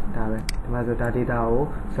ပြပဲဒါပဲဒီမှာဆိုဒါ data ကို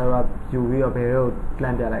ဆရာတို့ကယူပြီးတော့ဘယ်လိုလှ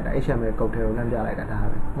မ်းပြလိုက်တာ HTML code တွေကိုလှမ်းပြလိုက်တာဒါ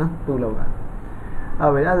ပဲနော်သူ့အလုပ်က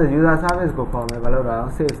အဲ့ဒါ user service ကိုခေါ်မယ်ဘာလို့လဲ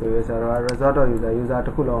save ဆိုရဆိုတော့ result.user တ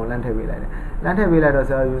စ်ခုလုံးလမ်းထည့်ပေးလိုက်တယ်လမ်းထည့်ပေးလိုက်တော့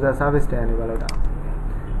ဆရာ user service တဲ့အနေဘာလို့တာ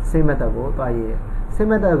save method ကိုတွားရေး save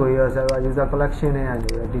method ကိုရောဆရာ user collection နဲ့အ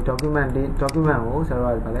နေဒီ document ကိုဆရာ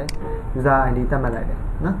ကဘာလဲ user id သတ်မှတ်လိုက်တယ်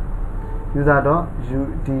နော်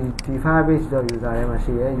user.di firebase.user ထဲမှာ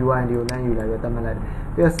ရှိရဲ uid ကိုလမ်းယူလိုက်ပြီးသတ်မှတ်လိုက်တယ်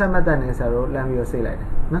ပြီးတော့ set method နဲ့ဆရာတို့လမ်းပြီးတော့ save လိုက်တယ်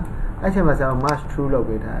နော်အဲ့ချိန်မှာဆရာ match true လုပ်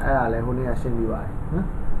ပေးထားအဲ့ဒါလည်းဟိုနေ့ကရှင်းပြပါတယ်နော်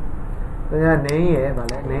ဒါက name ရဲ့ဗာ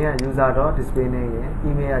လဲ name က user.display name ရဲ့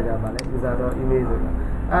email ကကြပါလဲ user.email ဆိုတာ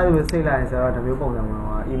အဲ့ဒါကိုစိတ်လိုက်ရင်ဆိုတော့ဒါမျိုးပုံစံမှာ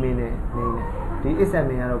email နဲ့ name နဲ့ဒီ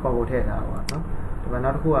xml ကတော့ကောက်ကိုထည့်ထားပါတော့ဒီမှာ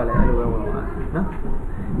နောက်တစ်ခုကလည်းအဲ့လိုပဲဝင်သွားနော်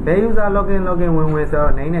ဘယ် user login ဝင်ဆို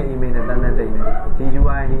တော့ name နဲ့ email နဲ့တန်းတန်းတိတ်နေဒီ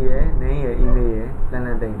uid ရဲ့ name ရဲ့ email ရဲ့တန်းတ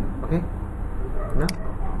န်းတိတ်နေ okay နော်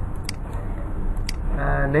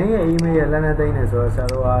name ရဲ့ email ရဲ့တန်းတန်းတိတ်နေဆိုတော့ဆရာ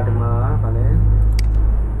တို့ကဒီမှာဗာလဲ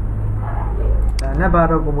net bar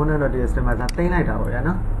component.txt မှာသိမ်းလိုက်တာပေါ့ဗျာ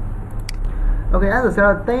နော် okay အဲ့ဒါဆိုဆရာ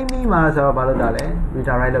သိမ်းပြီးမှဆိုတော့ဘာလုပ်တာလဲ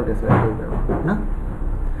redirect လုပ်တယ်ဆိုတော့ပဲပေါ့နော်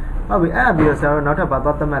ဟုတ်ပြီအဲ့ဒါပြီးတော့ဆရာတို့နောက်ထပ်ဘာ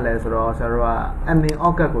သွားသတ်မှတ်လဲဆိုတော့ဆရာတို့က admin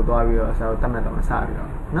object ကိုသွားပြီးတော့ဆရာတို့သတ်မှတ်တော့မစပြီးတော့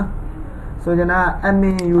နော်ဆိုကြတာ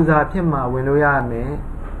admin user ဖြစ်မှဝင်လို့ရမယ်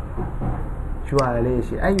URL လေး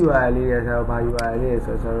ရှိအဲ့ URL လေးရဆရာတို့ဘာ URL လေး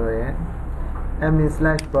ဆိုဆရာတို့ရဲ့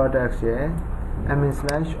admin/products ရဲ့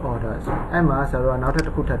admin/orders အဲ့မှာဆရာတို့ကနောက်ထပ်တ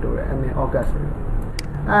စ်ခုထပ်တိုးတယ် admin object ဆိုပြီး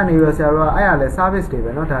အဲ့နေရောဆရာတို့ကအဲ့ရလဲ service တွေ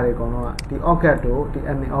ပဲเนาะဒါတွေအကုန်လုံးကဒီ object တို့ဒီ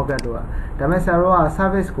admin object တို့ကဒါပေမဲ့ဆရာတို့က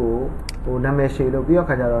service ကိုဟိုနာမည်ရှည်လို့ပြီးတော့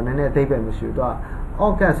ခါကြတော့နည်းနည်းအသေးပဲမရှိဘူးသူက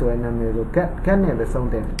object ဆိုတဲ့နာမည်ဆို get နဲ့ပဲဆုံး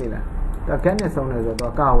တယ်သိလားသူက get နဲ့ဆုံးတယ်ဆို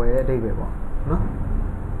တော့ကာဝယ်တဲ့အသေးပဲပေါ့เนาะ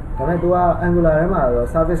ဒါပေမဲ့သူက Angular ထဲမှာတော့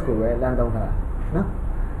service ကိုပဲလမ်းသုံးထားတာเนาะ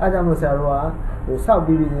အဲ့ကြောင့်မို့ဆရာတို့ကဟိုစောက်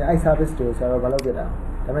ပြီးပြီးအဲ့ service တွေကိုဆရာတို့ဘာလုပ်ပြတာဒါ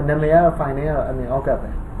ပေမဲ့နာမည်ကတော့ file name ကတော့ admin object ပဲ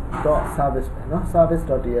 .service ပဲเนาะ service.ts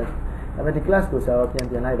ဒါပေမဲ့ဒီ class ကိုဆရာတို့ပြ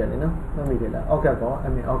န်လိုက်တယ်လေနော်မှတ်မိတယ်လား object ပေါ့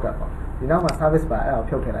admin object ပေါ့ဒီနောက်မှာ service ပါအဲ့ဒါကို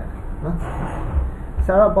ဖြုတ်ထည့်လိုက်တယ်နော်ဆ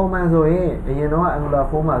ရာတို့ပုံမှန်ဆိုရင်အရင်တော့ Angular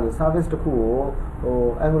 4မှာဆို service တစ်ခုကိုဟို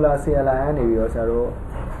Angular CLI ကနေပြီးတော့ဆရာတို့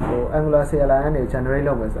ဟို Angular CLI ကနေ generate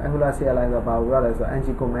လုပ်မယ်ဆို Angular CLI ဆိုတာဘာလို့ရလဲဆိုတော့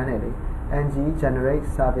ng command နဲ့လေ ng generate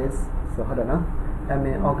service ဆိုဟုတ်တယ်နော်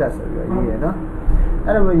admin object ဆိုပြီးတော့ရေးရနော်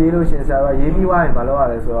အဲ့လိုမျိုးရေးလို့ရှိရင်ဆရာတို့ရေးပြီးသွားရင်ဘာလုပ်ရ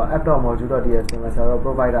လဲဆိုတော့ app.module.ts မှာဆရာတို့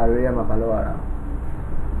provider တွေရဲ့မှာဘာလုပ်ရတာ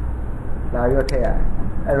လာပြီးတော့ထည့်ရတယ်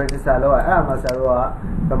အဲ register လုပ်ရအဲ့ဒါမှဆရာတို့က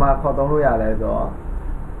ဘယ်မှာခေါ်သုံးလို့ရလဲဆိုတော့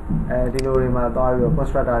ဒီလိုတွေမှာသွားပြီးတော့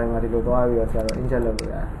constructor တွေမှာဒီလိုသွားပြီးတော့ဆရာတို့ inject လုပ်လို့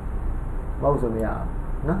ရတယ်မဟုတ်ဆိုမရအောင်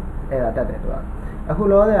နော်အဲ့ဒါတက်တယ်သူကအခု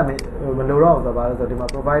လောဆရာမလိုတော့ဘူးဆိုတော့ဘာလို့ဆိုတော့ဒီမှာ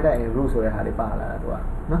provider in root ဆိုတဲ့ဟာလေးပါလာတာသူက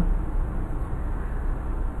နော်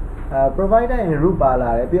provider in root ပါလာ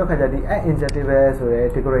တယ်ပြီးတော့ခါကျဒီ add injectable ဆိုတဲ့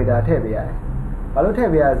decorator ထည့်ပေးရတယ်ဘာလို့ထည့်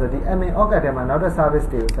ပေးရလဲဆိုတော့ဒီ admin object ထဲမှာနောက်ထပ် service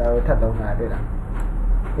တွေကိုဆရာတို့ထပ်သုံးထားတွေ့လား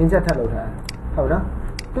inject ထပ်လုပ်ထားဟုတ်နော်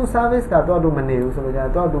သူ service ကတော့သူမနေဘူးဆိုလို့ကြာ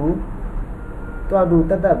တော့သူ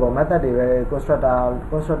တက်ပေါ့ method တွေပဲ constructor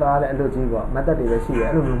လည်းအလုပ်ကြီးပေါ့ method တွေပဲရှိတယ်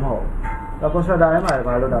အဲ့လိုမျိုးမဟုတ်ဘူး constructor ထဲမှာ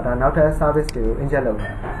ဘာလို့ဒါနောက်ထပ် service တွေကို inject လုပ်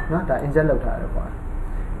ထားနော်ဒါ inject လုပ်ထားတယ်ပေါ့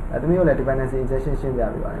အဲ့တမျိုးလည်း dependency injection ရှင်းပြ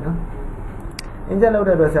ပေးပါတယ်နော် inject လုပ်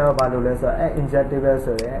တဲ့အတွက်ဆရာကဘာလုပ်လဲဆိုတော့ injectable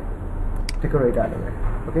ဆိုတဲ့ decorator တွေပဲ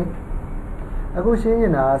okay အခုရှင်းနေ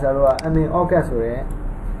တာဆရာတို့က admin object ဆိုတဲ့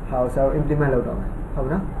ဟာကိုဆရာတို့ implement လုပ်တော့မယ်ဟုတ်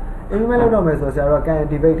နော် implement လုပ်တော့မယ်ဆိုတော့ဆရာတို့က can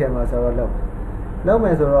debate ထဲမှာဆရာတို့လုပ်မ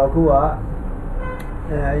ယ်ဆိုတော့အခုက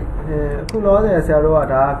အခုလောဆယ်ဆရာတို့က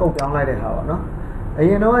ဒါကုတ်ပြောင်းလိုက်တဲ့ဟာပေါ့နော်အ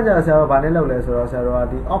ရင်တော့ကျဆရာတို့ဗာနဲ့လုပ်လဲဆိုတော့ဆရာတို့က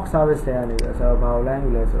ဒီ aux service တွေကနေဆရာတို့ဘာကိုလမ်းယူ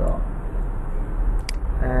လဲဆိုတော့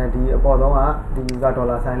ဒီအပေါ်ဆုံးကဒီ user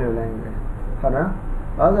dollar sign လို့လမ်းယူတယ်ဟုတ်နော်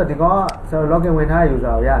ဘာလို့ဆိုဒီကောင်ကဆရာတို့ login ဝင်ထားတဲ့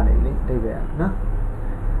user ကိုရနေလေတိတ်ပဲနော်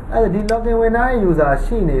အဲ့ဒီ login ဝင်ထားတဲ့ user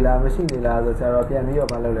ရှိနေလားမရှိနေလားဆိုဆရာတို့ပြန်ပြီးတော့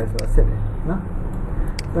ဘာလုပ်လဲဆိုတော့စစ်တယ်နော်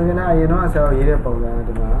ဆိုရင်အရင်တော့ဆရာတို့ရေးတဲ့ပုံစံက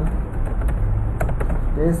ဒီမှာ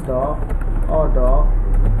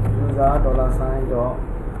this.auth.user dollar sign.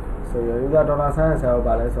 ဆိုရ user dollar sign ဆရာတို့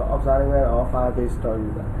ဗာလဲဆို observable of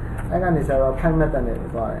firebase.user အဲ့ကနေဆရာတို့ find method နဲ့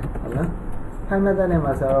သွားတယ်ဟုတ်လား find method နဲ့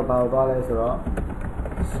မှာဆရာတို့ဘာကိုသွားလဲဆိုတော့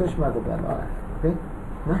switch method ကိုပြန်သွားတယ် okay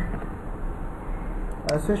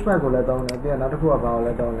နော်switch method ကိုလည်းသုံးတယ်ပြီးတော့နောက်တစ်ခုကဘာကို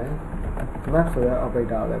လဲသုံးလဲ map ဆိုရ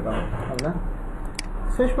operator ကိုလည်းသုံးဟုတ်လား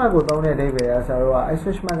switch method ကိုသုံးတဲ့အဓိပ္ပာယ်ကဆရာတို့ကအဲ့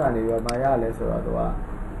switch method ကနေပြီးတော့ဘာရလဲဆိုတော့သူက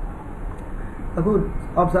အခု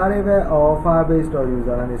observable of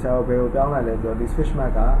firebase.user ကနေဆရာတို့ဘယ်ကိုပြောင်းလိုက်လဲဆိုတော့ဒီ switch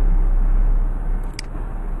method က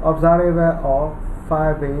observable of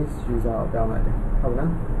firebase user ကိုပြောင်းလိုက်တယ်ဟုတ်လား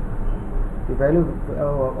ဒီ value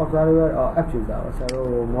observable of app user ကိုဆရာတို့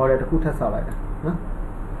model တစ်ခုထပ်ဆောက်လိုက်တာနော်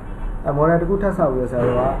အဲ model တစ်ခုထပ်ဆောက်ပြီးတော့ဆရာ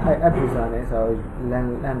တို့ကအဲ app user နဲ့ဆရာတို့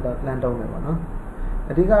LAN တုံးတယ်ပေါ့နော်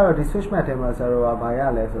အဓိကတော့ဒီ switch map ထဲမှာဆရာတို့ကဘာရ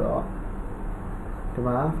လဲဆိုတော့ဒီ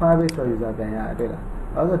မှာ firebase.user ပြန်ရတယ်တွေ့လား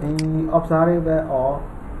အဲ့တော့ဒီ observable of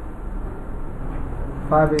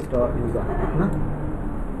firebase.user နော်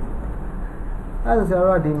အဲ့ဒါဆရာ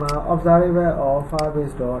တို့ကဒီမှာ observable of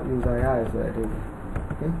firebase.user ရတယ်ဆိုတဲ့အဓိပ္ပာယ်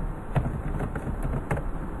okay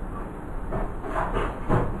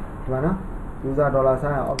ဒီမှာနော် user dollar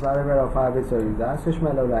sign observable of firebase.user switch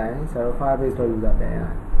map လုပ်လိုက်ရင်ဆရာတို့ firebase.user ပြန်ရတယ်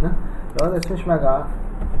နော်တော့ switch map က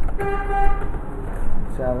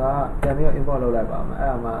ဆရာကပြန်ပြီး import လုပ်လိုက်ပါမယ်အဲ့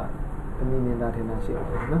ဒါမှအမြင်မြင်သာထင်သာရှိပါ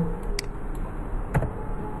တယ်နော်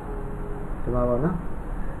ဒီမှာပေါ့နော်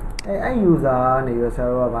အဲ့ user ကနေရဆရာ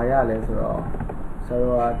တို့ကဘာရလဲဆိုတော့ဆရာ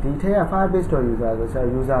တို့ကဒီထက်က firebase.user ဆိုဆရာ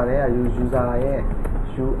user တွေက user ရဲ့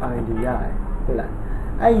UID ရတယ်ဟုတ်လား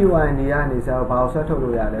အဲ့ UID ကနေဆရာတို့ဘာကိုဆက်ထုတ်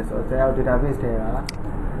လို့ရလဲဆိုတော့ဆရာတို့ database ထဲက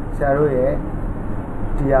ဆရာတို့ရဲ့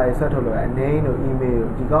DR တွေဆက်ထုတ်လို့ရ name တို့ email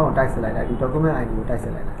တို့ဒီကောင်ကိုတိုက်ဆက်လိုက်တာဒီ document ID ကိုတိုက်ဆ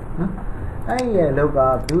က်လိုက်တာနော်အဲ့ရဲ့အလုပ်က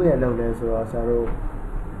view ရဲ့အလုပ်လဲဆိုတော့ဆရာတို့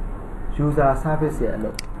user service ရဲ့အလု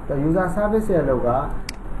ပ် user service ရဲ့အလုပ်က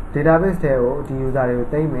database ထဲကိုဒီ user တွေကို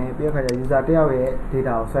သိမ်းမယ်ပြီးတော့ခါကျ user တယောက်ရဲ့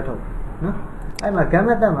data ကိုဆက်ထုတ်နော်အဲ့မှာ get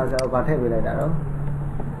method မှာဆရာတို့ဗာထည့်ပေးလိုက်တာတော့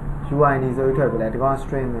UID ဆိုပြီးထည့်ပေးလိုက်ဒီကောင်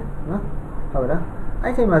string ပဲနော်ဟုတ်လား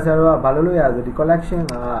အဲ့ချိန်မှာဆရာတို့ကဘာလုပ်လို့ရလဲဆိုဒီ collection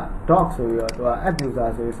က doc ဆိုပြီးတော့သူက app user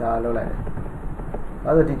ဆိုပြီးစာလုပ်လိုက်တယ်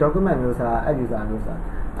အဲ့ဒါဒီ document မျိုးစာ app user မျိုးစာ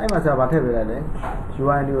အဲ့မှာဆရာဗာထည့်ပေးလိုက်တယ်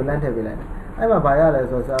UID ကိုလမ်းထည့်ပေးလိုက်တယ်အဲ့မှာဘာရလဲ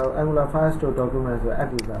ဆိုတော့ဆရာတို့ angular files to document ဆို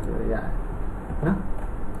app user ဆိုရရတယ်နော်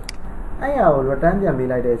အဲ့ရကို return ပြန်ပေး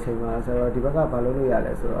လိုက်တဲ့အချိန်မှာဆရာတို့ဒီဘက်ကဘာလုပ်လို့ရ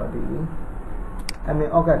လဲဆိုတော့ဒီ admin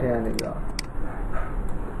object ထဲကနေပြီးတော့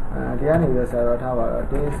ဒီကနေပြီးတော့ဆရာတို့ထားပါတော့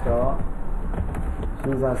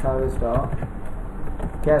this.user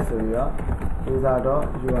service.get ဆိုပြီးတော့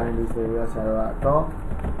user.uid ဆိုပြီးတော့ဆရာတို့ကတော့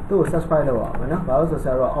သူ့ကို subscribe လုပ်အောင်မယ်နော်ဘာလို့ဆိုဆ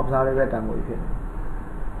ရာတို့က observable တန်ဖိုးဖြစ်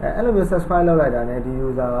နေအဲ့လိုမျိုး subscribe လုပ်လိုက်တာ ਨੇ ဒီ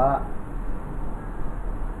user က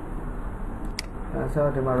ဆို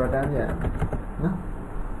တော့ဒီမှာ return ပြန်နော်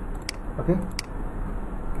okay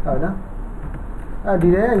ဟုတ်နော်ဒီ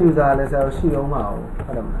ထဲက user လည်းဆရာတို့ရှိအောင်မအောင်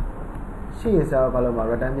ဟုတ်တယ်မလားရှိရင်ဆရာတို့ဘာလို့မှာ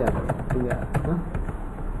return ပြန်ပြီးရနော်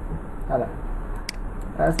ဟုတ်လား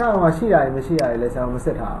အစမှာရှိတာတွေမရှိတာတွေလည်းဆရာတို့မစ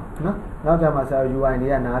စ်ထားအောင်နော်နောက်ကြမှာဆရာတို့ UID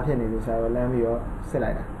ကနားဖြစ်နေလို့ဆရာတို့လမ်းပြီးတော့စစ်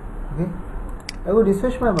လိုက်တာ okay အခုဒီ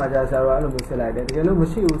switch map မှာကြာဆရာတို့အဲ့လိုမျိုးစစ်လိုက်တယ်တကယ်လို့မ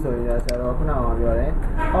ရှိဘူးဆိုရင်ဆရာတို့ခုနကပြောတယ်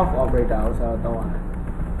off operator ကိုဆရာတို့တောင်းရတယ်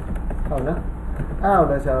ဟုတ်နော်အဲ့ဒါကို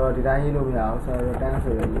လည်းဆရာတို့ဒီတိုင်းရေးလို့မရအောင်ဆရာတို့ test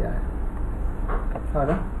ဆိုရရေးရတယ်ဟုတ်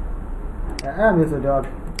နော်အဲ့ဒါမျိုးဆိုတော့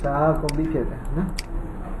ဒါ complete ဖြစ်တယ်နော်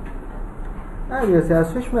အဲ့ဒီဆရာ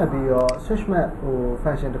switch map ပြီးတော့ switch map ဟို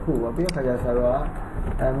function တစ်ခုပေါ့ပြီးတော့ခါကျဆရာတို့က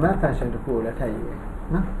map function တစ်ခုကိုလည်းထည့်ရေးတယ်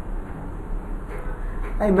နော်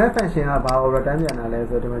အဲ့ map function ကဘာကို return ပြန်တာလဲ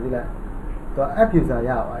ဆိုတော့ဒီမှာကြည့်လိုက်သူ app user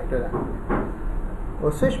ရပါတယ်တွေ့လား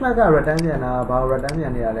ဟို switch map က return ပြန်တာဘာကို return ပြ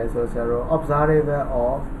န်နေရလဲဆိုတော့ဆရာတို့ observable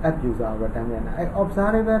of app user return ပြန်တာအဲ့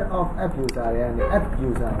observable of app user တွေကနေ app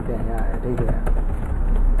user ပြန်ရတယ်အဓိပ္ပာယ်ဟုတ်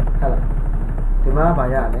လားဒီမှာဘာ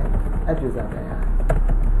ရလဲ app user ပြန်ရတယ်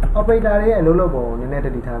operator တွေရဲ့အလုပ်လုပ်ပုံကိုနည်းနည်းတ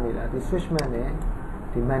တိထားမိလားဒီ switch map နဲ့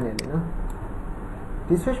ဒီ map နဲ့လေနော်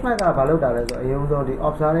ဒီ switch map ကဘာလုပ်တာလဲဆိုအရင်ဆုံးဒီ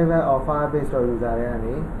observable of firebase.user တွေက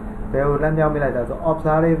နေဘယ်ကိုလမ်းပြောင်းပြလိုက်တာဆို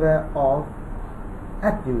observable of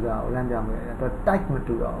app user ကိုလမ်းပြောင်းပြလိုက်တာတော့ type မ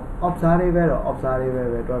တူတော့ observable တော့ observable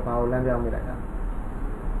ပဲတော့ဘာကိုလမ်းပြောင်းပြလိုက်တာ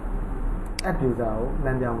app user ကိုလ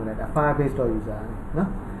မ်းပြောင်းပြလိုက်တာ firebase.user နော်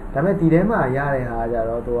ဒါပေမဲ့ဒီထဲမှာရတဲ့ဟာကြ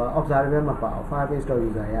တော့သူက observable မပါဘူး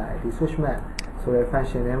firebase.user ရတယ်ဒီ switch map ဆိုတဲ့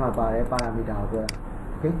function ထဲမှာပါတဲ့ parameter ကိုပြော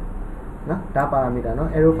okay နော်ဒါ parameter နော်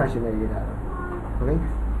arrow function နဲ့ရေးထားတာ okay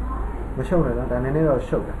မရှုပ်နဲ့နော်ဒါနည်းနည်းတော့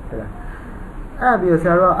ရှုပ်တယ်ဟုတ်လားအဲ့ပြီးဆ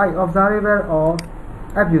ရာတို့ကအဲ့ observable of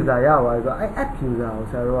app user ရပါဆိုတော့အဲ့ app user ကို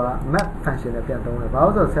ဆရာတို့က map function နဲ့ပြန်သုံးတယ်ဘာ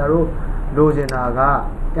လို့ဆိုတော့ဆရာတို့လိုချင်တာက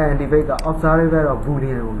candidate က observable of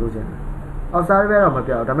boolean ကိုလိုချင်တယ် observable တော့မ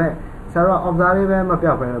ပြောက်ဒါပေမဲ့ဆရာတို့က observable မ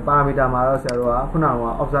ပြောက်ဘဲနဲ့ parameter မှာတော့ဆရာတို့ကခုနက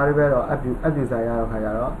observable တော့ app user ရတော့ခါကြ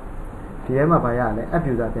တော့ဒီထဲမှာဘာရလဲ app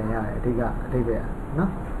user ပြန်ရတယ်အဓိကအဓိပ္ပာယ်နော်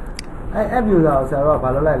အဲ့ app user ကိုဆရာတို့ကဘာ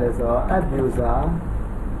လုပ်လိုက်လဲဆိုတော့ app user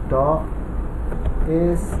dot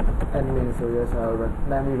is admin ဆိုရဆရာတို့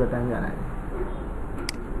လမ်းပြီးတော့တန်းပြလိုက်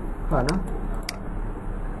ဟုတ်နော်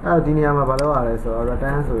အဲ့တော့ဒီနေရာမှာဘာလုပ်ရလဲဆိုတော့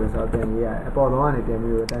return ဆိုရဆိုတော့ပြန်ရေးရတယ်အပေါ်ဆုံးကနေပြန်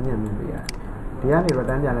ပြီး return ပြန်ပေးရတယ်ဒီကနေ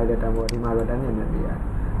return ပြန်လိုက်တဲ့တန်းပေါ်ဒီမှာ return ပြန်ပေးရတယ်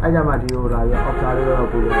အဲ့ကြမှာဒီကိုလာပြီး observer တော့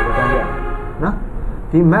ပို့လို့ return ပြန်နော်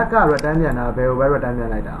ဒီ map က return ပြန်တာဘယ်ကိုပဲ return ပြန်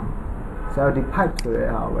လိုက်တာဆိုတော့ဒီ pipe ဆိုတဲ့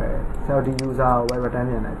ဟာပဲဆိုတော့ဒီ user ကိုပဲ return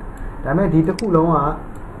ပြန်လိုက်တာဒါပေမဲ့ဒီတစ်ခုလုံးက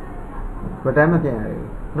return မပြန်ရဘူး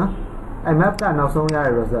နော်အဲ့ map ကနောက်ဆုံးရ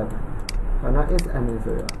တဲ့ result ဟုတ်နော် is admin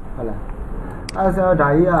ဆိုရဟုတ်လားအဲ့ဆိုတော့ဒါ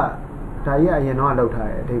ကြီးကအရင်တော့လောက်ထား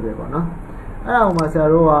တယ်အထိပ္ပယ်ပေါ့နော်အဲ့ဒါဟိုမှာဆရာ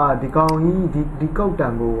တို့ကဒီကောင်ကြီးဒီကုတ်တ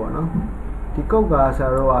န်ဖို့ပေါ့နော်ဒီကုတ်ကဆရာ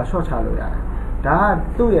တို့က short ချလို့ရတယ်ဒါက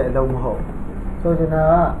သူ့ရဲ့အလုံးမဟုတ်ဆိုချင်တာ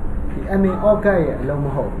ကဒီ admin object ရဲ့အလုံးမ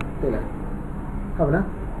ဟုတ်သိလားဟုတ်ပါလား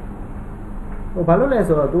ဟိုဘာလို့လဲ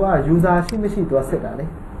ဆိုတော့ तू က user ရှိမရှိ तू ကစစ်တာလေ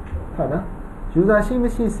ဟုတ်နော် user ရှိမ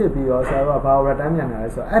ရှိစစ်ပြီးတော့ဆရာတို့ကဘာ return ပြန်လာလဲ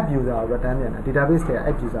ဆိုတော့ app user ကို return ပြန်တာ database ထဲက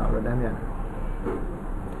app user ကို return ပြန်တာ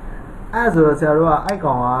အဲ့ဆိုတော့ဆရာတို့ကအဲ့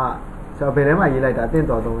ကောင်ကဆိုတော့ဘယ်ထဲမှာရေးလိုက်တာအသင့်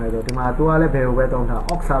တော်သုံးလဲဆိုဒီမှာ तू ကလည်းဘယ်ကိုပဲသုံးထား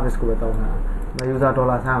aux service ကိုပဲသုံးထားuser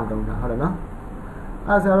 $ဆန်းအောင်သုံးထားဟုတ်တယ်နော်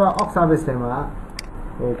အဲ့ဆရာတို့က aux service ထဲမှာ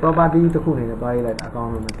ဟို property တစ်ခုအနေနဲ့တွားရေးလိုက်တာအကောင်း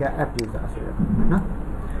ဆုံးပဲ get app user ဆိုရယ်နော်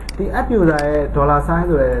ဒီ app user ရဲ့$ဆန်း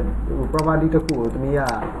ဆိုတဲ့ဟို property တစ်ခုကိုတမီးက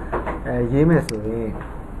ရေးမယ်ဆိုရင်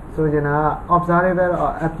ဆိုချင်တာက observable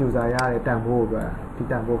app user ရတဲ့တန်ဖိုးကိုပြောတာဒီ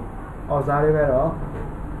တန်ဖိုး observable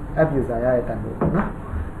app user ရတဲ့တန်ဖိုးပေါ့နော်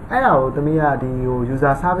အဲ့ဒါကိုတမီးကဒီဟို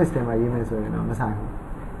user service ထဲမှာရေးမယ်ဆိုရင်တော့မဆိုင်ဘူး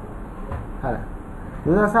ဟုတ်လား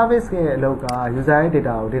user service ရဲ့အလုပ်က user ရဲ့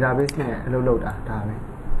data ကို database နဲ့အလုပ်လုပ်တာဒါပဲ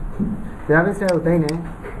database ကိုသိမ်းတယ်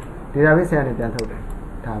database ကနေပြန်ထုတ်တယ်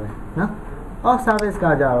ဒါပဲနော် aux service က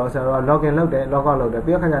ကြတော့ဆရာတို့က login လုပ်တယ် log out လုပ်တယ်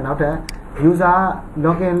ပြီးတော့ခါကျနောက်ထပ် user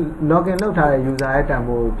login လုပ်ထားတဲ့ user ရဲ့တန်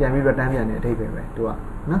ဖိုးပြန်ပြီး return ပြန်တယ်အထိပ္ပယ်ပဲသူက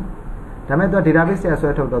နော်ဒါပေမဲ့သူက database ထဲဆွဲ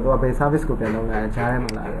ထုတ်တော့သူကဘယ် service ကိုပြန်လုံးလိုက်ဂျားထဲ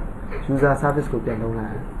မှာလာတယ် user service ကိုပြန်လုံးလို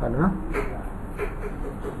က်ဟုတ်နော်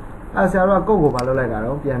အဲ့ဆရာတို့ကကုတ်ကိုဘာလုပ်လိုက်တာ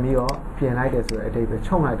တော့ပြန်ပြီးတော့ပြင်လိုက်တယ်ဆိုတဲ့အထိပ္ပယ်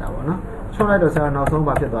ချုံလိုက်တာပေါ့နော်ချုံလိုက်တော့ဆရာနောက်ဆုံး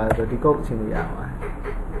ဘာဖြစ်သွားလဲဆိုဒီကုတ်အခြေအနေရပါတယ်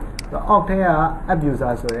တော့ off ထဲက app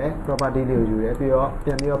user ဆိုတဲ့ property လေးကိုယူတယ်ပြီးတော့ပြ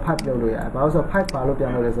န်ပြီးတော့ pipe လုပ်လို့ရတယ်ဘာလို့ဆိုတော့ pipe ဘာလို့ပြ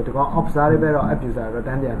န်လုပ်လဲဆိုတော့ဒီကောင် observable တော့ app user တော့တ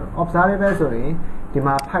န်းပြန်တော့ observable ဆိုရင်ဒီ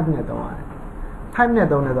မှာ pipe နဲ့သုံးရတယ် pipe နဲ့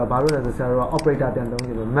သုံးတယ်ဆိုတော့ဘာလို့လဲဆိုဆရာတို့က operator ပြန်သုံးကြ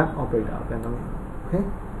ည့်လို့ map operator ပြန်သုံး okay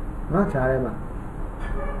နော်ခြားထဲမှာ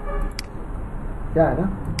ရတယ်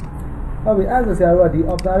နော်ဟုတ်ပြီအဲ့ဒါဆိုဆရာတို့ကဒီ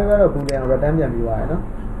observable တော့ boolean return ပြန်ပြီးသွားရယ်နော်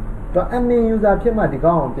တော့ admin user ဖြစ်မှဒီ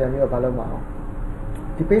ကောင်အောင်ပြန်ပြီးတော့ဘာလုပ်မှာအောင်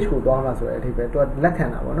ဒီ page ကိုသွားမှာဆိုတဲ့အထိပ္ပယ်သူကလက်ခံ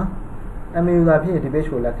တာပေါ့နော် admin user ဖြစ်ရင်ဒီ page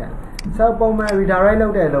ကိုလက်ခံဆောက်ပုံမှန် redirect လု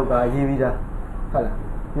ပ်တဲ့အလုပ်ကရေးပြီးသားဟုတ်လား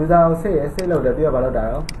user ကိုစိတ်လုပ်တယ်ပြီးတော့ဘာလုပ်တာ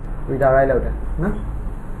တော့ redirect လုပ်တယ်နော်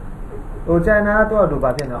ဟို channel ကတော့သူဘာ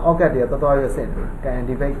ဖြစ်နေလဲ object တွေတော်တော်ရွတ်စစ်နေတာ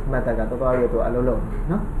candidate method ကတော်တော်ရွတ်သူအလုပ်လုပ်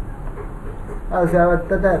နော်အဲ့ဆရာက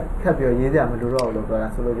တက်ခက်ပြီးရေးကြမလို့တော့လို့ပြောတာ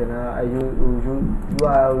ဆိုလို့ကျွန်တော်အယူ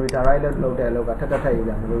URL redirect လုပ်တဲ့အလုပ်ကထက်ရေး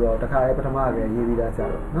ကြမလို့တော့တခါလေးပထမကရေးပြီးသားဆရာ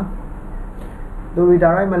တော့နော်သူ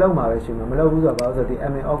redirect မလုပ်မှာပဲရှိမှာမလုပ်ဘူးဆိုတော့ဘာလို့ဆိုဒီ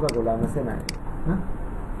admin object ကိုလာမစစ်နိုင်ဘူးနော်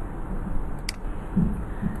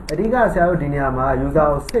အဓိကဆရာတို့ဒီနေရာမှာ user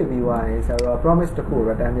ကိုစစ်ပြီးသွားရင်ဆရာတို့ promise တစ်ခု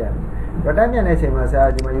return ပြန်တဲ့အချိန်မှာဆရာ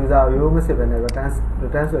ဒီမှာ user ကိုရိုးမစစ်ဘဲနဲ့ return ဆို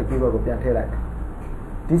တဲ့ keyword ကိုပြန်ထည့်လိုက်တယ်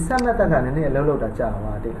ဒီ set method ကလည်းနည်းနည်းအလုပ်လုပ်တာကြာ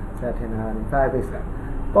ပါတိလားဆရာထင်တာက Firebase က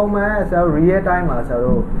ပုံမှန်ဆရာတို့ real time မှာဆရာ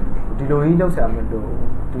တို့ဒီလိုကြီးလုပ်ဆရာမလို့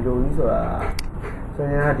ဒီလိုကြီးဆိုတာဆို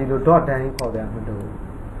ရင်ဒီလို dot တန်းကြီးခေါ်ပြမလို့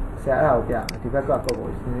ဆရာအဲ့ဒါကိုပြဒီဘက်ကပုတ်ကို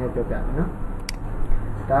နည်းနည်းပြောပြမယ်နော်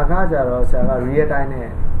ဒါကကြတော့ဆရာက real time နဲ့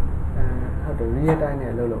ဟုတ်တယ် real time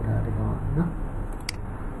နဲ့အလုပ်လုပ်တာဒီကောင်နော်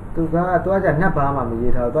သူကတွားကြ net bar မှာမ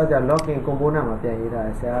ရေးထားဘူးတွားကြ login component မှာပြန်ရေးထားတ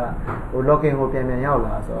ယ်ဆရာဟို login ကိုပြန်ရောက်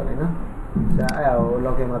လာဆိုတော့လေနော်ဆရာအဲ့ဟို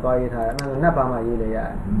login မှာတွားရေးထားတယ်အဲ့ဒါ net bar မှာရေးလေရတ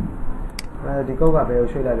ယ်အဲဒီကုတ်ကဘယ်ကို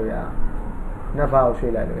ရွှေ့လိုက်လို့ရအောင် net bar ကို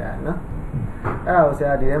ရွှေ့လိုက်လို့ရတယ်နော်အဲ့ဒါကိုဆ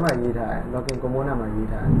ရာဒီထဲမှာရေးထားတယ် login component မှာရေး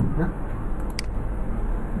ထားတယ်နော်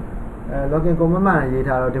login component မှာရေး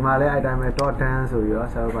ထားတော့ဒီမှာလည်းအဲ့တိုင်းပဲ dot done ဆိုပြီးတော့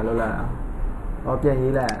ဆရာတို့မလုပ်လာတာဟောပြန်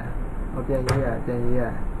ရေးလိုက်ဟောပြန်ရေးရအဲ့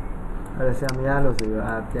ဒါဆရာမရလို့ဆိုပြီး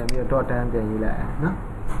တော့ပြန်ပြီးတော့ dot done ပြန်ရေးလိုက်နော်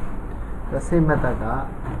ဒါ save method က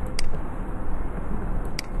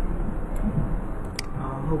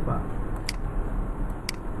hope ba.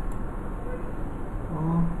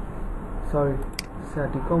 Oh, sorry. Sa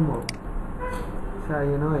di ko mo. Sa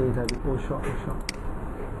ita di oh short.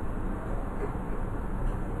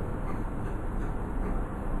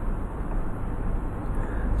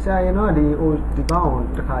 Sa di bao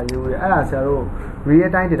taka yu ara sa ro real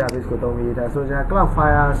time database ko tong yi ta so ja cloud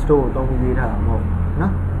fire store tong yi ta mo no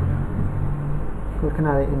ko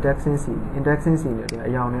khana indexing si ne de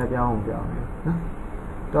ayawng ne pyaw ong pyaw no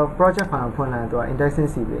to project file phun la to indexing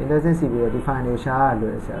si bi define ne sha lo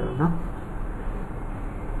sa ro no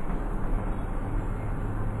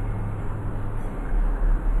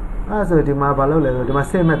so di ma ba lo le so di ma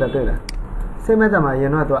save method တွေ့လား save method မှာရ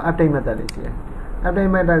င်တော့ update method လေးရှိတယ်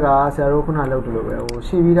update method ကဆရာတို့ခုနလုပ်တယ်လို့ပဲဟို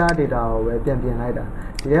ရှိပြီးသား data ကိုပဲပြန်လိုက်တာ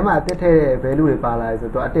ဒီထဲမှာအတစ်ထည့်တဲ့ value တွေပါလာတယ်ဆို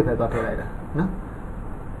တော့အတစ်ပဲသွားထည့်လိုက်တာနော်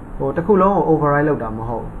ဟိုတစ်ခုလုံးကို override လုပ်တာမ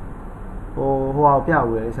ဟုတ်ဟိုပြ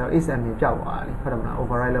ဦးတယ်ဆရာတို့ XML ပြသွားတာလေဟုတ်တယ်မလား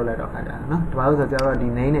override လုပ်လိုက်တော့ခါကြနော်ဒီဘာလို့ဆိုတော့ဒီ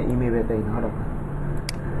name နဲ့ email ပဲတင်တာဟုတ်တယ်မလား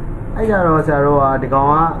အဲ့ကြတော့ဆရာတို့ကဒီကောင်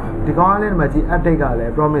ကလည်းဒီမှာကြည့် update ကလ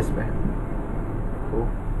ည်း promise ပဲဟို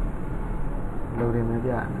လုပ်တယ်မပြ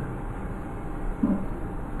ရဘူး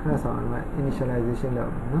ခါဆောင်မှာ initialization လု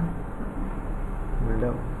ပ်နော်မ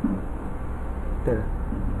လုပ်တဲ့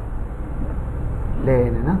လဲ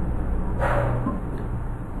နေနော်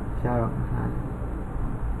ရတော့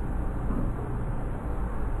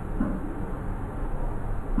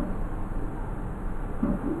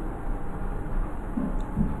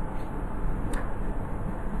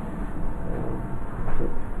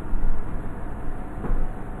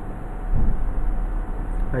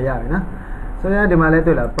ရတယ်နော်ဆိုရင်ဒီမှာလဲ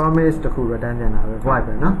တွေ့လား promise တခု return ပြန်တာပဲ void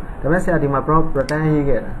ပဲเนาะဒါပေမဲ့ဆရာဒီမှာ return ရေး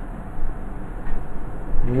ခဲ့တာ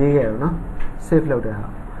ရောเนาะ save လုပ်တဲ့ဟာ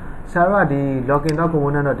ဆရာတို့ကဒီ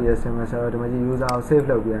login.component.tsm မှာဆရာတို့ဒီမှာ user ကို save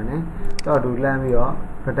လုပ်ပြရတယ်တော့သူလှမ်းပြီးတော့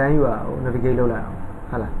return URL ကို navigate လုပ်လိုက်အောင်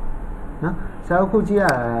ဟုတ်လားเนาะဆရာတို့ခုကြည့်ရ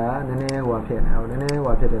တာနည်းနည်းဟိုဖြစ်နေဟိုနည်းနည်း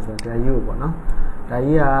ဟိုဖြစ်တယ်ဆိုတော့ဒါကြီးကိုပေါ့เนาะဒါ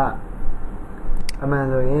ကြီးကအမှန်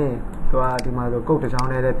ဆိုရင်သူကဒီမှာဆိုကုတ်တစ်ချောင်း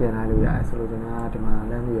နဲ့ပြန်လာလို့ရတယ်ဆိုလို့ကျွန်တော်ဒီမှာ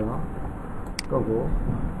လမ်းပြီးတော့ကုတ်ကို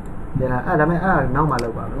ပြန်လာဒါပေမဲ့နောက်မှ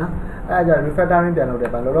လောက်ပါမယ်နော်အဲ့ဒါကြ refactoring ပြန်လုပ်တ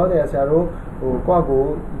ယ်ဗာလောလောဆယ်ဆရာတို့ဟိုကွက်ကို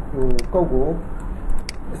ကုတ်ကို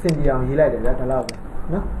အဆင်ပြေအောင်ရေးလိုက်တယ်ဗျာဒါလောက်ပဲ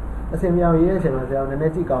နော်အဆင်ပြေအောင်ရေးတဲ့အချိန်မှာဆရာတို့နည်းန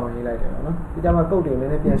ည်းကြည့်ကောင်းအောင်ရေးလိုက်တယ်ပေါ့နော်ဒီကြမှာကုတ်တွေန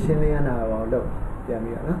ည်းနည်းပြန်ရှင်းလင်းရတာပေါ့လို့ပြန်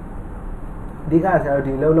ပြီးတော့နော်အဓိကဆရာတို့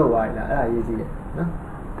ဒီလောက်လောက်ပါလားအဲ့ဒါရေးကြည့်တယ်နော်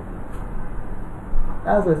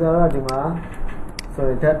အဲ့ဆိုဆရာတို့ဒီမှာဆို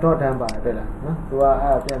ရင် .dot ပါတယ်တွေ့လားနော်သူက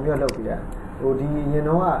ပြန်ပြီးတော့လုပ်ပြီးတာဟိုဒီရင်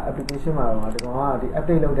တော့ application မှာတော့ဒီကောင်ကဒီ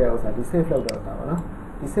update လုပ်တဲ့ဥစ္စာဒီ save လုပ်တဲ့ဥစ္စာပေါ့နော်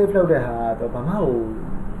ဒီ save လုပ်တဲ့ဟာတော့ဘာမှဟို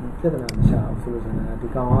ပြဿနာမရှာဘူးဆိုလို့ရှိရင်ဒီ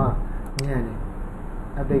ကောင်ကညံ့နေ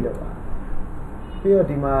update လုပ်ပါပြီးတော့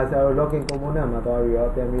ဒီမှာဆရာတို့ login component မှာသွားပြီးတော့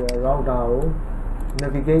ပြန်ပြီးတော့ router ကို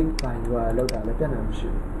navigate ပိုင်းကလောက်တာလည်းပြဿနာမရှိ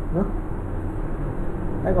ဘူးနော်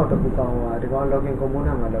အဲ့ကောင်တစ်ခုကောင်ကဒီကောင် login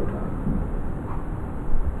component မှာလောက်တာ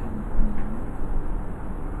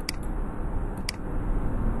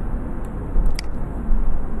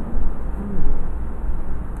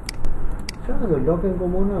ဆို login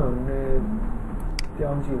component နဲ့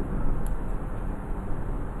ပြောင်းကြည့်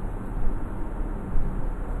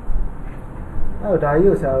အဲ့ဒါကြီး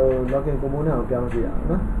ကိုဆရာတို့ login component ကိုပြောင်းကြည့်ရအောင်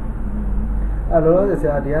နော်အဲ့လောလောဆယ်ဆ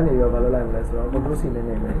ရာဒီကနေရောမလုပ်လိုက်မလဲဆိုတော့ control C နဲ့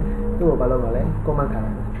နေမယ်သူ့ကိုမလုပ်မှလဲ command ခံ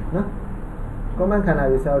လိုက်မယ်နော် command ခံလိုက်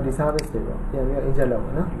ပြီးဆရာတို့ဒီ service တွေပေါ့ပြန်ပြီး inject လုပ်မ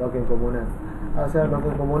ယ်နော် login component အဲ့ဆရာ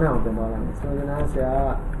login component ကိုပြန်သွားလိုက်မယ်ဆိုတော့ဆရာ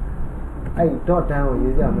အဲ့ dot down ကို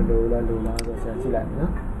ရေးကြမလို့လားလို့လားဆိုဆရာကြည့်လိုက်မယ်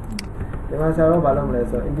နော်ဒီမှာဆရာတို့ဘာလုပ်မလဲ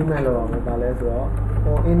ဆိုတော့ implement လုပ်အောင်ပါလဲဆိုတော့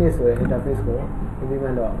on init ဆိုတဲ့ interface ကို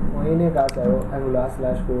implement လုပ်အောင် on init ကဆရာတို့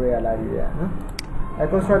angular/core ရလာရေးရနော်အဲ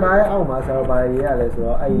constructor ရဲ့အောက်မှာဆရာတို့ဘာရေးရလဲဆို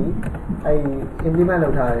တော့အဲ့ implement လု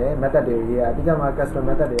ပ်ထားတဲ့ method တွေကိုရေးရအတိအကျမှာ custom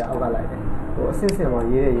method တွေကအောက်ကလိုက်တယ်ဟိုအဆင့်ဆင့်မှာ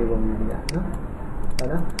ရေးတဲ့ရေးပုံမျိုးကြီးရနော်ဟုတ်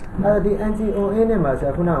နော်အဲ့ဒီ on init မှာဆ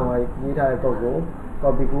ရာခုနကရေးထားတဲ့ code ကို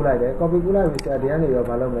copy ကူးလိုက်တယ် copy ကူးလိုက်ပြီးဆရာဒီကနေရော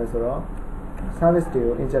ဘာလုပ်မလဲဆိုတော့ service တွေ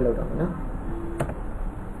ကို inject လုပ်တော့မယ်နော်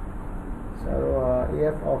So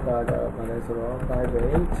EF of the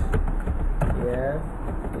Firebase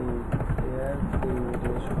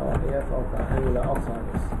EF of the Angular of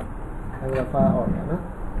service Angular file order နော်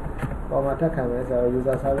ပေါ်မှာထပ်ခံမယ်ဆိုတော့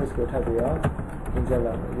user service ကိုထပ်ပြီးတော့ inject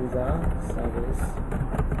လုပ်မယ် user service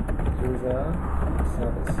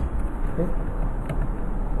okay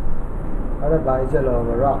အဲ့ဒါဘာ inject လုပ်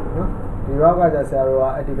မလဲ route နော်ဒီ route ကကျဆရာတို့က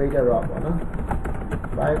activated route ပေါ့နော်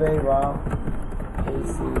Firebase route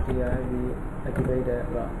activated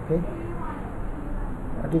route okay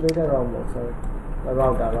activated route mode sorry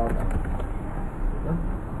router နော်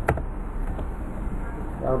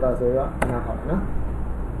router ဆိုတော့နားခေါ်နော်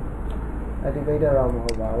activated route မ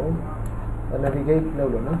ဟုတ်ပါဘူး navigate လု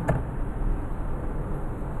ပ်လို့နော်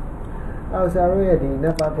အဲ့ဆရာတို့ရဲ့ဒီ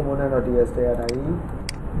network component.ts တရားတိုင်း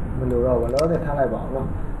မလို့တော့ဘာလို့လဲထားလိုက်ပါအောင်နော်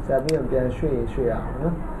ဆရာပြီးပြန်ရွှေ့ရအောင်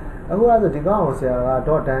နော်အခုအဲ့ဆိုဒီကောင်ကိုဆရာက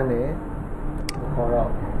dot dan နဲ့ခေါ်တော့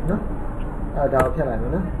နော်အဲ့ဒါကိုဖြတ်လိုက်မ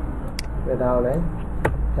ယ်နော်ဒါကိုလည်း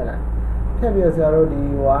ဖြတ်လိုက်ဖြတ်ပြီးတော့ဆရာတို့ဒီ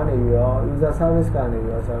ဟိုကနေပြီးတော့ user service ကနေ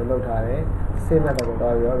ပြီးတော့ဆရာတို့လုပ်ထားတယ် save method ကို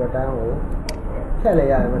တော့ပြီးတော့ return ကိုဖြတ်လိုက်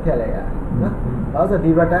ရတယ်မဖြတ်လိုက်ရတယ်နော်ဘာလို့ဆိုဒီ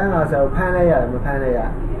return ကဆရာတို့ဖမ်းလိုက်ရတယ်မဖမ်းလိုက်ရ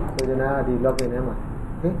ဆိုကျွန်တော်ကဒီ login ထဲမှာ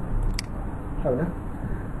okay ဟုတ်နော်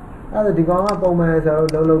အဲ့ဒါဒီကောင်ကပုံမှန်ဆရာ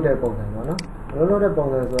တို့လုံးတဲ့ပုံစံပေါ့နော်လုံးတဲ့ပုံ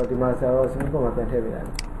စံဆိုတော့ဒီမှာဆရာတို့ semi ပုံမှာပြန်ထည့်ပေးရတယ်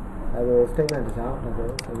အဲ့လို statement တစ်ချောင်းဒါ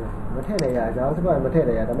ဆိုမထည့်နိုင်ရအကြောင်းစပါမထည့်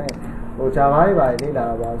နိုင်ရဒါပေမဲ့ဟို Java တွေပါလေ့လာ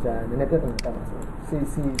တော့ပါဆရာနည်းနည်းပြတ်တက်မှာဆို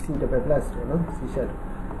C double plus နော် C sharp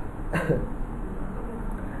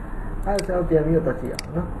အဲ့ဒါဆိုပြန်ပြီးတော့ကြည့်အော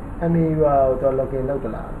င်နော် MAU တော့ login လုပ်တ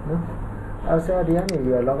လားနော်အဲ့ဆရာဒီကနေ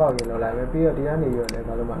ပြီးတော့ log out ရင်လုပ်လိုက်မယ်ပြီးတော့ဒီကနေပြီးတော့လည်း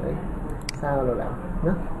ဘာလို့မှလဲ sign out လုပ်လိုက်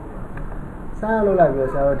နော်sign out လုပ်လိုက်ပြီး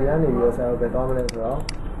တော့ဆရာတို့ဒီကနေပြီးတော့ဆရာတို့ပဲသွားမလဲဆိုတော့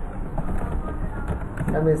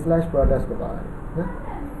ma/products ကိုသွားလိုက်နော်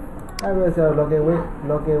အဲ့ဒါဆို login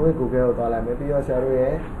with Google ကိုသွားလိုက်မယ်ပြီးတော့ဆရာတို့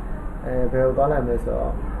ရဲ့ဘယ်ကိုသွားလိုက်မလဲဆို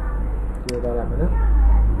တော့ဒီကိုသွားလိုက်မယ်နော်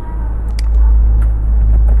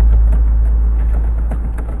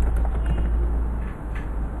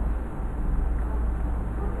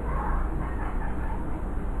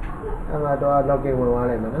အဲ့မှာတော့ login ဝင်သွား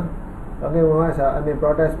လိုက်မယ်နော် login ဝင်သွားဆိုတော့ admin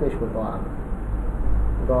products page ကိုသွားအောင်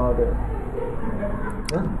တော့တယ်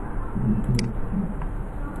နော်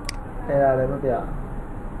အဲ့ဒါလည်းမပြ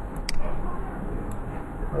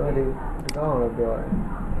အဲ့ဒီကောင်းလို့ပြောတ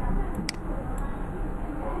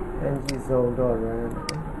ယ် ng_zone.run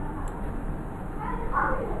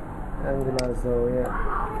angular zone ရဲ့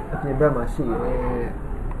အပြင်ဘက်မှာရှိတယ်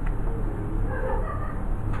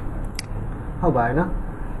ဟုတ်ပါရဲ့နော်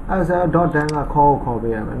အဲ့ဒါဆိုတော့ .dan ကခေါ်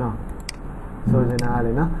ပေးရမယ်နော်ဆိုချင်တာ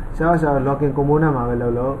လေနော်ဆရာ login component မှာပဲလု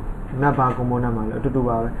ပ်လို့ navbar component မှာလည်းအတူတူ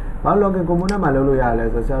ပါပဲဘာလို့ login component မှာလုပ်လို့ရလဲ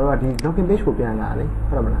ဆိုတော့ဆရာတို့ကဒီ login page ကိုပြန်လာလေ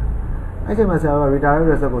ဟုတ်တယ်မလားအဲ့ချိန်မှာဆရာတို့က redirect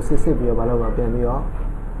result ကိုစစ်ပြီးတော့ဘာလုပ်မှာပြန်ပြီးတော့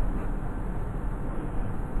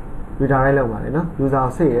redirect လုပ်ပါလေနော် user ကို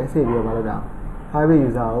စစ်ပြီးတော့ဘာလုပ်တာ Firebase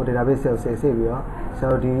user ကို database ကိုစစ်ပြီးတော့ဆရာ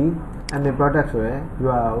တို့ဒီ admin product ဆိုရယ်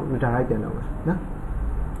URL ကို redirect ပြန်လုပ်မှာနော်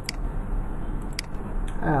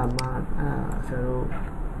အဲ့ဒါမှဆရာတို့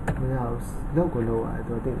မရဘူးလောက်ကိုလောက်ရတယ်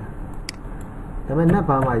သူသိလားဒါပေမဲ့ net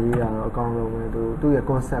ဘာမှရေးတာတော့အကောင်းဆုံးပဲသူ့ရဲ့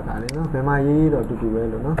concept ကလေနော်ဘယ်မှာရေးတော့တူပဲ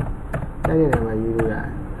လို့နော်တိုက်တဲ့နေရာမှာရေးလို့ရတယ်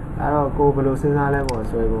ဒါတော့ကိုဘယ်လိုစဉ်းစားလဲပေါ့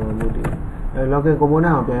ဆွဲပုံမှုတည်login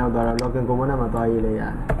component ကိုပြန်ရောက်သွားတော့ login component မှာသွားရေးလဲရတ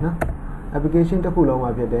ယ်နော် application တစ်ခုလုံး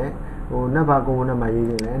မှာဖြစ်တဲ့ဟို navbar component မှာရေး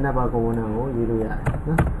ခြင်းလဲ navbar component ကိုရေးလို့ရတယ်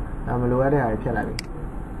နော်ဒါမလိုအပ်တဲ့ဟာတွေဖြတ်လိုက်ပြီ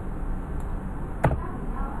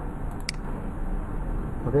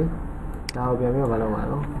okay ဒါကိုပြန်ပြီးတော့မလုပ်ပါ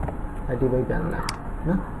တော့ activate ပြန်လုပ်လိုက်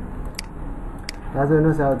နော်ဒါဆိုရင်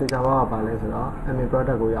တော့ဆရာတို့တေချာပါပါလဲဆိုတော့ admin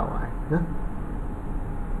product ကိုရောက်ပါတယ်နော်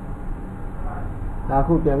ဒါအ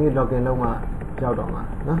ခုပြန်ပြီး login လုပ်မှရောက်တော့မှာ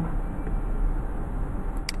နော်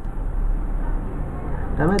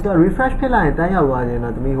ဒါပေမဲ့သူ refresh ဖြစ်လိုက်ရင်တန်းရောက်သွားရင်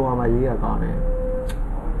တော့သမီးဟိုမှာရေးရကောင်းတယ်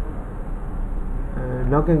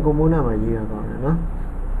login component မှာရေးရကောင်းတယ်နော်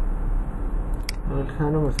ထ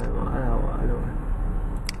မ်းတော့မဆိုင်ပါအဲ့ဒါဟိုအဲ့လို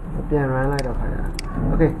ပြန် run လိုက်တော့ခါရ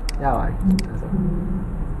okay ရပါတယ်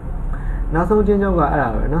နောက်ဆုံးချင်းချုပ်ကအဲ့ဒါ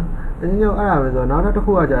ပဲเนาะချင်းချုပ်အဲ့ဒါပဲဆိုတော့နောက်တစ်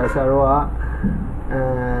ခုကကြာဆရာတို့က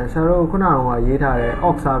ဆရာတို့ခုနကရေးထားတဲ့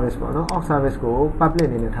org service ပေါ့နော် org service ကို public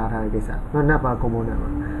အနေနဲ့ထားထားတဲ့ကိစ္စနော် navbar component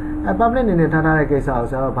မှာpublic အနေနဲ့ထားထားတဲ့ကိစ္စကို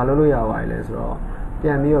ဆရာတို့ဘာလုပ်လို့ရပါလဲဆိုတော့ပြ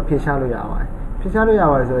န်ပြီးတော့ဖြည့်ချလို့ရပါတယ်ဖြည့်ချလို့ရ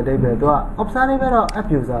ပါတယ်ဆိုတဲ့အဓိပ္ပာယ်သူက observable တော့ app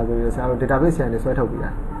user ဆိုပြီးဆရာတို့ database ဆရာနေဆွဲထုတ်ပြီးတာ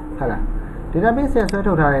ဟုတ်လား database ဆရာဆွဲ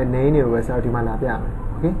ထုတ်ထားတဲ့ name တွေကိုပဲဆရာတို့ဒီမှာလာပြမယ်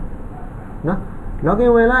okay နော် login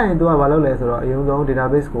ဝင်လိုက်ရင်သူကဘာလုပ်လဲဆိုတော့အရင်ဆုံး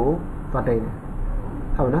database ကိုသွားတိတ်တယ်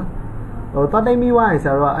ဟုတ်နော်ဟိုသွားတိတ်ပြီးွားရင်ဆ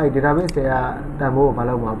ရာတို့ကအဲ့ database တွေကတန်ဖိုးကိုဘာ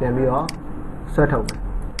လုပ်မှာပြန်ပြီးတော့ဆွဲထုတ်မယ်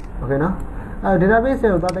okay နော်အဲ့ database တွေ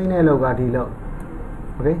ကိုသွားတိတ်တဲ့အလုပ်ကဒီလုပ်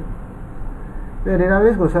okay ဒီ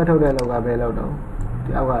database ကိုဆွဲထုတ်တဲ့အလုပ်ကဘယ်လုပ်တော့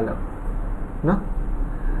ဒီအောက်ကလုပ်နော်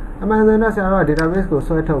အမှန်ဆိုတော့ဆရာတို့က database ကို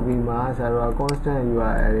ဆွဲထုတ်ပြီးမှဆရာတို့က constant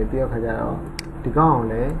URL တွေပြောခါကြတော့ဒီကောင်းအောင်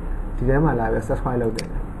လဲဒီထဲမှာလာပြီး subscribe လုပ်တယ်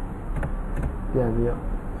ပြန်ပြီးတော့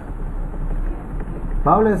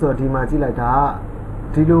ဘာလို့လဲဆိုတော့ဒီမှာကြည့်လိုက်တာ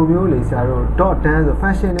ဒီလိုမျိုးလေဆရာတို့ .dan ဆို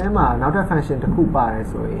function ထဲမှာနောက်ထပ် function တစ်ခုပါတယ်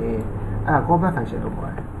ဆိုရင်အဲ့ဒါ callback function လို့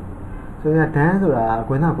ခေါ်တယ်ဆိုရင် dan ဆိုတာ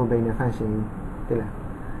ကွင်းသားပုံပိန်တဲ့ function သိလား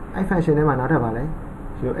အဲ့ function ထဲမှာနောက်ထပ်ပါလဲ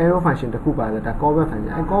ဒီ arrow function တစ်ခုပါတယ်ဒါ callback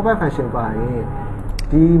function အဲ့ callback function ပါရင်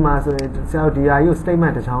ဒီမှာဆိုရင်ဆရာတို့ဒီဟာကြီးကို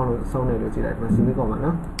statement တစ်ချောင်းလို့ဆုံးတယ်လို့ကြည့်လိုက်ဒီမှာ CV ကောမှာ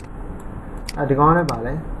နော်အဲ့ဒီကောင်လည်းပါ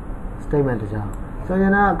လဲ statement တစ်ချောင်းဆ ဆိုရ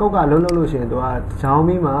င်ကကောက်ကလုံးလို့ရှိရင်သူကချောင်း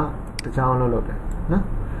ပြီးမှတစ်ချောင်းလုံးတယ်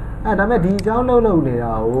နော်ဒါပေမဲ့ဒီချောင်းလုံးနေ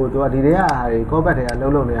တာကိုသူကဒီတွေကဟာတွေကောပတ်တွေက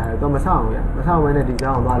လုံးနေတာဟာသူမဆောက်ဘူးမဆောက်ဘဲနဲ့ဒီ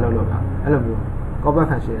ချောင်းကိုသွားလုံးတာအဲ့လိုမျိုးကောပတ်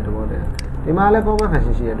function ရဲ့တဘောတည်းဒီမှာလည်းကောပတ်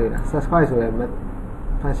function ရှိရတွေ့လား subscribe ဆိုတဲ့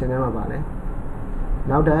function ထဲမှာပါလေ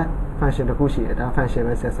နောက်တဲ့ function တစ်ခုရှိတယ်ဒါ function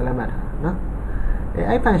ပဲဆက်လက်မှတ်ထားနော်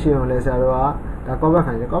အဲ့ function ကိုလည်းဆရာတို့ကဒါ callback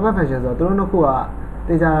function ဆိုတော့သူတို့နှစ်ခုက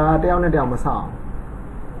တေချာတယောက်နဲ့တယောက်မဆောက်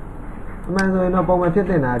အမှန်ဆိုရင်တော့ပုံမှန်ဖြစ်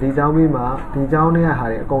တင်တာဒီကြောင်းပြီးမှဒီကြောင်းနဲ့ဟာ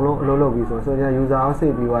တွေအကုန်လုံးအလုပ်လုပ်ပြီးဆိုရင် user ကို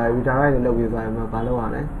save ပြီးသွားပြီ redirect လုပ်ပြီးသွားရင်မလုပ်ရ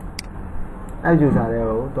လဲအဲ့ user တွေ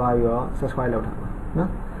ကိုတွားပြီးတော့ subscribe လုပ်တာပါနော်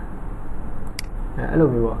အဲ့လို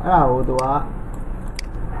မျိုးပေါ့အဲ့ဒါကိုသူက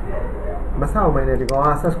မဆောက်မဲနဲ့ဒီကောင်က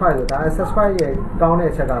subscribe ဆိုတာ subscribe ရဲ့ကောင်းတဲ့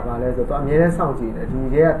အချက်ကပါလဲဆိုတော့သူအမြဲတမ်းစောင့်ကြည့်တယ်ဒီ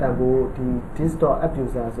ရဲ့တန်ဖိုးဒီ this.app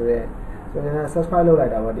user ဆိုတဲ့ဆိုရင် subscribe လုပ်လို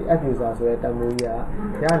က်တာပေါ့ဒီ app user ဆိုတဲ့တန်ဖိုးကြီး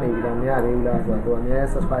ကရနေပြီလားမရသေးဘူးလားဆိုတော့သူအမြဲ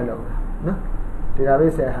subscribe လုပ်နော်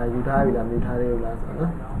database ရဲ့ဟာယူထားပြီလားမယူထားသေးဘူးလားဆိုတော့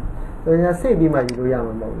နော်ဆိုရင်စိတ်ပြီးမှယူလို့ရ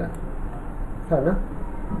မှာမဟုတ်လားဟုတ်နော်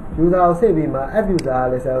user ကိုစိတ်ပြီးမှ app user က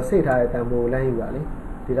လည်းစိတ်ထားတဲ့တန်ဖိုးကိုလမ်းယူပါလေ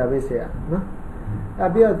database ရဲ့နော်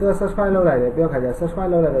ပြီးတော့သူ subscribe လုပ်လိုက်တယ်ပြီးတော့ခါကျ subscribe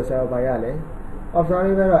လုပ်လိုက်တော့ဆရာဘာရလဲ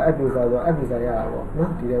observable တော့ app user ဆိုတော့ app user ရတာပေါ့နော်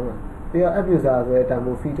ဒီထဲမှာပြီးတော့ app user ဆိုတဲ့တန်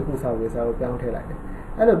ဖိုး fee တစ်ခုဆောက်ပြီးဆရာတို့ပြောင်းထည့်လိုက်တယ်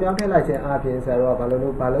အဲ့လိုပြောင်းထည့်လိုက်ခြင်းအပြင်ဆရာတို့ကဘာ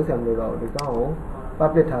လို့ဆရာမလို့တော့ဒီကောင်းကို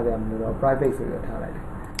public ထားကြမလို့တော့ private ဆိုပြီးထားလိုက်တယ်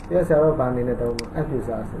ပြီးတော့ဆရာတို့ဘာအနေနဲ့တုံးလို့ app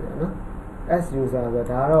user ဆိုရနော် s user ဆို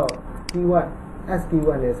တာဒါကတော့ keyword s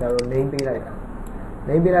keyword နဲ့ဆရာတို့ name ပေးလိုက်တာ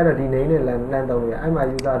name ပေးလိုက်တော့ဒီ name နဲ့လမ်းတုံးရအဲ့မှာ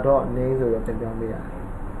user.name ဆိုပြီးပြန်ပြောင်းပေးရတယ်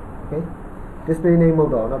okay display name မဟု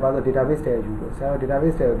တ်တော့နော်ဘာလို့ database ထဲယူလို့ဆရာတို့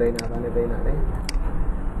database ထဲကိုသိမ်းတာဗာနဲ့သိမ်းတာလေ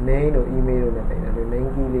name တို့ email တို့နဲ့သိမ်းတာဒီ name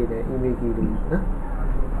key လေးနဲ့ email key လေးနော်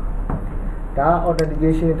ဒါ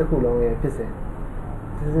authentication တစ်ခုလုံးရဲ့ဖြစ်စဉ်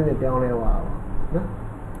စစ်စစ်ပြောင်းလဲသွားပါနော်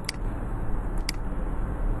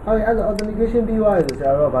အဲ့ဒါ authentication ပြီးသွားပြီဆိုဆရာ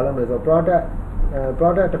တို့ကဘာလုပ်မလဲဆိုတော့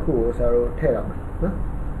product တစ်ခုကိုဆရာတို့ထည့်ရမှာနော်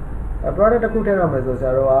product တစ်ခုထည့်ရမယ်ဆိုဆ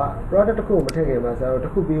ရာတို့က product တစ်ခုမထည့်ခင်မှာဆရာတို့တ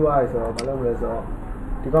စ်ခုပြီးသွားပြီဆိုတော့ဘာလုပ်မလဲဆိုတော့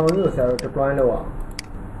ဒီကောင်ကြီးကိုဆရာတို့ deploy လုပ်အောင်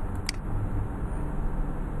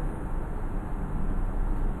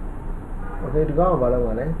okay ဒီကောင်ကဘာလုပ်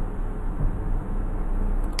မှာလဲ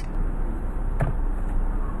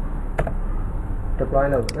deploy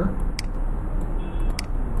လုပ်နော်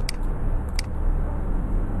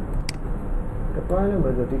deploy လုပ်မ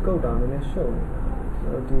ယ်ဆိုဒီ code တောင်နည်းနည်းရှုပ်နေတာ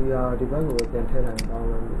ဆိုတော့ဒီဘက်ကိုပြန်ထည့်လိုက်အောင်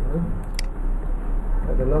လုပ်မယ်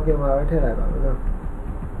နော်ဒါ login မှာပဲထည့်လိုက်ပါမယ်နော်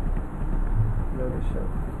လို့ရှုပ်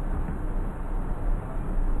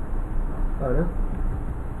ဟုတ်နော်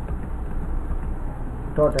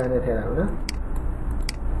dot 10နဲ့ထည့်လိုက်အောင်နော်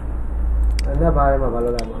အဲ့ဒါဘာလဲမှာဘာလု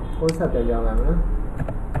ပ်လိုက်မှာ concept ပြန်ပြောင်းလိုက်မယ်နော်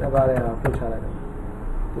ဒါပါလေဟာပို့ချလိုက်တယ်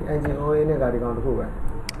ဒီ engine OA နဲ့ကဒီကောင်တစ်ခုပဲ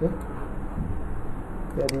โอเ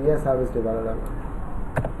คဒီရဲ့ service တွေပါလို့လာမှာ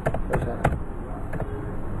ပို့ချလိုက်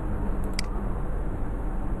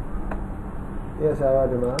ဒီ server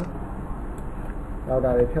ဒီမှာလောက်တာ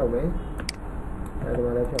တွေဖြုတ်မယ်အဲဒီ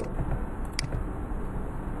မှာလည်းဖြုတ်မ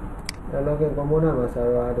ယ် login component မှာ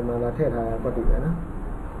server ဒီမှာလာထည့်ထားတာပတ်တည်ပဲနော်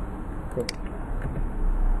โอเค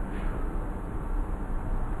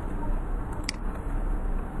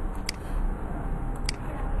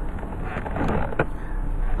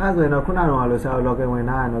အဲ့ဆိုရင်တော့ခုနကတော့လို့ဆရာ login ဝင်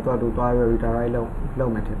ထားရင်တော့သူ့သွားပြီး redirect လု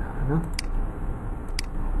ပ်မယ်ထင်တာနော်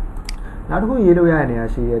နောက်တစ်ခုရေးလို့ရတဲ့နေရာ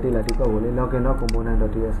ရှိရတဲ့တိကုတ်ကိုလေ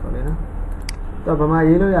login.component.ts ပေါ့လေနော်တော့ဘာမှ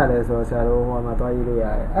ရေးလို့ရလဲဆိုတော့ဆရာတို့ဟိုမှာသွားရေးလို့ရ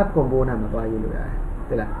တယ် app component မှာသွားရေးလို့ရတယ်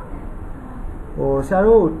သိလားဟိုဆရာ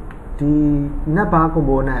တို့ဒီ netbar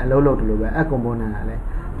component အလုပ်လုပ်တယ်လို့ပဲ app component ကလည်း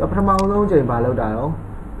တော့ပထမဆုံးချိန်ဘာလုပ်တာတော့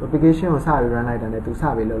application ကိုစပြီး run လိုက်တာနဲ့သူစ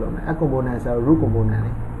ပြီးလုပ်လို့မယ် app component ဆရာတို့ root component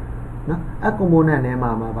လေနော် app component ထဲမှာ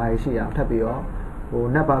ဘာရှိအောင်ထပ်ပြီးတော့ဟို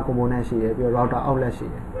netbar component ရှိရပြီးတော့ router outlet ရှိ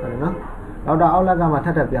တယ်ဟုတ်တယ်နော် router outlet ကမှထ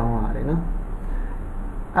ပ်ပြောင်းသွားတယ်နော်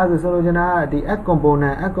အဲ့ဒါဆိုလို့ကျွန်တော်ဒီ app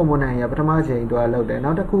component ရပထမချိန်တော့လောက်တယ်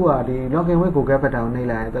နောက်တစ်ခုကဒီ login with Google button ကိုနှိပ်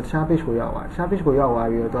လိုက်ရင်တခြား page ကိုရောက်သွားတခြား page ကိုရောက်သွား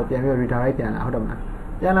ပြီးတော့ပြန်ပြီး redirect ပြန်လာဟုတ်တယ်မလား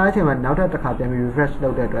ပြန်လာတဲ့အချိန်မှာနောက်တစ်ခါပြန်ပြီး refresh လု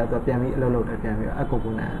ပ်တဲ့အတွက်ပြန်ပြီးအလုပ်လုပ်တယ်ပြန်ပြီး app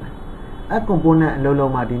component ရတယ် app component အလုပ်လု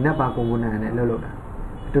ပ်မှဒီ netbar component နဲ့အလုပ်လုပ်တာ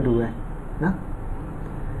အတူတူပဲနော်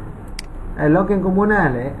login component က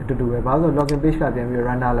လည်းအတူတူပဲဘာလို့လဲဆို login page ကပြန်ပြီး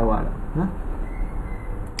render လုပ်ရတော့နော်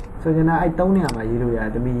ဆိုကျွန်တော်အဲ့3နေရာမှာရေးလို့ရတယ်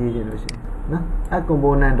တမီးရေးခြင်းလို့ရှိရင်နော် app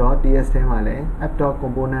component.ts ထဲမှာလည်း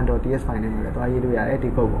app.component.ts file ထဲမှာလည်းတွားရေးလို့ရတယ်ဒီ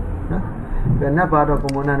code ကိုနော်ပြီး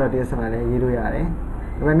netbar.component.ts မှာလည်းရေးလို့ရတယ်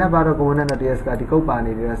ဒါပေမဲ့ netbar.component.ts ကဒီ code ပါ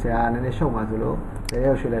နေပြီးတော့ဆရာနည်းနည်းရှုပ်ပါဆိုလို့တက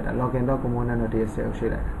ယ်ရွှေ့လိုက်တာ login.component.ts ကို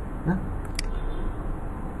ရွှေ့လိုက်တာနော်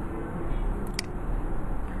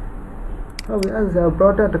ဟုတ်ပြီအဲ့ဒါ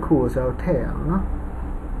product တစ်ခုကိုဆရာထည့်အောင်နော်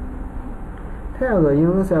ထ rồi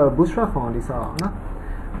dùng sẽ bootstrap form đi sau nó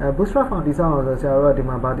bootstrap form đi sau rồi sẽ rồi thì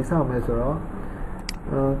mà ba đi sau mới rồi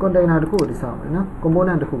container được đi sau nó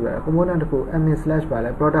component được component được admin slash bài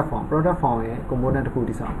lại product form ấy component được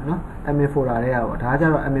đi sau nó admin folder đấy à đã cho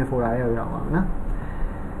rồi admin folder đấy rồi nó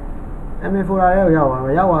admin folder đấy rồi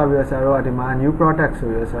vào bây giờ rồi thì mà new product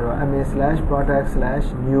rồi admin slash product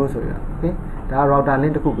slash new rồi ok đã router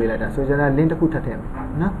link được về lại đã so cho nên link được thật thêm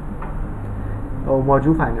nó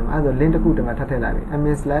module file mà rồi link được mà thật thêm lại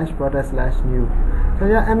admin slash product slash new so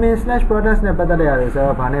cho admin slash product này bắt đầu rồi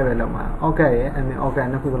sao bạn này về làm mà ok admin ok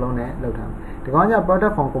nó cứ lâu này lâu thằng thì có nhà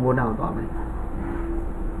product form component của mình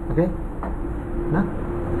ok nó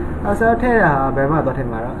sao thế là về mà tôi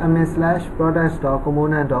thêm mà đó admin slash product đó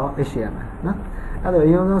component đó html nó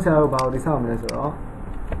rồi dùng xong sau bảo đi sau mình rồi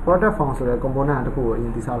product form rồi component được của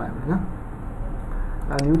in đi sau lại nó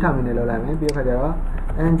new terminal lâu lại mấy bây giờ đó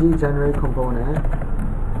ng generate component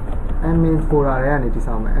admin folder này đi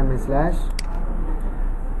sau mà admin slash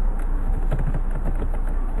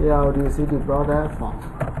LDCD product form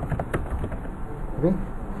okay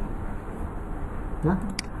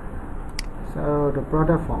so the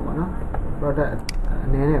product form nó product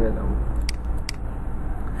này về đâu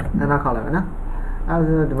nó khó lắm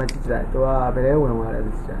rồi thì mình chỉ lại tôi về đây uống vào đây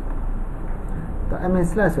chỉ tôi admin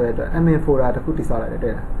slash rồi tôi admin folder được cụ lại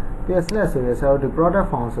đây bây giờ slash rồi sau the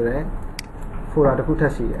product form rồi folder được cụ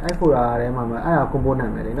thật gì ai folder này mà ai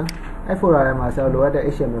component này nó ai folder này mà sau đó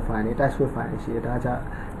để html file này typescript file này đã cho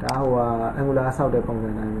đã hoa Angular sau để phong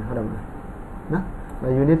này hết rồi nó và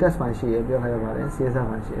unit test file gì bây giờ hay vào đấy CSS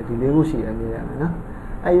file gì thì lấy gì là như vậy nó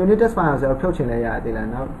ai unit test file sau phiếu trình này thì là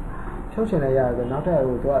nó phiếu trình này rồi nó theo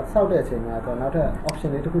tôi sau để trình là tôi nó theo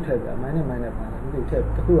option này tôi cứ thay về máy này file nó thì thay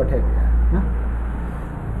tôi cứ thay nó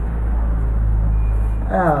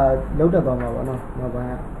lâu được rồi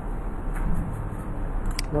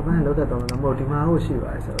mà bạn lâu được rồi nó một thì mà hồi xưa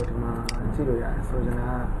vậy sao thì mà chỉ được vậy so cho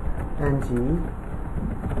nó ng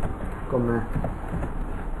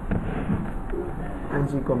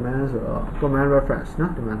comment rồi comment reference nó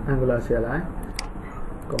thì mà Angular sẽ lại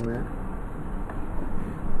comment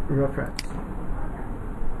reference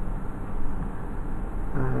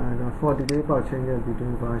for the about changes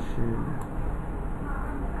between version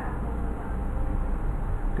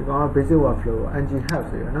thì có basic workflow ng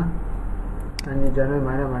help rồi nó ng generate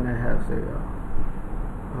minor help rồi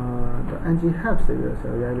ng help rồi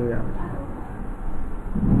sao giải được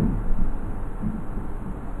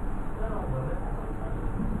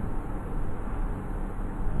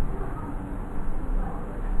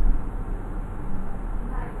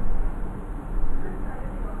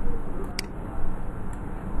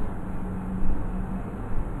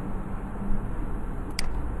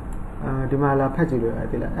ဒီမှာလာဖတ်ကြည့်လို့ရ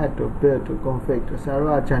တယ်လား add to build to config to ဆရာတို့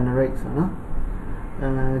က generate ဆိုနော်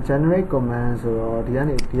generate command ဆိုတော့ဒီက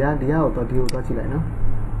နေဒီကိုတော့ဒီကိုသွားကြည့်လိုက်နော်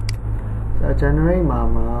ဆရာ generate မှာ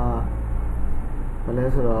ဘာလဲ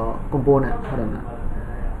ဆိုတော့ component ဟုတ်တယ်မလား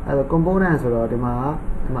အဲ့တော့ component ဆိုတော့ဒီမှာ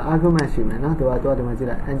argument ရှိမယ်နော်သူကဒီမှာကြည့်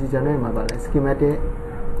လိုက် ng generate မှာပါလဲ schematic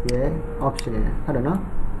ရဲ့ option ဟုတ်တယ်နော်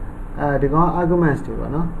ဒီကောင် arguments တွေ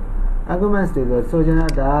ပေါ့နော် arguments တွေဆိုချင်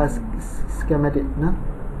တာ schematic နော်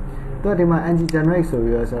တော့ဒီမှာ ng generate ဆို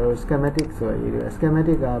ပြီးတော့ဆိုတော့ schematic ဆိုရည်တယ်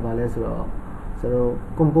schematic ကဘာလဲဆိုတော့ဆိုတော့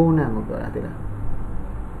component ကိုပြောတာသိလား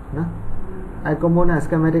နော်အဲ component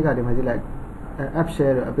schematic ကဒီမှာကြည့်လိုက် app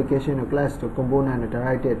share တို့ application တို့ class တို့ component တို့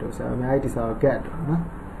directed တို့ဆိုတော့အများကြီးဒီဆိုတော့ get တို့နော်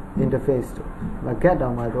interface တို့ get တော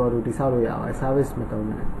င်မှတို့ဒီဆောက်လို့ရပါတယ် service မတုံး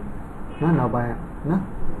နဲ့နော်နောက်ပိုင်းနော်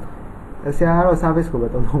ဆရာကတော့ service ကိုပဲ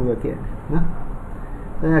တုံးပြီးတော့ခဲ့နော်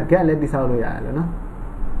ဒါက get လည်းဒီဆောက်လို့ရတယ်လို့နော်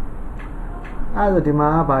အဲ့ဒါဒီမှာ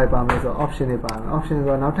ဘာပါမလဲဆို option တွေပါမယ် option ဆို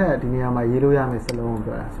တော့နောက်ထပ်ဒီနေရာမှာရေးလို့ရမယ်စလုံးကို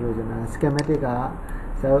ပြောတာဆိုလို့ကျွန်တော် schematic က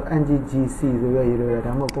ဆို nggc ဆိုရရေးလို့ရ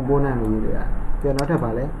ဒါမှမဟုတ် component လို့ရေးလို့ရပြီးတော့နောက်ထပ်ပါ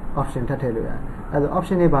လဲ option ထပ်ထည့်လို့ရအဲ့ဒါ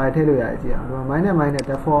option တွေပါထည့်လို့ရကြည့်အောင်ဒီမှာ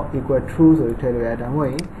default equal true ဆိုပြီးထည့်လို့ရဒါမှမဟု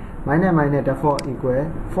တ် default equal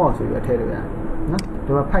false ဆိုပြီးထည့်လို့ရနော်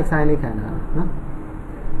ဒီမှာ pipe sign လေးခံတာနော်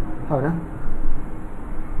ဟုတ်နော်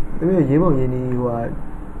ဒီလိုရေးပုံရင်းနေ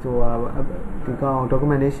ဟိုဟာဒီကောင်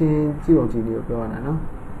documentation ကြည့်အောင်ကြည့်နေပြောတာနော်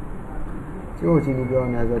ကြည့်အောင်ကြည့်နေပြော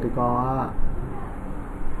နေဆိုဒီကောင်က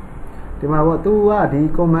ဒီမှာပေါ့ तू ကဒီ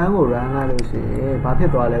command ကို run လုပ်လို့ရှိရင်ဘာဖြ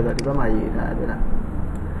စ်သွားလဲဆိုတော့ဒီဘက်မှာရေးထားတယ်လား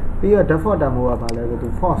ပြီးတော့ default တမိုးကဘာလဲဆို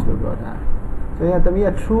တော့ false လို့ပြောတာဆိုရင်တမီးက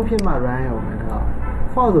true ဖြစ်မှ run ရုံနဲ့တော့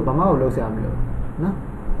false ဆိုဘာမှမလုပ်ဆရာမလို့နော်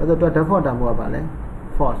အဲ့တော့ default တမိုးကဘာလဲ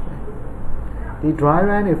false ပဲဒီ dry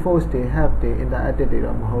run တွေ false တွေ have တွေ interactive တွေ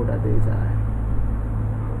တော့မဟုတ်တာသိကြတယ်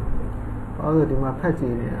အဲ့ဒါဒီမှာဖတ်ကြ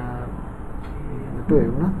ည့်နေတာမတွေ့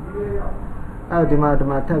ဘူးနော်အဲ့ဒီမှာ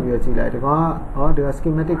ထပ်ပြီးကြည့်လိုက်ဒီကောင်ကဒီ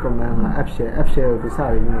schematic command က app share ကိုစ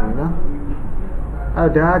ပြီးနေနော် ဒါ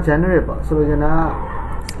က generate ပေါ့ဆိုလိုချင်တာ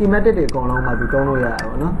schematic တွေအကုန်လုံးမှာသူသုံးလို့ရတယ်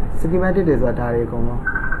ပေါ့နော် schematic တွေဆိုတာဒါတွေအကုန်လုံး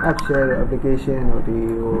app share တို့ application တို့ဒီ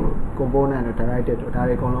ဟို component တို့ directed တို့ဒါ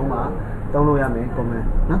တွေအကုန်လုံးမှာသုံးလို့ရမယ် comment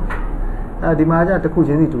နော်ဒီမှာじゃတစ်ခု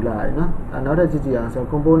ချင်းစီတူလာရတယ်နော်နောက်တစ်ကြည့်ကြည့်အောင်ဆို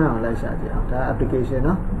component ကိုလိုက်ရှာကြည့်အောင်ဒါ application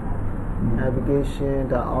နော် application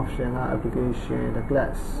ဒါ option က application ဒါ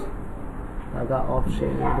class ဒါက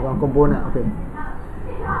option ဒါက component okay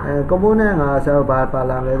component ကဆိုတော့ဘာ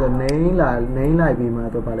လာမလဲဆို name လိုက်ပြီးမှ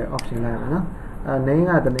တော့ဗာလဲ option လိုက်မယ်နော်name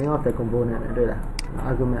က the name of the component နဲ့တွေ့လား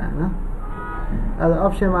argument နော်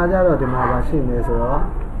option မှာကြတော့ဒီမှာပါရှိမယ်ဆိုတော့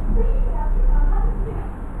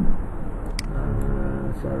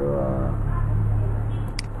ဆိုတော့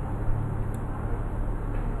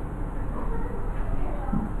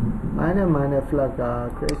minor flag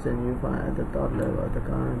creates a new file at the top level of the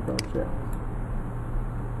current project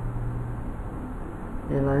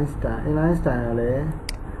inline style လည်း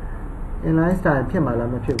inline style ဖြစ်မှာလား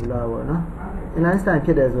မဖြစ်ဘူးလားပေါ့နော် inline style ဖြ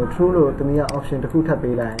စ်တယ်ဆို true လို့တမီးက option တစ်ခုထပ်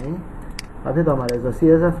ပေးလိုက်ရင်ဘာဖြစ်သွားမှာလဲဆို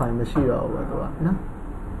CSS file မရှိတော့ဘူးပေါ့သူကနော်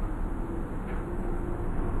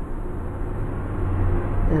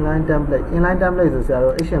inline template ဆိုဆရာ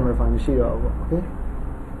တို့ HTML file မရှိတော့ဘူးပေါ့ okay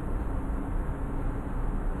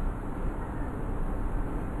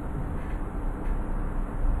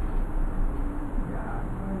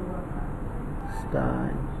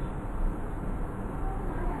style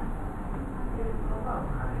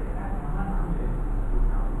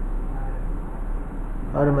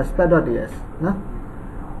or the spec.ts နော်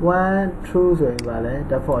one true ဆိုရင်ဗာလဲ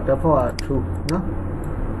default true နော်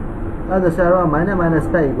အဲ့ဒါဆရာတို့က minus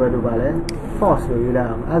spec equal to ဗာလဲ false လို့ရေးလိုက်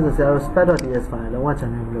အောင်အဲ့ဒါဆရာတို့ spec.ts file လုံးဝ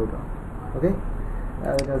channel မလုပ်တော့ okay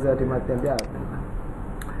အဲ့ဒါဆရာဒီမှာတင်ပြရတယ်ဆို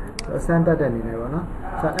တော့ send တက်တဲ့အနေနဲ့ပေါ့နော်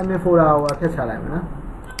ဆိုတော့ admin folder ကိုဖျက်ချလိုက်မယ်နော်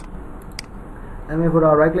admin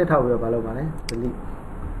folder right click ထောက်ပြီးတော့မလုပ်ပါနဲ့ delete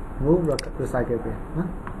move recycle ပဲနော်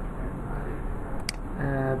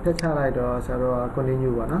ဖျက်ချလိုက်တော့ဆရာတို့က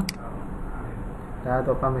continue ပေါ့နော်ဒါ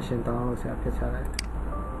တော့ permission တောင်းလို့ဆရာဖျက်ချလိုက်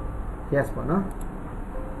yes ပေါ့နော်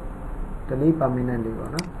delete permanently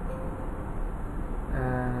ပေါ့နော်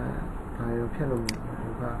ဒါရောဖျက်လို့မရဘူးဒီ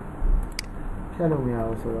ကဖျက်လို့မရ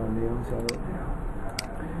ဘူးဆိုတော့နေအောင်ဆရာတို့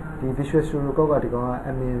ဒီ Visual Studio Code ကဒီကောင်က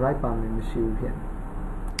admin right permission မရှိဘူးဖြစ်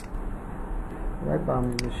right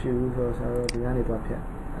permission မရှိဘူးဆိုတော့ဆရာတို့ဒီကနေတော့ဖြတ်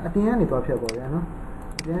အပြင်ကနေတော့ဖြတ်ပေါ့ဗျာနော်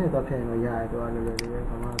အပြင်ကနေတော့ဖြတ်ရင်တော့ရတယ်တော့လွယ်လွယ်လေးပဲ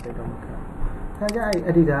ဘာမှတိတ်တော့မခက်ဆရာကအဲ့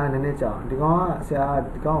editor ကနည်းနည်းကြောက်ဒီကောင်ကဆရာ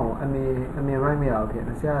ဒီကောင်ကို admin right မရဘူးဖြစ်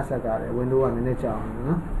နေဆရာဆက်ကတယ် window ကနည်းနည်းကြောက်နေ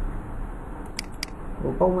နော်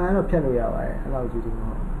ဟိုပုံမှန်တော့ဖြတ်လို့ရပါတယ်အဲ့လောက်ကြည့်ဒီမ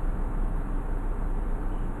ဟုတ်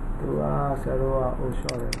သူကဆရာတို့က oh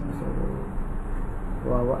short တယ်ဆိုတော့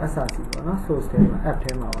ဟိုက SRC ပေါ့နော် source ထဲမှာ app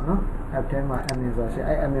ထဲမှာပေါ့နော် app ထဲမှာ admin ဆိုတာရှိ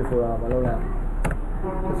အဲ့ admin folder ကိုမလုပ်လိုက်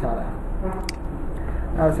ဘူးချလိုက်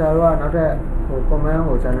အဲ့ဆရာတို့ကနောက်ထပ်ဟို command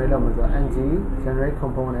ကို generate လုပ်မှာဆိုတော့ ng generate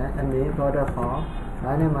component admin product form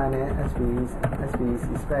minus sbc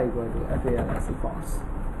spec equal to false false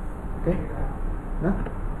okay နော်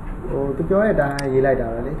ဟိုသူပြောတဲ့အတိုင်းရေးလိုက်တာ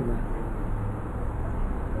ပဲလေဒီမှာ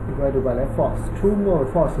equal to ပါလဲ false true မို့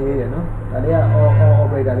false ရေးတယ်နော်ဒါလေးက all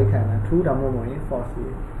operator လေးခံတာ true ဒါမှမဟုတ်ရင် false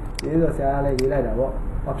ရေးဆိုဆရာကလည်းရေးလိုက်တာပေါ့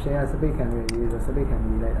option က space ခံပြီးရေးဆို space ခံ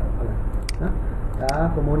ပြီးရေးလိုက်တာဟုတ်လားနော်ဒါ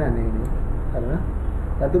component နေနေဟုတ်လား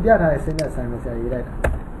ဒါသူပြထားတဲ့ syntax ဆိုင်မှာဆရာရေးလိုက်တာ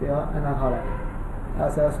ပြီးတော့အနားခေါက်လိုက်အဲ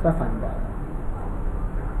ဆရာ spec file ပါ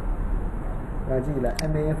ဒါကြည့်လိုက်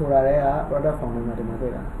admin folder တွေက product form မှာဒီမှာ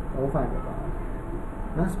တွေ့တာ old file ပဲပါ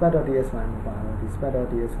နော် spec.ts file မှာပါတော့ဒီ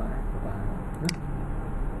spec.ts file မှာပါနော်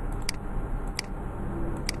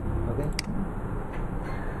okay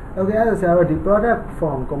အဲ့ဒါဆရာတို့ဒီ product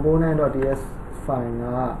form component.ts file က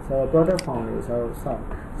ဆရာတို့ product form ကိုဆရာတို့စော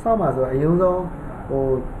င့်မှာဆိုအရင်ဆုံးဟို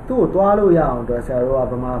သူ့ကိုတွားလို့ရအောင်အတွက်ဆရာတို့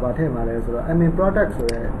ကဗမာဘာထည့်မှာလဲဆိုတော့ admin product ဆို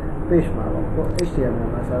တဲ့ page မှာပေါ့ HTML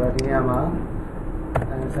မှာဆရာတို့ဒီနေရာမှာ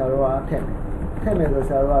ဆရာတို့ကထည့်မယ်ဆို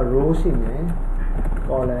ဆရာတို့က row ရှိမယ်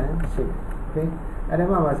column ရှိမယ် okay အဲ့ဒီ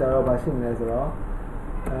မှာဆရာတို့ဘာရှိမလဲဆိုတော့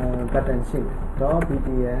button ရှိမယ်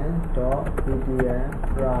 .btn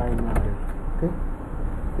primary okay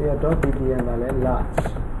ပြီးတော့ .btn ကလည်း large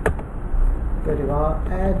ဒီက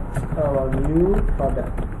add our new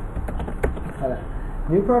product ဟုတ်လား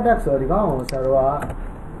new product ဆိုဒီကောင်ကိုဆရာတို့က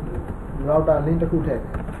router link တစ်ခုထည့်တယ်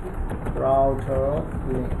router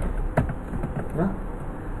link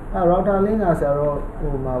နော်router link ကဆရာတို့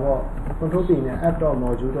ဟိုမှာပေါ့ control p နဲ့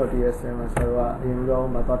app.module.ts မှာဆရာတို့ကအရင်ဆုံး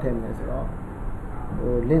မှာသွားထည့်မယ်ဆိုတော့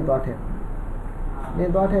ဟို link သွားထည့်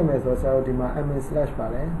မယ်ဆိုတော့ဆရာတို့ဒီမှာ admin/ ပါ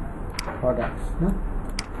လဲ products နော်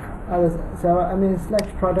အဲ့ဒါဆရာတို့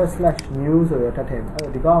admin/product/new ဆိုတော့ထပ်ထည့်မယ်အဲ့ဒါ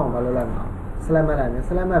ဒီကောင်ကိုမလုပ်လိုက်မှာselect မှတ်လိုက်မယ်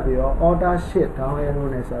select မှတ်ပြီးတော့ order sheet down arrow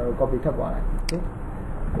နဲ့ဆရာတို့ copy ထပ်ပွားလိုက် okay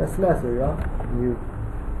slash ဆိုရော new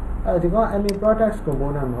ဒီကောင် admin products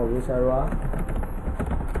component မဟုတ်ဘူးဆရာတို့က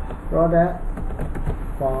product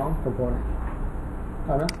form component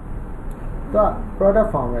ဟုတ်နော်သူက product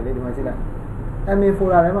form ပဲလေဒီမှာကြည့်လိုက် admin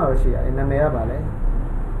folder ထဲမှာပဲရှိရတယ်နာမည်ကပါလေ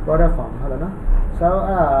product form ဟုတ်လားနော်ဆရာတို့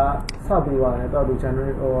အဲ့ဒါဆောက်ပြီးသွားတယ်တော့ဒီ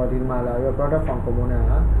generate ဒီမှာလာပြီး product form component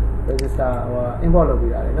က register import လုပ်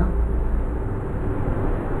ပြီးရတယ်နော်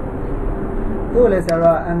တို့လည်းဆရာ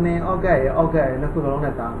တို့ admin object ရ object ရနှစ်ခုလုံး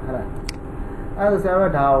နဲ့တာဟုတ်လားအဲ့ဒါဆရာ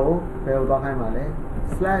တို့ဒါကိုဘယ်လိုသွားခိုင်းပါလဲ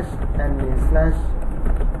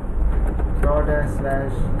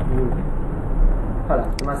 /admin/product/new ဟုတ်လား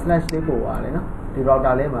ဒီမှာ slash လေးပို့ပါလေနော်ဒီ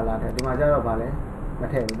router လေးမှာလာတယ်ဒီမှာကျတော့ဗာလဲမ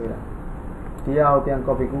ထည့်ဘူးတွေ့လားဒီဟာကိုပြန်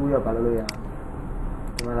copy ကူးပြီးတော့ဗာလို့ရအောင်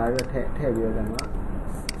ဒီမှာလာပြီးတော့ထည့်ပြီးတော့ဒီမှာ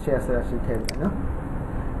share slash ထည့်တယ်နော်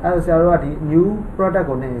အဲ့ဒါဆရာတို့ကဒီ new product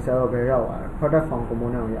ကိုနေဆရာတို့ဘယ်ရောက်သွားလဲ product form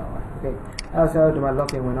component ကိုရောက်သွားတယ် okay အဲ့ဒါဆရာတို့ဒီမှာ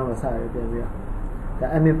login ဝင်တော့မစရပြန်ပြီးတော့ဒါ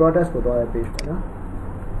admin products ကိုသွားတဲ့ page ပဲနော်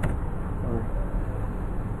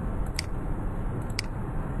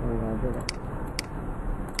ဟုတ်ပါပြီ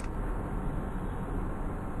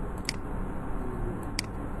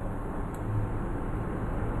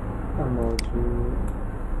module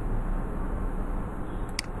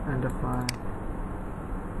and define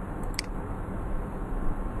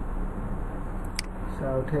so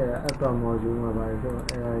here at the module မှာပါတယ်ဆို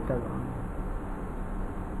AI တက်အောင်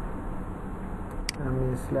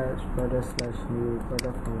admin/product/new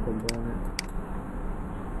product form component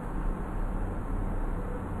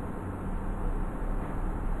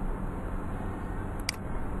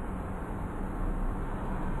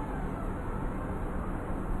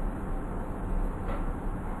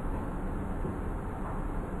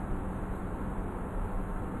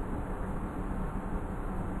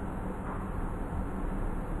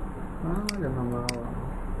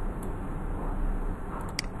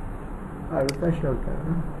refresh होता है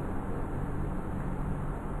ना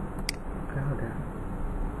क्या हो गया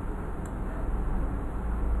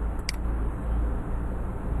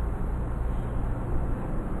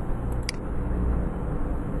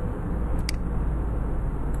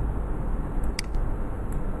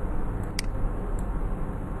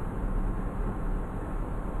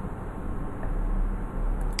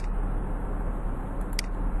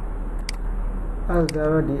as the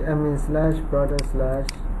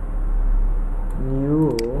admin/product/new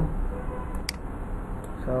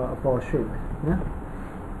so for shape yeah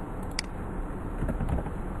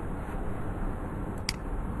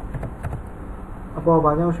അപ്പോൾ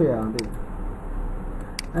ဘာကြောင့်ရွှေ့ရအောင်သိ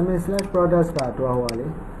admin/products ကတော့ဟိုပါလေ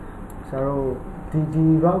ဆရာတို့ဒီ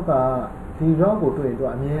route ကဒီ route ကိုတွေ့ရင်သူက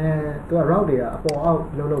အမြဲသူက route တွေကအပေါ်အောက်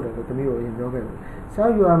လှုပ်တယ်လို့တမီးကိုအရင်ပြောခဲ့တယ်ဆရာ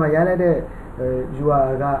URL မှာရလိုက်တဲ့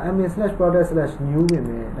URL က admin/product/new ပြင်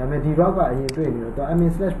မယ်ဒါပေမဲ့ဒီ route ကအရင်တွေ့နေတော့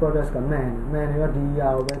admin/products က man နေတော့ဒီဟာ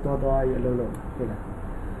ကိုပဲသွားရအလုပ်လုပ်ဟုတ်လား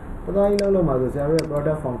သွားရလုပ်မှာဆိုဆရာတို့ရဲ့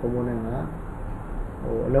product form component က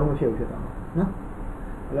ဟိုအလုံးမဖြစ်ဘူးဖြစ်သွားမှာနော်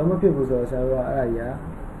အလုံးမဖြစ်ဘူးဆိုတော့ဆရာတို့ကအဲ့ဒါကြီး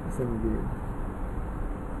အဆင်မပြေဘူး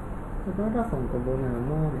product form component က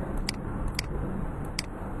မောတယ်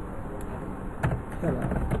ဆက်လာ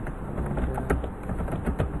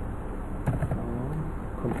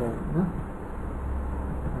component နော်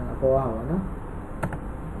ပေါ်အောင်ပါနော်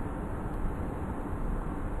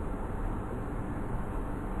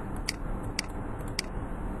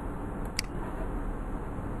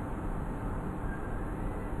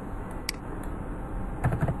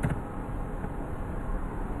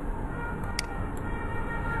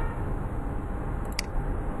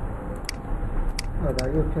ဒါ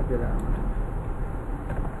ရုပ်ဖြတ်ပြလိုက်အောင်ဒါ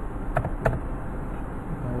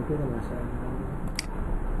ကိုပြမှာဆိုင်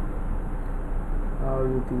how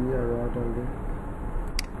you do your router link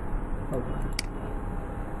okay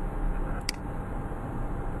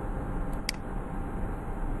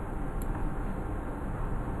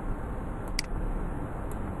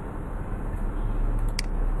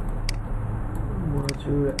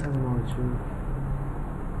module and module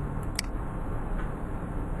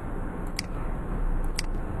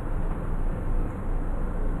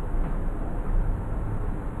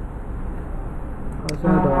also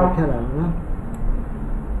da ဖြတ်လာနော်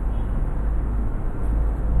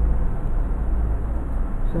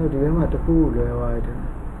ဆိုဒီမှာတခုလွယ်သွားတယ်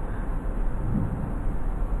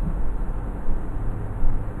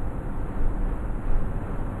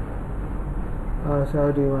ဆို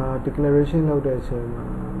ဒီမှာ declaration လုပ်တဲ့အချိန်မှာ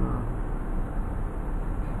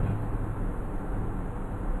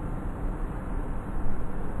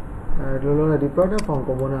လောလောဒီ product form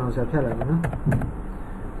component ကိုဆက်ဖြတ်လိုက်မယ်နော်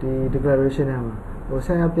ဒီ declaration ထဲမှာဟိုဆ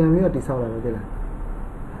က်ရပြန်ပြီးတော့တိဆောက်လိုက်ပဲကြည့်လား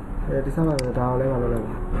တိဆောက်လိုက်တော့ဒါကိုလည်းမလုပ်လိုက်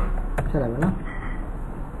ပါဖြတ်လိုက်မယ်နော်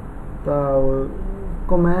တော့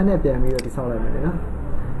command နဲ့ပြန်ပြီးတော့ဒီဆောက်လိုက်မယ်နော်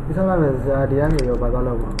ဒီဆောက်လိုက်မယ်ဆိုတော့ဒီကနေရောဘာသွား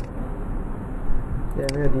လို့မလဲပြန်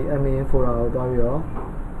ပြီးတော့ဒီ main folder ကိုသွားပြီးတော့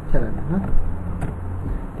ဖြတ်လိုက်မယ်နော်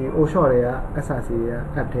ဒီ o short တွေက src တွေက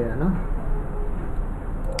app ထဲကနော်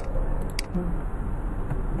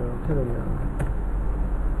ဖြတ်လို့မရဘူး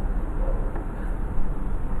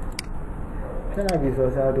ဖြတ်လိုက်ပြီဆို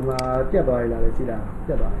တော့ဒီမှာပြတ်သွားရလားလေကြည့်လိုက်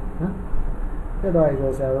ပြတ်သွားပြီနော်ပြတ်သွားပြီ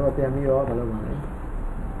ဆိုတော့ပြန်ပြီးတော့ဘာလုပ်မှာလဲ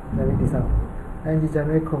ပြန်ပြီးဒီဆောက် and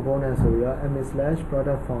generate component ဆိုရ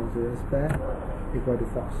m/product form ဆိုရ spec equal to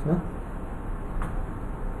false နော်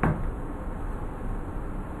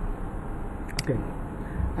okay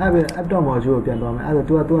အဲ့ app module ကိုပြန်သွားမယ်အဲ့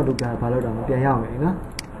ဒါသူကပြန်ဘာလုပ်တာမပြန်ရောက်နေနော်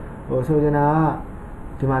ဟိုဆိုချင်တာ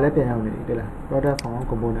ကဒီမှာလည်းပြန်ရောက်နေတယ်လား product form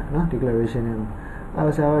component နော် declaration နဲ့အဲ့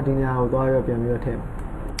ဒါဆရာတို့ဒီနေရာကိုသွားရပြန်ပြီးတော့ထည့်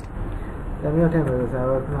ပြန်ပြီးတော့ထည့်မယ်ဆိုဆရာ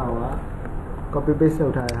တို့ခဏက copy paste လု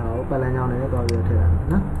ပ်ထားတဲ့ဟာကိုပတ်လန်းကြောင်းနဲ့သွားပြီးတော့ထည့်ရမယ်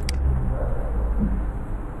နော်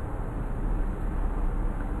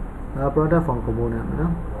product form component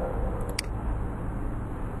နော်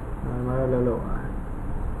ဒီမှာတော့လောက်ပါ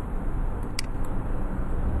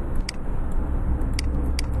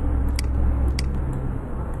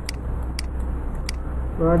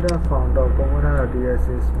product form component.ds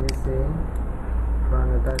is missing from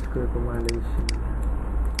the Typescript compilation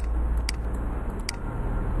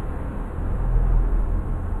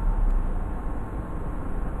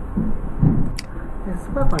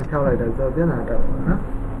spec file ဖြောက်လိုက်တယ်ဆိုတော့ပြန်လာတော့နော်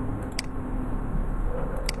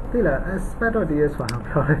သိလား spec.ds file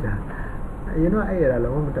ဖြောက်လိုက်တာအရင်တော့အဲ့ရတာ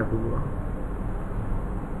လုံးဝမတက်ဘူးပေါ့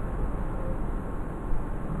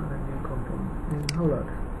ဟုတ်လား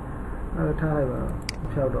အဲ့ဒါထားလိုက်ပါ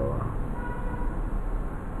ဖြောက်တော့ပါ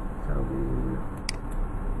ဆောက်ပြီး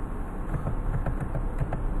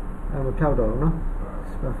အဲ့မဖြောက်တော့ဘူးနော်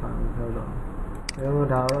spec file မဖြောက်တော့ဘယ်လို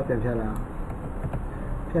ဒါတော့ပြန်ဖြတ်လာ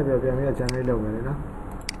ဖြတ်ပြန်ပြီးတော့ generate လုပ်မယ်လေနော်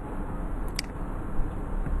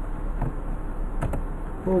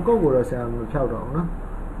ဟိုကုတ်ကိုတော့ဆရာမဖြောက်တော့ဘူးနော်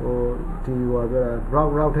ဟိုဒီဟိုပြောတာ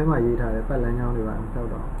route ထဲမှာရေးထားတယ်ပတ်လန်းချောင်းတွေပါမဖြောက်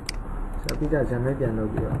တော့ဆရာပြီးကြ generate ပြန်လုပ်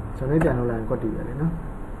ပြီးတော့ generate ပြန်လုပ်လိုက်ရင်ကွက်တည်ပဲလေနော်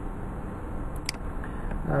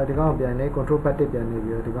ဒီကောင်ပြန်နေ control pad ပြန်နေ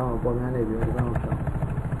ပြီးတော့ဒီကောင်ကိုပေါ်များနေပြီးတော့ဒီကောင်ကိုဖြောက်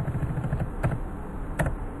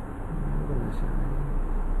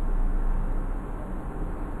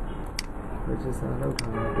register လောက်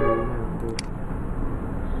ထားတယ်တွေ့နေတယ်တွေ့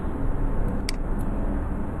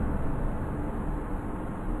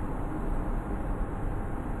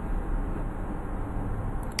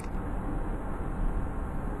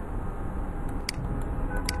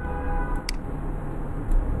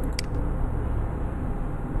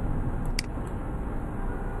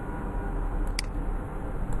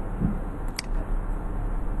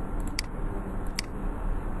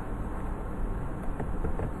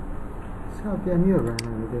ပြန်ပြီးတော့ run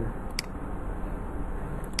လုပ်တယ်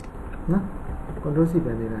နော် control C ပြ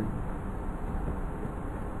န်နေလိုက်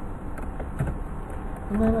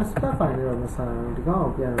အမှန်တော့ spec file တွေတော့မဆိုင်ဘူးဒီကောင်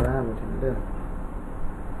ကိုပြန် run ရမှာထင်တယ်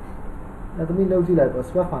အဲ့ဒါသမီးလုပ်ကြည့်လိုက်တော့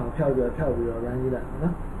spec file ကိုဖြောက်ပြီးတော့ run ကြည့်လိုက်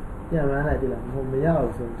နော်ပြန် run လိုက်ကြည့်လိုက်မရ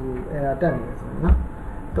ဘူးဆိုရင်သူ error တက်နေတယ်ဆိုရင်နော်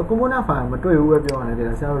တော့ component file မတွေ့ဘူးပဲပြောရတယ်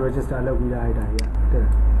ဆရာတို့ register လုပ်ပြီးသားအဲ့ဒါကြီးတဲ့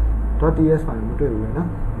 .ts file မတွေ့ဘူးပဲနော်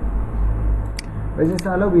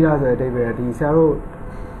register လုပ်ပြီးသားဆိုတဲ့အဓိပ္ပာယ်ဒီဆရာတို့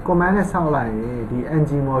command နဲ့ဆောက်လိုက်ရင်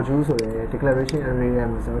ဒီ ng module ဆိုတဲ့ declaration array ထဲ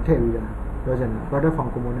မှာဆိုတော့ထည့်ပြီးတာပြောချင်တာ product form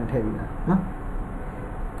component ထည့်ပြီးတာနော်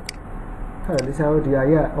အဲ့ဒါဒီဆရာတို့ဒီဟာ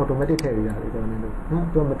ကြီးက automatic ထည့်ပြီးတာလေကျွန်တော်လည်းနော်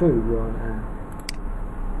သူမတွေ့ဘူးပြောနေ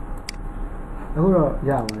အခုတော့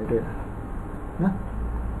ရပါတယ်တွေ့လားနော်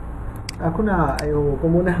အခုနဟို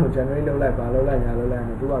component ကို generate လုပ်လိုက်ပါလုပ်လိုက်ညာလုပ်လိုက်ရ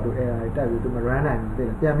င်သူကသူ error တွေတက်ပြီးသူမ run နိုင်ဘူးသိ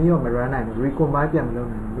လားပြန်ပြီးတော့မ run နိုင်ဘူး recompile ပြန်မလုပ်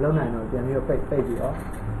နိုင်ဘူးမလုပ်နိုင်တော့ပြန်ပြီးတော့ပိတ်ပြီးတော့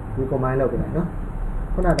recompile လုပ်ပြန်နော်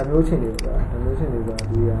ခုနတမျိုးချင်းတွေဆိုတာတမျိုးချင်းတွေဆိုတာ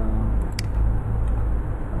ဒီ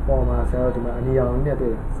အပေါ်မှာဆရာတို့ဒီမှာအနီရောင်နဲ့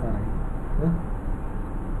တွေ့တာဆိုင်နော်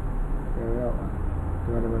ပြန်ရောက်ပါ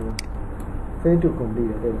ဒီမှာ fail to complete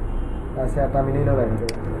တယ်ဒါဆရာ terminate လုပ်လိုက်တ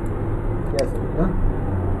ယ် yes နော်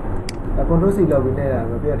control C လောက်ပြီးနေတာ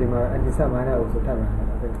ပဲပြီးတော့ဒီမှာ anti-set minor ကိုဆိုထပ်မှာအဲ့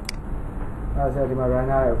ဒါဆရာဒီမှာ run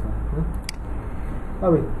ထားရအောင်ဟု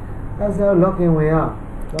တ်ပြီအဲ့ဆရာ login ဝင်ရ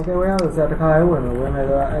ဆိုဆရာတစ်ခါလေးဝင်မယ်ဆို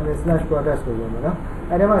တော့ m/product ဆိုဝင်မယ်နော်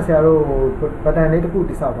အဲ့ဒီမှာဆရာတို့ button လေးတစ်ခု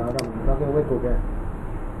တိစောက်ထားတော့ login with ကိုပဲ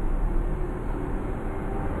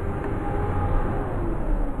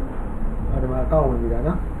အဲ့ဒီမှာ account ဝင်ပြီးတာ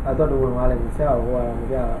နော်အဲ့တော့ဝင်သွားလိုက်ပြီဆရာဟိုကတော့မ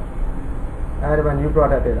ပြအဲ့ဒီမှာ new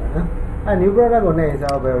product တက်တာနော်အဲ့ new product ကိုနေဆရာ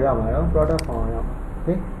တို့ဘယ်လိုရမှာလဲ product form ရမှာโอเค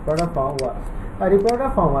product form ကအဲ့ဒီ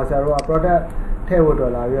product form မှာဆရာတို့က product ထည့်ဖို့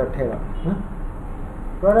တော့လာပြီးတော့ထည့်ပါနော်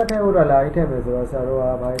product ထည့်ဖို့တော့လာပြီးထည့်မယ်ဆိုတော့ဆရာတို့က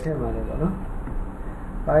ဘာထည့်မှာလဲပေါ့နော်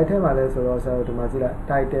By time I less or also to Mazilla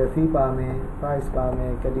title fee parme, price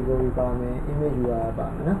parme, category parme, image URL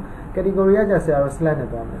parme. Category I just say I was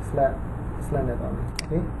slanted on me, slanted on me.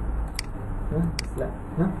 Okay?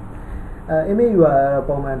 Image URL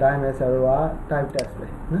upon my dime as a type test.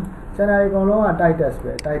 Channel Golo type test,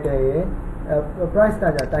 title price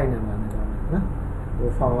tag a tiny man.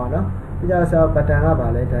 Found it just a pattern up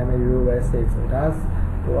a later time you were safe. So that's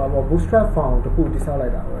to our bootstrap found to put this out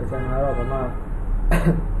like that. It's an hour of a month.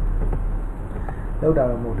 Load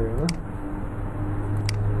out a motor.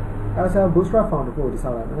 As a bootstrap found to put this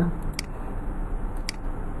out like that.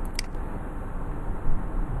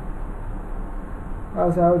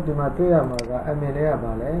 As out the material maga, I mean,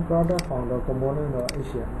 a product found a component or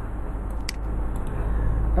Asia.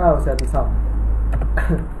 I'll set this up.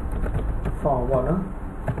 Found one.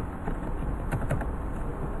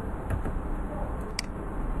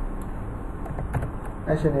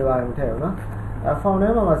 Action environment tell no. Found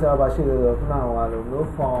them myself by she now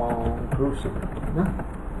from group ship.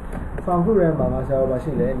 From group myself by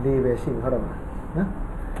she leave a ship.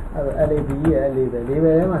 LAB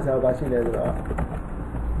leave myself by she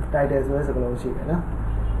titles was a close ship.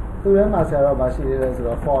 To them myself by she is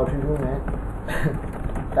a 4 2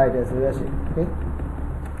 titles was ship. Okay.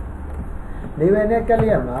 Leave a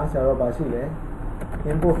necaliama, Sarah Basile,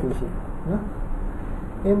 import fishing.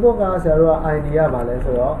 Import cars are idea balance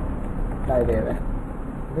or tight there.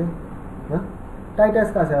 Okay?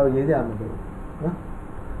 Tightest cars are easy.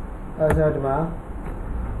 As a demand,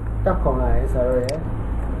 tuck on eyes are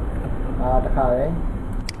the car,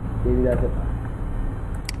 baby that's it.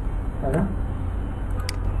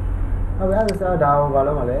 Others are down,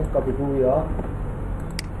 Valamale, copy Puyo.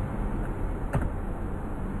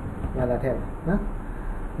 Malatem,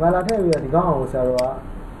 we are the gong, Sarah.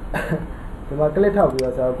 The market house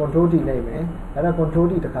was a control D name, another control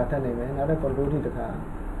D the car name, another control D the car.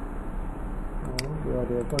 You are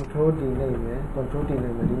the control D name, control D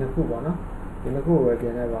name in the Kubana. In the Kuba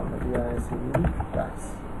again, I want the DIC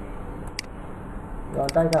price. You are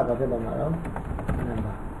tied up a bit of my own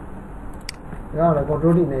number. Now the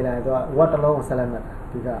control D name, I thought, what alone salamander,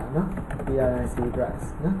 DIC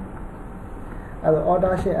price. As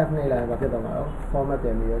order share F nail I bucket of my format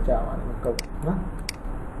them your Java and go.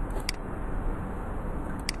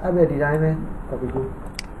 I bet design copy good.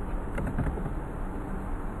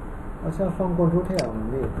 I saw from control here on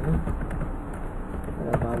me.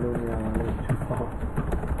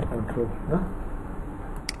 Control.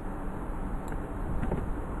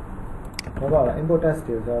 What about import test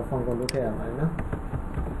is from control here?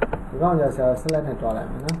 You don't just select a dollar,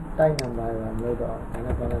 time number and load and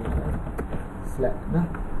select.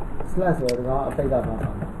 Select is a pay that one.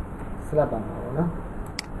 Select one.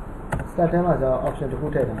 Start time as an option to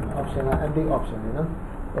put it on option empty option,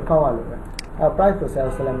 the cover look. Price to sell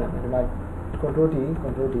element, control D,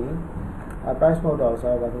 price mode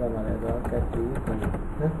also, get T,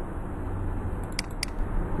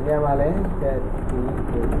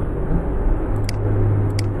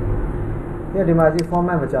 here the magic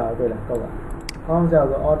format which are cover. Comes out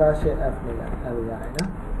the order share F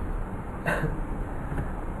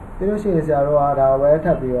you know, she is a row where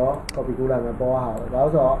tap your copy good and a ball house.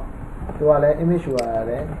 Also, to a image you are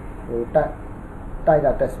to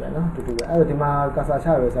tiger test to do it. I would demand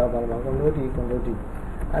Casacha is about control D.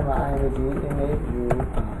 I'm an image you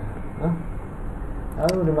are. I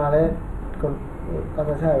would demand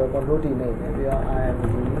Casacha control D name. Maybe I am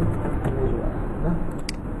image you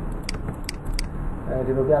are.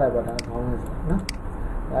 The Rubia about that.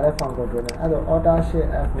 I found control. Other order share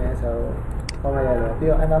F names are.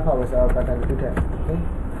 Pure enough hours are pattern to tell. Okay?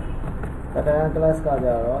 Pattern class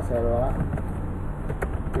Kaja, Sarah,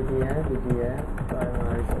 PTN,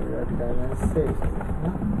 primary, so you have to diamond 6.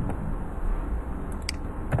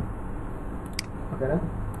 Okay?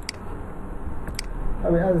 I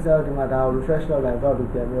will ask the matter refresh the live to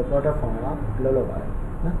get your product formula, low by.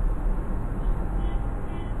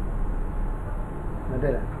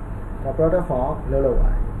 The product form, low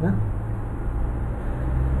by.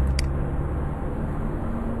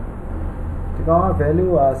 The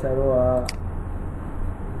value as a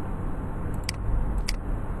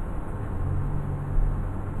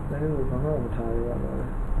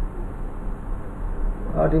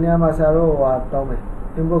Dinama Saro or Tommy,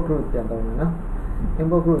 Imbo Group,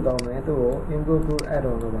 Imbo Group Tommy, to Imbo Group add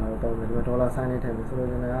on about Tommy, Matola sign it and so the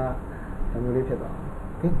related.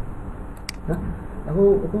 Okay?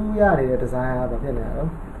 Who are the design of the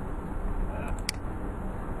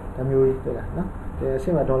the music to that? The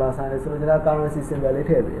same dollar sign is original currency symbol.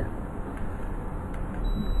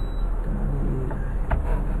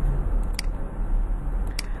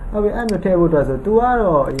 ဟုတ်ပြီအဲ့မျိုးထည့်ဖို့အတွက်ဆို तू က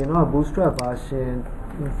တော့ you know bootstrap version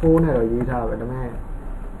 4နဲ့တော့ရေးထားပဲဒါပေမဲ့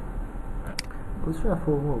bootstrap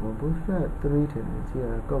 4မဟုတ်ဘူး bootstrap 3ထင်တယ်ကြည့်ရ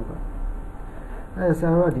ကောက်ကအဲ့ဆရာ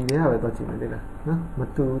တို့ကဒီထဲကပဲတော့ကြည့်မယ်တိလားနော်မ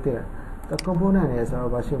တူဘူးတိလား component နဲ့ဆရာ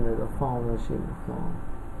တို့ဘာရှိမလဲဆို form လို့ရှိမယ်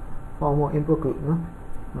form မို့ input group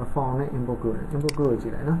နော် form နဲ့ input group ကိုကြ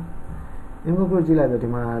ည့်လိုက်နော် input group ကြည့်လိုက်ဆိုဒီ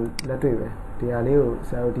မှာလက်တွေ့ပဲဒီဟာလေးကိုဆ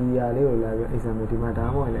ရာတို့ဒီဟာလေးကိုလာပြီး example ဒီမှာဒါ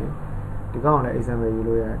မှမဟုတ်လေဒီကောင်လည်း example ယူ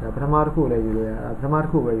လို့ရတယ်ဒါပထမတစ်ခုလည်းယူလို့ရတယ်ပထမတစ်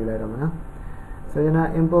ခုပဲယူလိုက်တော့မယ်နော်ဆိုရင်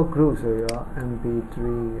input group ဆိုရော mp3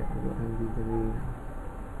 mp3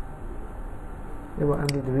 ဒီပေါ်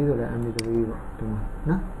mp3 ဆိုလည်း mp3 ပေါ့ဒီမှာ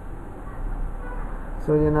နော်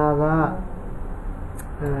ဆိုရင်က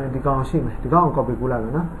ဒီကောင်ရှိမယ်ဒီကောင်ကို copy ကူးလိုက်မ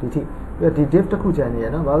ယ်နော်ဒီထိပြီးတော့ဒီ div တစ်ခုကျန်နေရ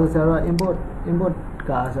နော်ဘာလို့ဆရာတို့က input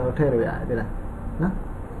ကဆရာတို့ထည့်လို့ရတယ်တိလားနော်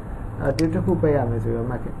div တစ်ခုပေးရမယ်ဆိုရော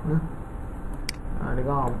mark နော်ဒီ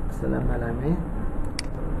ကောင် select မှတ်လိုက်မယ်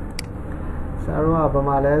ဆရာတို့ကဘာ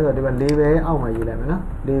မှလဲဆိုတော့ဒီမှာ label အောက်မှာရေးလိုက်မယ်နော်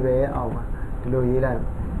label အောက်မှာဒီလိုရေးလိုက်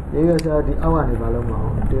ရေးရဆရာဒီအောက်ကနေဘာလုပ်မအောင်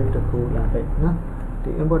div တစ်ခုလာပိတ်နော်ဒီ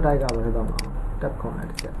input type ကဘာလုပ်တော့မအောင် tab ခေါ်လိုက်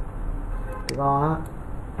တစ်ချက်ဒီကောင်က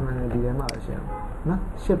ဒီထဲမှာပဲရှင်းအောင်နော်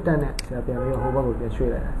shift တက်နဲ့ဆရာပြန်ပြီးဟိုဘက်ကိုပြန်ရွှေ့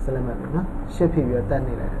လိုက်တာ select မှတ်ပြီနော် shift ဖြစ်ပြီးတော့တက်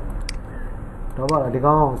နေလိုက်တယ်တော့ပါတော့ဒီ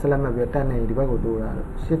ကောင်ကို select မှတ်ပြီးတော့တက်နေဒီဘက်ကိုတိုးတာလို့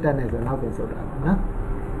shift တက်နေဆိုနောက်ပြန်ဆုတ်တာနော်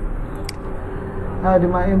ဒီ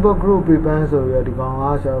မှာ input group prepare ဆိုပြီးတော့ဒီကောင်က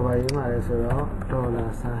ဆရာဘာရေးမှာလဲဆိုတော့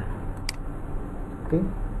$sign okay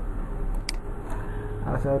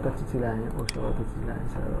ဆရာတက်ကြည့်လိုက်ရင် offshore တက်ကြည့်လိုက်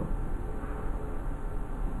ဆရာတော့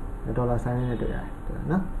$sign နဲ့တွေ့ရတယ်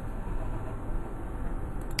နော်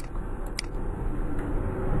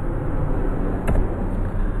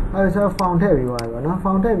ဆိုတော့ found ထည့်ပြီးသွားပြီပေါ့နော်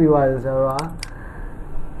found ထည့်ပြီးသွားတယ်ဆိုတော့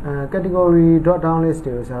category drop down list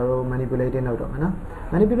တွေကိုဆရာတို့ manipulating လုပ်တော့မယ်နော်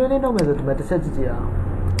manipulating လုပ်မယ်ဆိုဒီမှာတစ်ချက်ကြည့်အောင်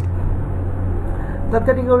ဒါ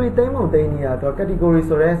category သိမ်းပုံသိမ်းနေရတော့ category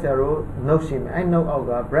ဆိုရဲဆရာတို့ note ရှိမယ်အဲ့ note အောက်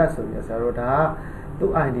က bread ဆိုပြီးဆရာတို့ဒါက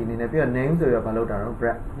သူ့ ID အနေနဲ့ပြီးတော့ name ဆိုပြီးတော့ဘာလုပ်တာတော့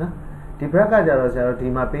bread နော်ဒီ bread ကကြတော့ဆရာတို့ဒီ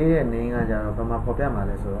မှာပေးတဲ့ name ကကြတော့ဘာမှပေါ်ပြမှာ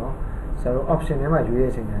လဲဆိုတော့ဆရာတို့ option ထဲမှာရွေးတဲ့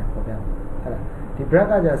အချိန်တိုင်းပေါ်ပြမှာဟုတ်လားဒီ bread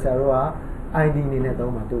ကကြဆရာတို့ကID အနေနဲ့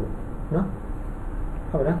သုံးမှာတူနော်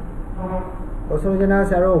ဟုတ်လားဟိုဆိုရင်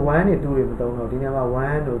ဆရာတို့1နဲ့2တွေမသုံးတော့ဒီနေရာမှာ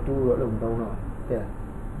1တို့2တို့အဲ့လိုမသုံးတော့ပြည့်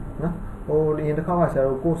နော်ဟိုအရင်တစ်ခါကဆရာ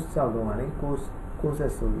တို့ course စောက်သုံးပါလေ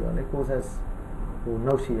courses ဆိုပြီးတော့လေ courses ဟို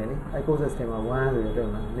note ရှိတယ်လေအဲ့ courses ထဲမှာ1ဆိုရတော့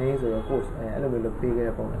name ဆိုတော့ course အဲ့လိုမျိုးလုပ်ပေးခဲ့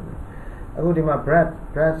တဲ့ပုံစံမျိုးအခုဒီမှာ bread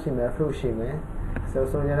ရှိမယ် fruit ရှိမယ်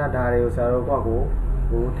ဆိုရင်ဒါတွေကိုဆရာတို့ကို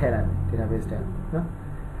ဟိုထည့်လိုက် database ထဲ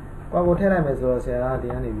နော်ကိုထည့်လိုက်မယ်ဆိုတော့ဆရာကဒီ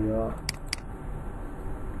ကနေပြီးတော့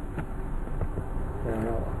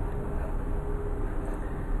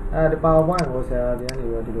ဒီ PowerPoint ကိုဆရာဒီကနေ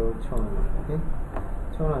ပြီးတော့ဒီလိုချောင်းလိုက်ပါ okay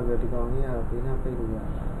ချောင်းလိုက်ပြီးဒီကောင်ကြီးကဘေးနားပိတ်လို့ရတာ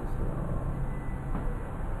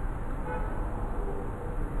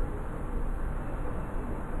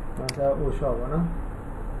ဆိုတော့ဆရာ short ပါနော်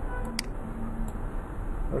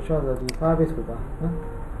short ဆိုဒီ Firebase ကိုပါနော်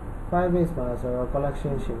Firebase မှာဆိုတော့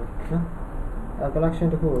collection ရှိမှာနော်collection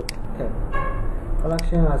တစ်ခုကိုထည့်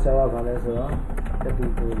collection ကဆရာကဘာလဲဆိုတော့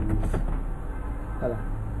categories ဟုတ်လား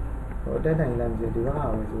ဟိုတက်တိုင်လိုက်ကြည့်ဒီဘက်က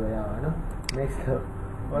ပဲဆိုရရပါနော် next တော့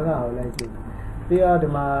ဘက်ကကိုလိုက်ကြည့်ပြီးတော့ဒီ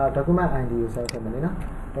မှာ document ID ကိုဆက်ထည့်မယ်လေနော်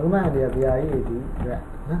document ID က BREAD bread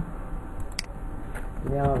နော်ဒီ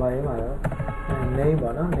နေရာမှာဘာရေးမှာတော့ name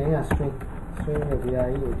ပေါ့နော် name က string နဲ့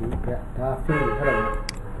BREAD bread ဒါ field ဟုတ်တယ်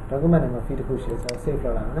document နဲ့မှာ field တစ်ခုရှိဆို save လု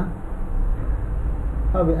ပ်လိုက်မယ်နော်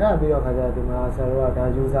ဟုတ်ပြီအဲ့ဒါပြီးတော့ခါကျဒီမှာဆရာတို့ကဒါ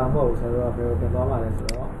user မဟုတ်ဘူးဆရာတို့ကဘယ်လိုပြန်သွားမှာလဲဆို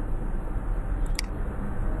တော့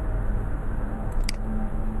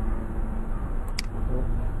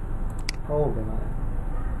ဟုတ်တယ်ပါအဲ့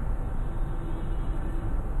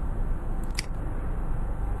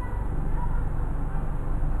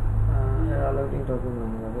ဒါ loading document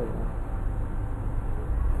မှာပေါ့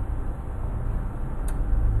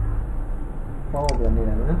ပေါ့ပြန်နေတ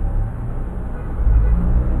ယ်နော်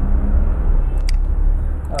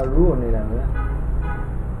rule ကိုနေလာမယ်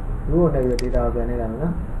rule ကိုနေပြီး data ကိုပြန်နေလာမယ်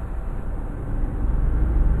နော်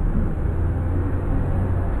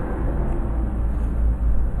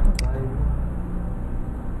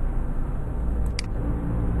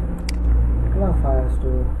files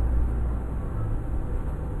to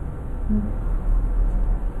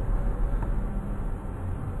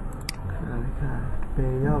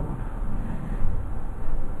pay ရောက်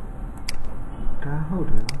ဒါဟုတ်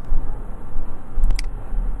တယ်နော်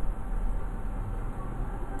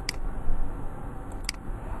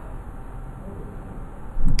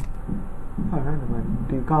ဟုတ်တယ်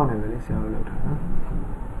ဒီကောင်းတယ်ပဲလေဆရာတို့လုပ်တာနော်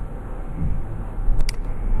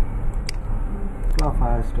cloud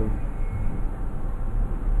files to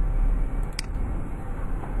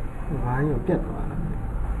Why you get one?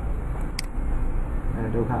 I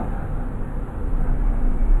do have.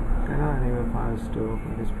 Can I enable file store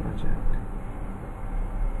for this project?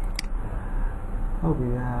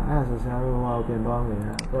 Okay, as a zero, I'll be involved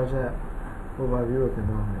project overview can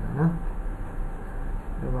do it. No?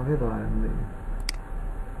 You want it or I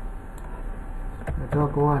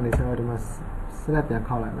don't go on this, I must select their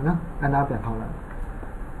column, no? And up their column.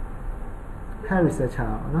 Harry said,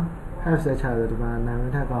 child, no? Harry said, child, the man, and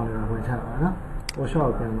we take all the one child, no? Or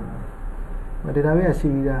show them. But did I wear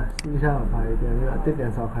see child by the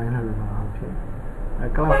difference of kind of a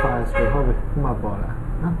class to hold my baller,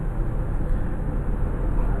 no?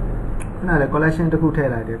 Now the collection to put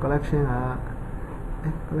like the collection of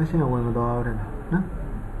women out and no?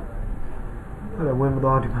 The women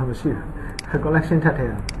out in the sheep. A collection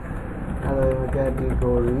tattoo. Other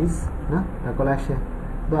categories, no? A collection.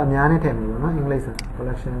 The Amiani table, no? English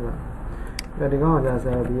collection. But the go just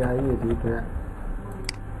a BIE.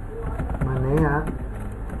 Mania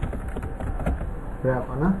grab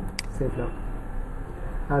on save look.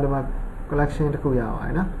 Now the collection to Kuya,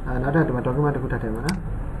 I know. Another document to put a table.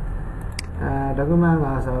 Document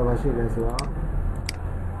as a basic as well.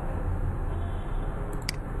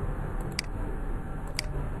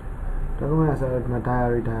 Document as a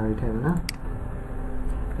diary table.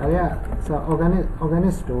 Yeah, so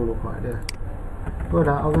organic store look like there. Put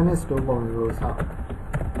an organic store on goes out.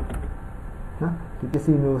 The PC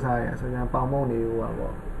knows higher, so you have money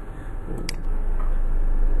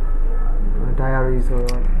diary so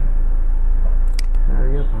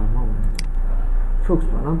diary of fruits,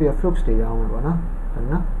 not be a fruits day on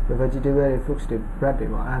the vegetable fruits day bread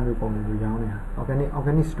and we bomb the young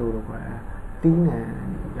organic store look like tin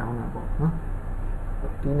and young about.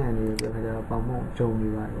 Tin and you have a palm jolly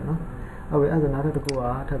right, no? Oh, we have another to go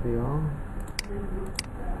out of your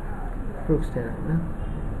fruits there, no?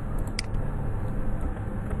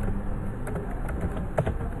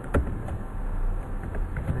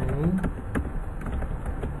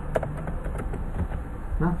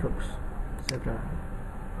 Not fruits, etc.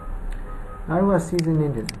 Now we are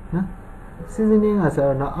seasoning, no? Seasoning as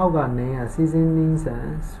a organic seasonings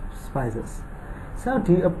and spices. So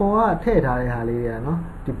the apoa take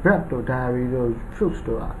the bread to diary to fruits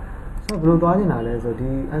to so blue dodging so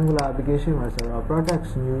the angular application was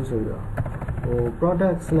products news or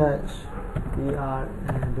product slash BR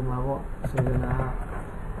and the Mavo so then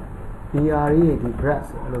BRE the bread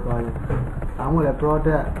I'm a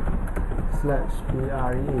product slash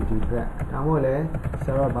BRE the bread I'm a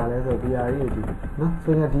Sarah Ballet or BRE no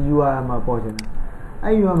so that you are my portion.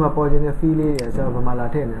 I am a portion of affiliate as of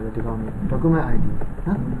Malatin as a document ID.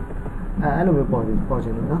 I know the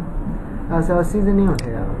portion, no? As a seasoning on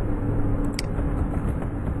here.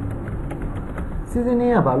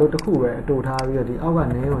 Seasoning about the cool to have the organ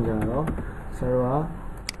name on Jaro, so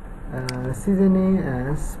seasoning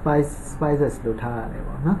and spices to have,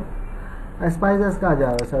 no? A spices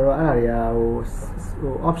gaja, so area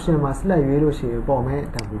option must like you to bomb it,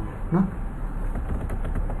 no?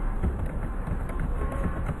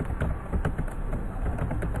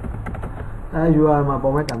 You are my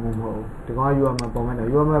point. The guy you are my point.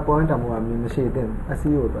 You are my point. I'm going to say them. I see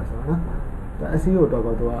you. I see you.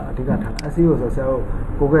 I see you. So,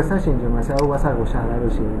 Google session to myself was I was shall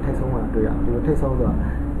take someone to you. Take some of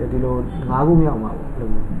the low Magumia.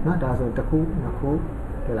 Not as a Taku, Naku,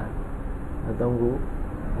 I don't go.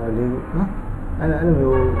 I don't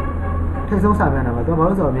know. Take some Savannah, but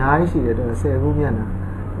also my eye, she did say Rumiana.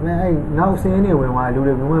 May I now say anyway while I do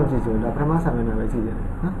the woman, the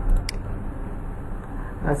Pramasavana.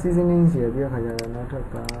 Seasonings here, we have not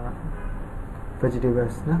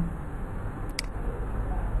vegetables.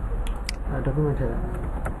 Document here.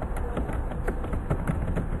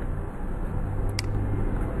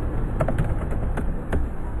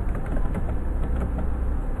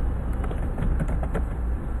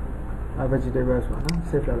 Vegetables one,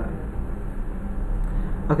 save the line.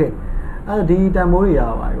 Okay, the Tamuria,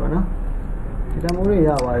 the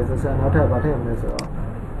Tamuria is not about him.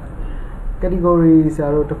 Categories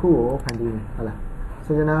are to cool,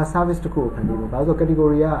 so then a service to cool, also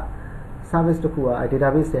category service to cool, I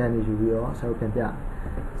database and you so can be.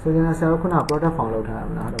 So then a Saracuna product follow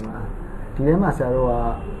time. Dilemma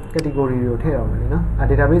Sarah category hotel, a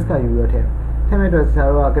database can you hotel. Temedo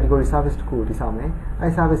Sarah category service to cool, I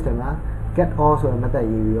service them, get also a meta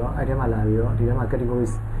area, idemalario, dilemma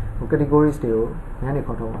categories still, many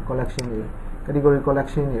collection, category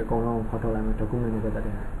collection, you go on photo and document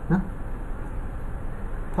better.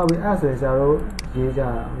 How we ask is our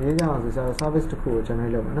service to cool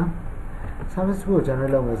general service to cool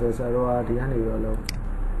general is a the annual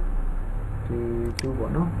 2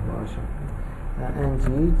ပေါ့နော်ဟောရှင်ng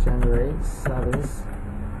generate service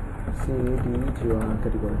cd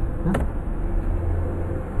category နော်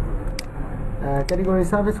category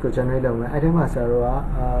service ကို generate လုပ်မယ်အဲ့ဒီမှာဆရာတို့က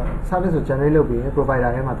service ကို generate လုပ်ပြီး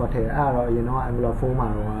provider ထဲမှာသွားထည့်အဲ့ဒါတော့အရင်တော့ Angular 4မှာ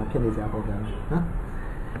တော့ဖြစ်နေကြပုံစံနော်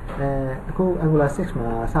အခု Angular 6မှာ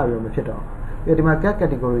စပြီးတော့မဖြစ်တော့ပြီးဒီမှာ get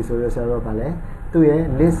category ဆိုရဆရာတို့ကဗာလဲသူ့ရဲ့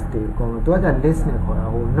list တွေအကုန်လုံးသူက list နဲ့ခေါ်တာ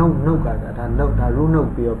ဟို node ကဒါ node ဒါ root node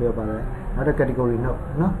ပြီးတော့ပါလဲနောက်တစ် category node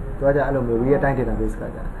နော်သူကအဲ့လိုမျိုး real time database က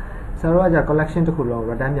ကြာဆရာတို့က collection တစ်ခုလုံး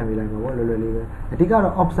return ပြန်ပေးလိုက်မှာပေါ့လွယ်လွယ်လေးပဲအဓိက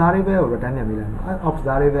တော့ observable ကို return ပြန်ပေးလိုက်မှာအဲ့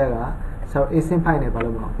observable ကဆရာ async file နဲ့ဘာ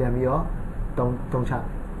လို့မအောင်ပြန်ပြီးတော့တုံးချ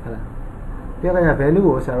ဟုတ်လားပြရက value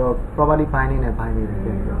ကိုဆရာတို့ property binding နဲ့ bind နေတယ်ပြ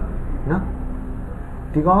န်ပြီးတော့နော်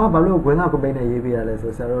ဒီကောင်ကဘာလို့ ဝင်က campaign နဲ့ရေးပေးရလဲ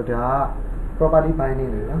ဆိုဆရာတို့ဒါ property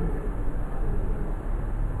binding လေနော်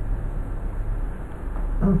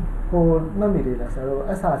ဟိုမှတ်မိသေးလားဆရာတို့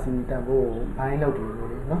SRC တန်ဖို့ bind လုပ်တယ်လို့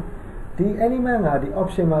လေနော်ဒီ element ကဒီ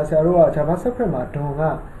option မှာဆရာတို့က JavaScript မှာဒုံက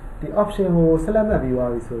ဒီ option ကို select မှတ်ပြီးသွား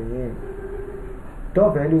ပြီဆိုရင် dot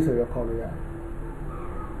value ဆိုရခေါ်လို့ရတယ်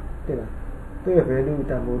တိလားသူ့ရဲ့ value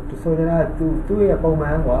တန်ဖို့ဆိုရင်လည်းသူ့ရဲ့ပုံမှ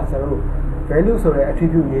န်ကွာဆရာတို့ value ဆိုတဲ့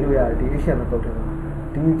attribute ရေးလို့ရတယ်ဒီ HTML ပုတ်တယ်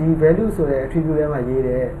ဒီ value ဆိုတဲ့ attribute ထဲမှာရေး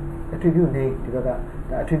တဲ့ attribute name ဒီဘက်ကဒါ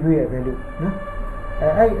attribute ရဲ့ value နော်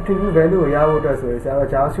အဲ့ attribute value ကိုရဖို့အတွက်ဆိုရင်ဆရာတို့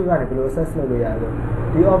JavaScript ကနေဘယ်လို access လုပ်လို့ရလဲ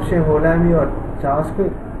ဒီ option ကိုလမ်းပြီးတော့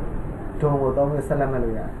JavaScript ဒုံကိုသုံးပြီး select မှတ်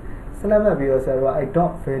လို့ရတယ် select မှတ်ပြီးတော့ဆရာတို့ကအဲ့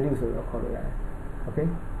dot value ဆိုတော့ခေါ်လို့ရတယ် okay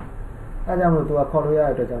အဲ့ကြောင့်မို့သူကခေါ်လို့ရ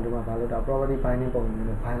တဲ့အတွက်ကြောင့်ဒီမှာဘာလို့တာ property binding ပုံစံမျိုး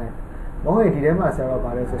နဲ့ bind လိုက်မဟုတ်ရင်ဒီထဲမှာဆရာတို့က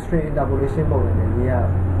ဘာလဲဆို string interpolation ပုံစံနဲ့ရေးရအောင်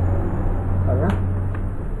ဟုတ်လား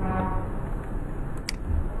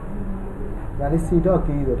ဒါလေး c.key ဆိုဒါ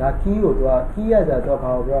key ကိုသူက key ရကြတော့ဘာ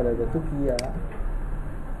ကိုပြောရလဲဆိုသူ key ရ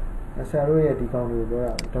ဆရာတို့ရဲ့ဒီကောင်တွေကိုပြော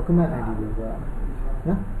တာ document id ကိုပြောတာ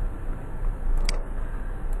နော်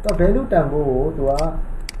တော့ value တန်ဖို့ကိုသူက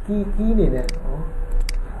key အနေနဲ့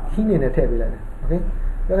key အနေနဲ့ထည့်ပေးလိုက်တယ် okay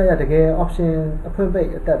ပြောရတကယ် option အဖွင့်ပိတ်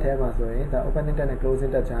အတက်ထဲမှာဆိုရင်ဒါ open intent နဲ့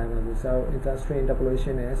closing တက်ချင်မှာဆိုဆရာတို့ string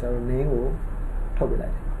interpolation နဲ့ဆရာတို့ name ကိုထုတ်ပေးလို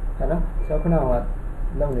က်တယ်ဟုတ်လားဆရာခုနက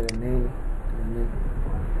လုပ်နေတဲ့ name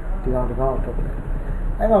ဒီကောင်ထုတ်ပေးလိုက်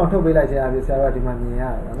အဲ့ကောင်ထုတ်ပေးလိုက်ခြင်းအပြင်ဆရာတို့ကဒီမှာမြင်ရ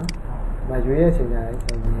တာပေါ့နော်ဒီမှာရွေးရချိန်ကြရင်ဆ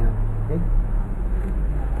ရာမြင်ရအောင် okay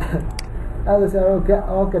အဲ့ဒါဆရာတို့ get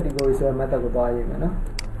all category ဆိုတဲ့ method ကိုသွားရေးမယ်နော်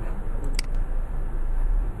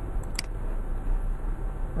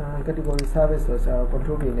category service ဆိုဆရာတို့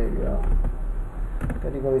control ပေးနေပြီးတော့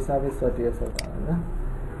category service ဆိုတည်းဆိုတာနော်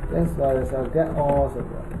yes ဆိုတော့ get all ဆို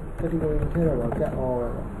တော့ category ထဲတော့ get all ပဲ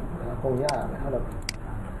ပေါ့ဒါပုံရရတယ်ဟုတ်လား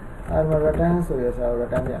အဲ့မှာ return ဆိုရဆိုတော့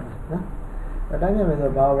return ပြန်မယ်နော် return ပြန်မယ်ဆို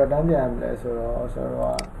တော့ဘာ return ပြန်မလဲဆိုတော့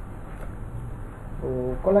ဟို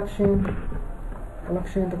collection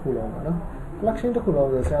တစ်ခုလုံးပေါ့နော် collection တစ်ခုလုံး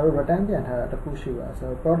ဆိုဆရာတို့ return ပြန်ထားတာတစ်ခုရှိပါဆို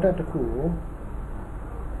တော့ product တစ်ခုကို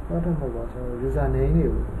product မဟုတ်ပါဆိုတော့ user name တွေ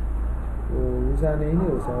ကိုဟို user name တွေ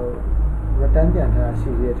ကိုဆိုတော့ return ပြန်ထားတာရှိ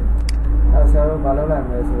သေးတယ်အဲ့ဆရာတို့မလုပ်လိုက်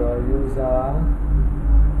မယ်ဆိုတော့ user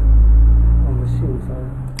မရှိဘူးဆိုတော့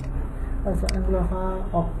အဲ့ဆို Angular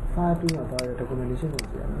file 2မှာတော့ documentation ကို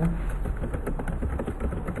ကြည့်ရမယ်နော်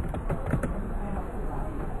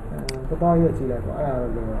တော့ရကြည့်လိုက်ပါအဲ့ဒါ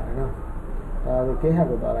တော့လိုပါတယ်နော်ဒါဆို GitHub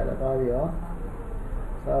ကိုသွားလိုက်တော့သွားပြီးတော့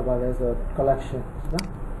ဆိုတော့ဗာလဲဆို collection နော်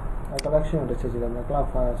အဲ့ collection ကိုတစ်ချက်ကြည့်လိုက်မယ် cloud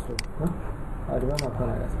file ဆိုနော်အဲ့ဒီဘက်မှာဖွင့်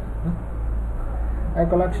လိုက်ရစေနော်အဲ့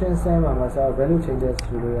collection ဆဲမှာမှာဆို value changes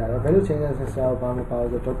ဆိုလို့ရတယ် value changes ဆိုတော့ဘာမှမပါဘူး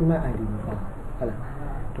ဆို document id မှာပါဟုတ်လား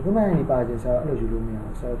document id ပါခြင်းဆိုတော့အဲ့လိုယူလို့မရ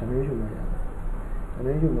ဘူးဆိုတော့ domain ယူမှာရတယ်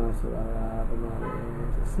domain ယူမှာဆိုတာကဘာမှလဲ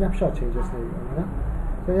snapshot changes နေပြီနော်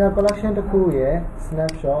ဆိုရ collection တစ်ခုရဲ့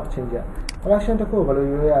snapshot changes collection တစ်ခုဘယ်လို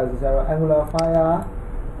ယူရလဲဆိုတော့ Angular Fire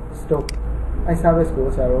Stock အဲ့ service ကို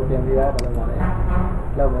ဆရာတို့ပြန်ပြီးတော့ဘာလုပ်မှာလဲ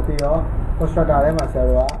လောက်မယ်ပြီးတော့ constructor ထဲမှာဆရာ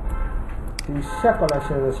တို့ကဒီ set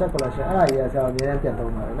collection ဆို set collection အဲ့ဒါကြီးကဆရာတို့အများကြီးပြန်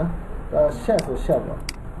သုံးပါတယ်နော်အဲ့ set ဆို set ပေါ့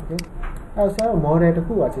okay အဲ့ဆရာတို့ model တစ်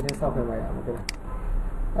ခုကချင်းချင်းစောက်ခဲ့မှရမှာဟုတ်လား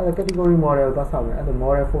အဲ့ဒါ category model ကိုသွားစောက်မယ်အဲ့ဒါ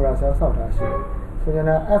model folder ဆရာတို့စောက်ထားရှိတယ်ဆိုရင်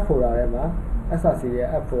app folder ထဲမှာ SRC ရဲ့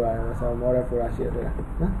app folder ထဲမှာဆရာတို့ model folder ရှိတယ်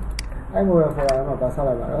နော်အဲ့ model folder ထဲမှာပါဆောက်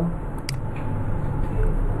လိုက်ပါတော့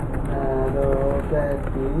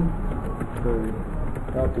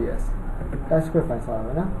category.ts Typescript file ဆောက်ရမ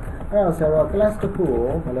ယ်နော်အဲ့တော့ဆရာတို့ class တစ်ခုကို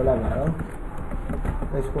မလုပ်လိုက်ပါတော့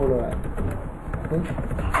export လုပ်လိုက် okay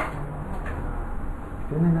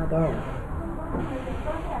ဒီနေ့တော့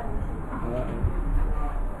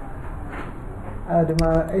ဒီ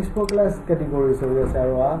မှာ export class category ဆိုပြီးဆရာ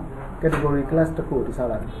တို့က category class တစ်ခုကိုတိဆောက်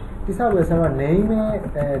လိုက်တိဆောက်ပြီးဆရာတို့က name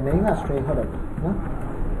နဲ့name က string ဟုတ်တယ်နော်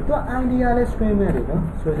သူက id ကလည်း string ပဲလေနော်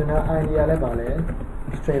ဆိုရင်တော့ id ကလည်းပါလေ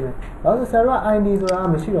string ပဲဘာလို့ဆရာတို့က id ဆိုတာ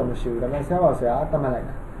မရှိတော့မရှိဘူးဒါပေမဲ့ဆရာကဆရာသတ်မှတ်လိုက်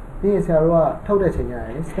တာပြီးရင်ဆရာတို့ကထုတ်တဲ့ချိန်ရတ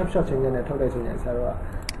ယ် snapshot ချိန်နဲ့ထုတ်တဲ့ချိန်နဲ့ဆရာတို့က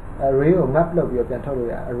array ကို map လုပ်ပြီးတော့ပြန်ထုတ်လို့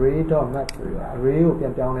ရ array.map ဆိုပြီးတော့ array ကိုပြ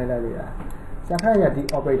န်ပြောင်းလဲလိုက်လို့ရဆရာခက်ရဒီ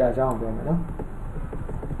operator အကြောင်းပြောမယ်နော်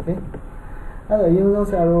okay အဲ့တော့အရင်ဆုံး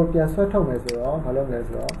ဆရာတို့ပြန်ဆွဲထုတ်မယ်ဆိုတော့မလုပ်မလဲ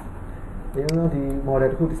ဆိုတော့အရင်ဆုံးဒီ model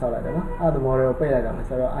တစ်ခုတိစောက်လိုက်တယ်နော်အဲ့ဒါ model ကိုပိတ်လိုက်တာမယ်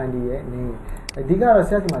ဆရာတို့ id ရဲ့ name အဓိကတော့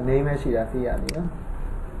ဆရာကမှ name ပဲရှိတာသိရပြီနော်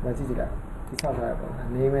မကြည့်ကြည့်လိုက်တိစောက်ထားရပေါ့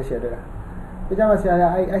name ပဲရှိတယ်ဒါကြောင့်ဆရာက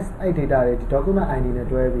အဲ့ data တွေဒီ document id နဲ့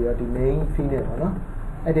တွဲပြီးတော့ဒီ main field နဲ့ပေါ့နော်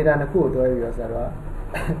အဲ့ data နှစ်ခုကိုတွဲပြီးတော့ဆရာတို့က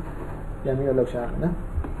ပြန်ပြီးတော့လှုပ်ရှားမယ်နော်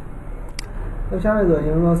လှုပ်ရှားမယ်ဆိုရင်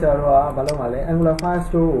ရုံးဆရာတို့ကဘာလုပ်မှာလဲ Angular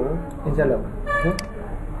Firestore ကို inject လုပ်မယ် okay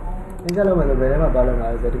inject လုပ်မယ်ဆိုဘယ်ထဲမှာသွားလုပ်မှာ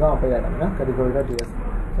လဲဆိုဒီကောင်ပိတ်လိုက်တာနော် category.ts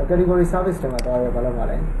ဆို category service တွေမှာသွားပြီးဘာလုပ်မှာ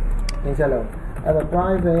လဲ inject လုပ်အဲ့တော့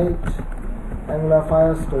private Angular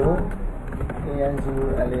Firestore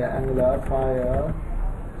Angular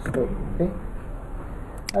Firestore okay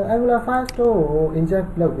Angular Firestore ကို inject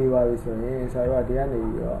လုပ်ပြီးပါပြီဆိုရင်ဆရာတို့ကဒီကနေ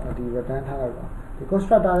ပြီးတော့ဒီ return ထားလိုက်ပါဒီ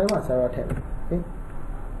constructor ထဲမှာဆရာတို့ထည့်မယ် okay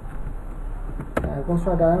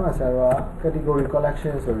constructor ထဲမှာဆရာတို့က category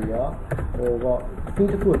collection ဆိုပြီးတော့ဟိုပေါ့ field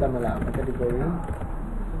တစ်ခုကိုသတ်မှတ်လိုက်အောင် category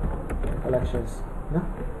collections နော်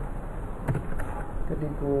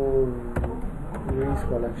categories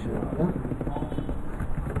collection နော်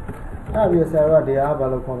အဲ့ပြီးဆရာတို့ကဒီအားဘာ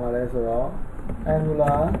လို့ခေါ်မှာလဲဆိုတော့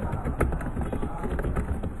Angular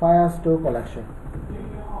Firestore collection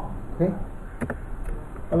okay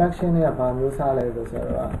collection နဲ့ဘာမျိုးစားလဲဆို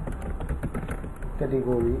တော့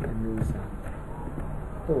category အမျိုးအစား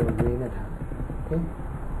တို့ရေးနေထား okay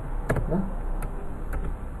နော်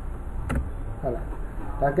ဟုတ်လား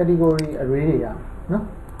ဒါ category array တွေရနော်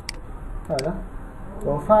ဟုတ်လား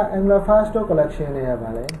ဟို Angular Firestore collection နဲ့ရပါ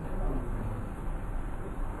လဲ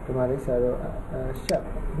ဒီမှာလေးဆရာတို့shape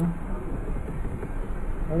နော်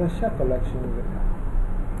အဲ့ဒါ shape collection တွေ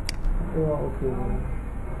okay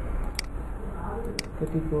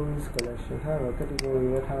categories collection ထားတော့ category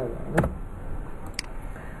ပဲထားလိုက်ပါနော်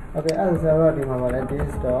okay အဲ့ဒါဆရာတို့ဒီမှာပါလဲ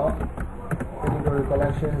this dot category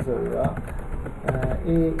collection ဆိုပြီးတော့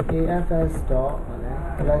afs dot ပါလဲ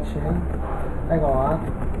collection အဲ့ကောင်က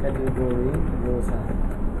category လို့စာ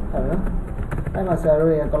ဟုတ်နော်အဲ့မှာဆရာ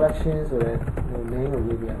တို့ရဲ့ collection ဆိုတဲ့ဟို name ကို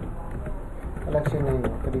ရေးပြရမယ် collection name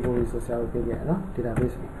ကို category ဆိုဆရာတို့ပေးပြရနော်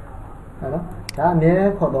database ဟုတ်နော်ဒါအမြဲ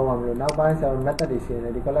ခေါ်တော့မှာမလို့နောက်ပိုင်းဆရာတို့ method တွေစီရင်တ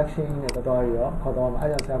ယ်ဒီ collection နဲ့တော်တော်ပြီးတော့ခေါ်တော့မှာအဲ့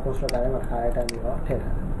ကြောင့်ဆရာ constructor ထဲမှာခါရတဲ့အတိုင်းပြီးတော့ထည့်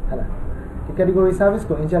ထားတယ်ဟုတ်လားဒီ category service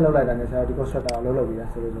ကို inject လုပ်လိုက်တာနဲ့ဆရာတို့ဒီ constructor ကိုလုပ်ပြီးတာ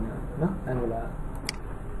ဆိုလို့ရှိရင်နော် Angular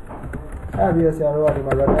အဲ့ပြီးတော့ဆရာတို့ကဒီ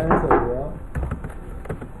မှာ return ဆိုပြီးတော့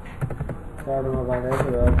ဆရာတို့ကဘာလဲ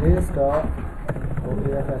ဆိုတော့ this dot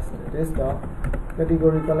afs this dot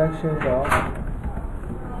category collection dot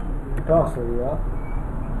ဆိုပြီးတော့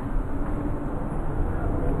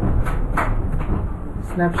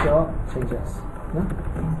snapshot changes နော်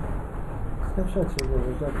snapshot changes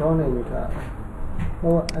ဆိုတော့ နဲ့ယူထား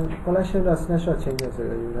ဟို collection က snapshot changes ဆို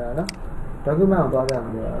ပြီးယူထားနော် document ကိုသွားကြ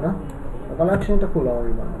မှာပြောနော် collection တစ်ခုလုံး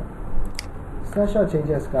ယူပါမယ် snapshot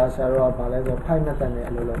changes ကဆရာတို့ကဘာလဲဆိုတော့ file method နဲ့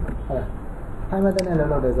အလုပ်လုပ်မှာဟုတ်လား file method နဲ့အလု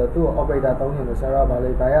ပ်လုပ်တယ်ဆိုတော့သူ့ကို operator သုံးနေလို့ဆရာတို့ကဘာ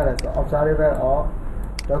လဲဘာရလဲဆိုတော့ observable of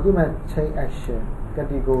document change action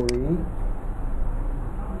category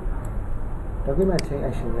document change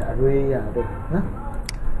action ရဲ့ array ရတယ်နော်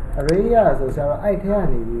array ရဆိုဆရာတို့အဲ့ထဲက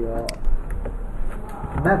နေပြီးတော့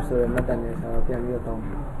map ဆိုတဲ့ method နဲ့ဆရာတို့ပြန်ပြီးတော့သုံးဟု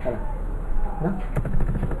တ်လားနော်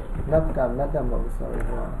map က method မဟုတ် sorry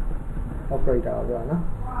ဟို operator ကိုပြောနော်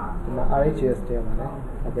ဒီမှာ RHS တဲမှာလဲ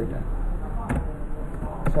operator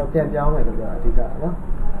ဆိုပြန်ပြောင်းမယ်လို့ပြောအဓိကနော်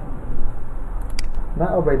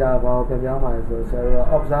map operator ဘာကိုပြန်ပြောင်းမှာလဲဆိုဆရာတို့က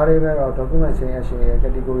observable of document change action ရဲ့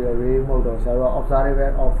category array မဟုတ်တော့ဆရာတို့က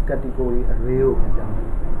observable of category array ကိုပြန်ပြောင်းမယ်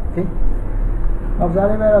okay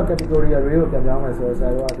observable of category array ကိုပြန်ပြောင်းမယ်ဆိုတော့ဆရာ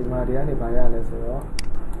တို့ကဒီမှာဒီကနေဘာရလဲဆိုတော့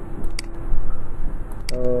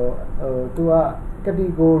သူက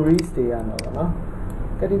categories တွေရမှာပေါ့နော်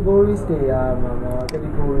categories တွေရမှာ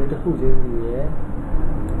category တစ်ခုချင်းစီရယ်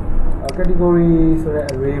category ဆိုတဲ့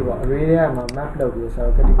array ပေါ့ array ထဲမှာ map လုပ်ပြီးဆို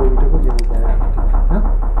တော့ category တစ်ခုချင်းစီပြန်ရမှာနော်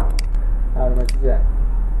အဲ့ဒါမှကြည့်ရ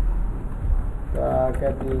ဒါ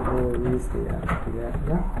categories တွေရဒီက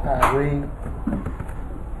နော် array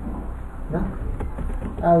နော်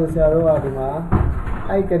အဲ့ဒါဆရာတို့ကဒီမှာ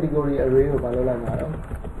အဲ့ category array ကိုမလုပ်လိုက်မှာတော့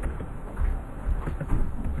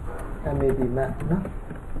map နော်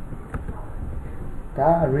ဒါ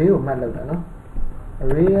array ကို map လုပ်တာနော်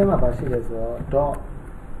array ထဲမှာပါရှိတယ်ဆိုတော့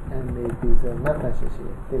 .map ဆို map function ရှိတ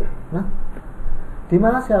ယ်သိလားနော်ဒီ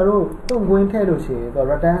မှာဆရာတို့တုံ့ဝင်ထည့်လို့ရှိရင်တော့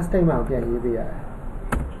return statement ကိုပြန်ရေးပေးရတယ်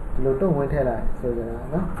ဒီလိုတုံ့ဝင်ထည့်လိုက်ဆိုကြတာ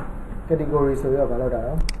နော် category ဆိုတော့မလုပ်တာ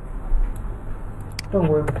တော့ don't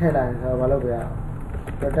go headline so Valobia.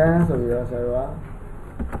 Return so you are so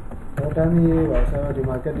return here was the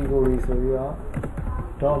market category so you are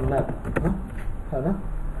dot map. Huh?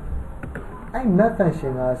 I map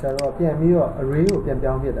function as a PM array of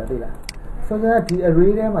PM here. So that the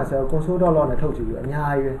array them as a console on a total you and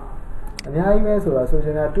I so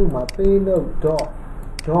that two my payload dot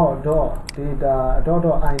data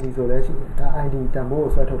dot ID isolation ID tambo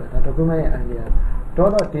so that document idea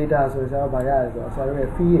dot data so is our bias or sorry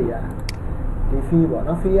fee the fee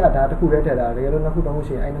no fee that could get a real no could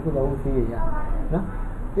say I know could fee no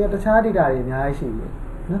we have the chart data in the IC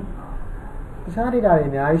no the chart data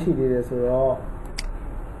in the IC did so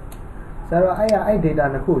I data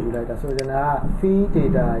na koယူလိုက်တာဆိုကြတာ fee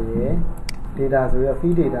data ရယ် data ဆိုရ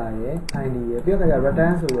fee data ရယ် ID ရယ်ပြီးတော့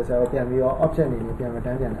return ဆိုရဆိုတော့ပြန်ပြီးတော့ object အနေနဲ့ပြန်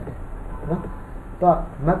return ပြန်လိုက်တယ်နော်တော့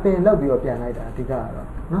mapping လုပ်ပြီးတော့ပြန်လိုက်တာအဓိကကတော့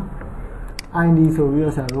နော် ID ဆိုပြီး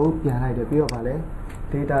တော့ဆိုတော့ပြန်လိုက်တယ်ပြီးတော့ဗာလဲ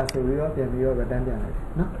data ဆိုပြီးတော့ပြန်ပြီးတော့ return ပြန်လိုက်တယ်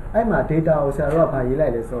နော်အဲ့မှာ data ကိုဆရာတို့ကဗာရေးလို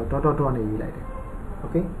က်လဲဆိုတော့ dot နဲ့ရေးလိုက်တယ်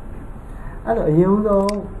okay အဲ့တော့အရင်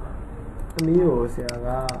ဆုံးသမီးကိုဆရာက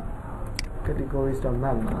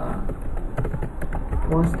categories.map မှာ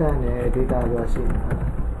constant နဲ့ data ဆိုတာရှိနေတာ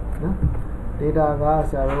နော် data က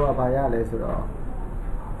ဆရာတို့ကဘာရလဲဆိုတော့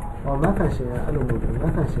map function ကအဲ့လိုမဟုတ်ဘူး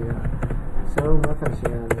map function ကဆရာတို့ map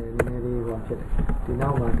function ကလည်းနည်းနည်းလေးဟောဖြစ်တယ်ဒီနော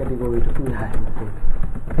က်မှာ category တစ်ခုရတယ်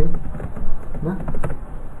okay နော်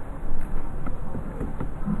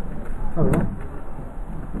ဟုတ်လား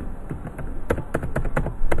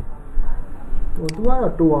သူက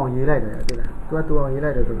တော့တူအောင်ရေးလိုက်တယ်သိလားသူကတူအောင်ရေး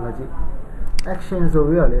လိုက်တယ်ဆိုတော့ကြည့် action ဆို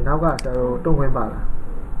ပြီးတော့လေနောက်ကဆရာတို့တုံ့ဝင်ပါလား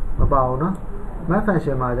မပါဘူးနော် map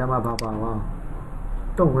function မှာကျမှဘာပါပါ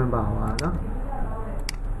တုံ့ဝင်ပါပါနော်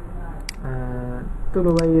တူ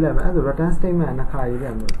လိုပဲရေးလိုက်မယ်အဲ့ဒါ return statement နှစ်ခါရေးပြ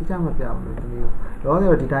မယ်ဒီကြမပြဘူးလို့သမီးတော့ဆို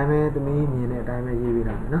တော့ဒီတိုင်းပဲသမီးမြင်တဲ့အတိုင်းပဲရေးပေး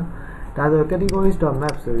တာမယ်နော်ဒါဆို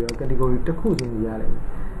categories.map ဆိုပြီးတော့ category တစ်ခုချင်းစီရလိမ့်မယ်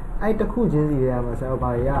အဲ့တစ်ခုချင်းစီတွေကမှာဆရာဘာ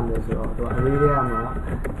တွေရမလဲဆိုတော့သူ array တွေကမှာ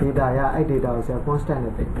data ရအဲ့ data ကိုဆရာ constant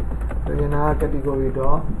နဲ့ပြင်ဆိုရင်နာ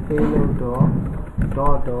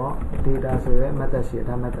category.payload.data ဆိုရဲ method ရှိ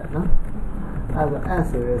တာ method နော်အဲ့ဒါ s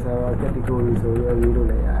ဆိုရဲဆိုတော့ category ဆိုရဲရေးလို့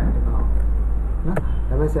လည်းရတယ်ဒီကောင်နော်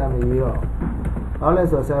ဒါပေမဲ့ဆရာမရေးတော့ဘာလို့လဲ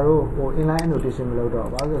ဆိုတော့ဆရာတို့ဟို inline annotation မလုပ်တော့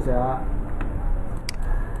ဘာလို့ဆိုတော့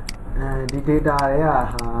ဆရာဒီ data တွေက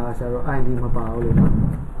ဟာဆရာတို့ ID မပါဘူးလေနော်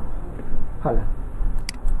ဟုတ်လား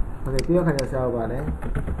okay ပြီးတော့ခါကျဆရာတို့ဗာလဲ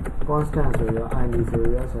constant ဆိုရော ID ဆို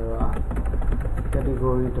ရောဆရာတို့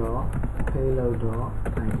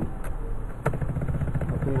category.payload.id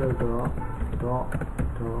payload.document.id နော်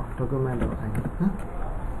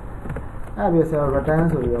အဲ့ပြီးဆရာတို့ return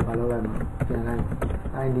ဆိုပြီးတော့ဘာလုပ်လိုက်မှာပြန်လိုက်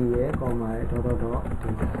ID ရဲ့ comma ရဲ့ dot data ဟုတ်လား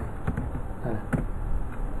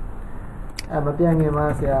အဲ့မပြန်ခင်မှာ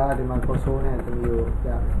ဆရာဒီမှာ console နဲ့သမီးကိုပြ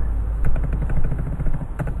မယ်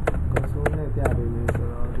console နဲ့ပြပေးမယ်ဆို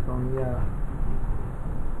တော့ဒီကောင်ကြီး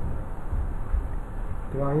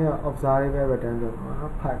က observable return တော့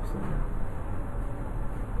နော် pipe ဆို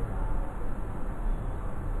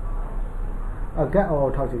get or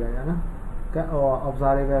ထောက်ကြည့်လိုက်ရနော် get or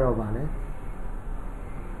observable တော့ဗာလဲ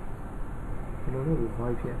ဒီလိုလေးကို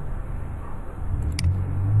void ဖြစ်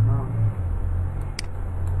နော်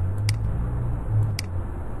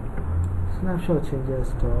snapshot changes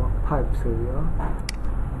to pipe ဆိုပြီးတော့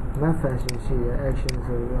map function ရှိရ action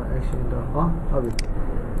ဆိုပြီးတော့ action တော့ဟုတ်ပြီ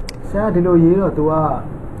ဆရာဒီလိုရေးတော့ तू ကဘ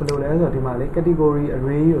ယ်လိုလဲဆိုတော့ဒီမှာလေ category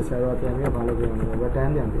array ကိုဆရာတော့ပြန်ပြီးတော့ဘာလုပ်ပြန်လဲ return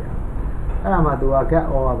ပြန်ပြအဲ့ဒါမှ तू က get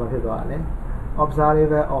or ကဘာဖြစ်သွားလဲ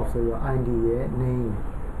observable of ဆိုပြီးတော့ id ရဲ့ name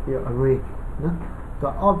ပြီးတော့ array နော် तू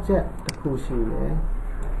object တစ်ခုရှိတယ်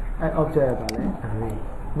အဲ့ object ကဘာလဲ array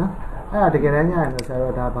နော်အဲ့ဒါတကယ်တမ်းညရင်တော့ဆရာ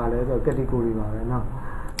တော့ဒါဘာလဲဆိုတော့ category ပါပဲနော်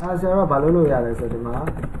အဲ့ဆရာတော့ဘာလုပ်လို့ရလဲဆိုတော့ဒီမှာ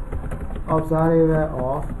observable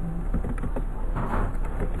of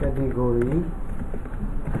category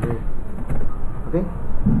array okay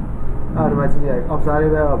အဲ့ဒါမှကြည့်ရ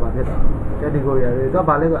observable ကဘာဖြစ်တာ category array တော့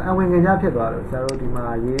ဘာလဲဆိုအဝင်ငယ်ကြဖြစ်သွားလို့ဆရာတို့ဒီမှာ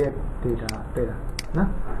ရေးတဲ့ data တွေ့တာနော်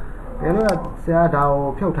ဒါလို့ဆရာဒါကို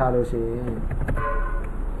ဖြုတ်ထားလို့ရှိရင်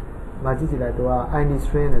မကြည့်ကြည့်လိုက်တော့ id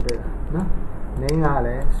string နဲ့တွေ့တာနော် name ကလ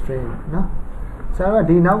ည်း string နော်ဆရာက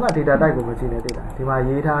ဒီနောက်က data type ကိုမကြည့်နဲ့တွေ့တာဒီမှာ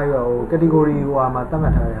ရေးထားပြီးတော့ဟို category ဟိုမှာသတ်မှ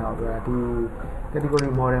တ်ထားတဲ့ဟာကိုပြောတာဒီ category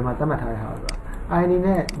model မှာသတ်မှတ်ထားတဲ့ဟာကိုပြောID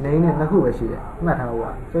နဲ့ name နဲ့နှစ်ခုပဲရှိတယ်မှတ်ထားဖို့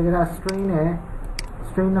ဆိုကြတာ string နဲ့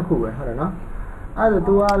string နှစ်ခုပဲဟုတ်တယ်နော်အဲ့ဒါ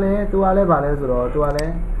तू ကလည်းဗာလဲဆိုတော့ तू ကလ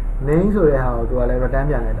ည်း name ဆိုတဲ့ဟာကို तू ကလည်း return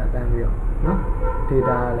ပြန်လိုက်တာတန်းပြီးတော့နော်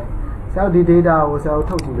data ကလည်းဆရာဒီ data ကိုဆရာတို့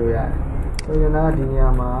ထုတ်ကြည့်လို့ရတယ်ဆိုကြတာဒီနေရာ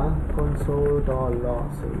မှာ console.log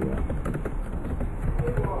ဆိုပြီး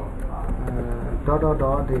တော့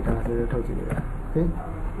dot data ဆိုပြီးထုတ်ကြည့်လို့ရတယ် okay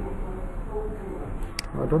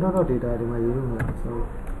dot data ဒီမှာရေးလို့မရဘူးဆို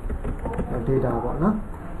data ပေါ့နော်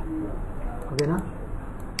okay နော်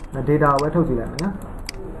data ကိုပဲထုတ်ကြည့်လိုက်မယ်နော်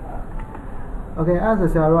okay အဲ့ဒါဆို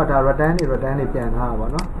ဆရာတို့ကဒါ return တွေပြန်ထားတာ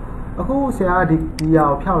ပေါ့နော်အခုဆရာကဒီဟာ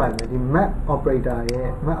ကိုဖြောက်လိုက်မယ်ဒီ map operator ရဲ့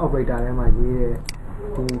map operator ထဲမှာရေးတဲ့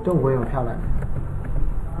ဒီတွန့်ခွင်းကိုဖြောက်လိုက်မယ်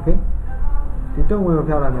okay ဒီတွန့်ခွင်းကို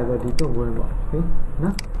ဖြောက်လိုက်မယ်ဆိုဒီတွန့်ခွင်းပေါ့ okay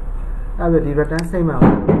နော်အဲ့ဒါဒီ return statement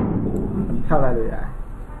ကိုဖြောက်လိုက်လို့ရတယ်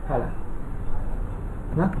ဟုတ်လား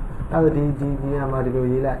နော်အဲ့ဒါဒီမှာဒီလို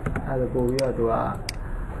ရေးလိုက်အဲ့ဒါပို့ပြီးတော့သူက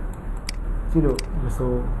ကြည့်လို့မ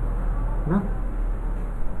စိုးနော်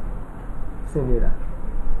စင်ပြေလား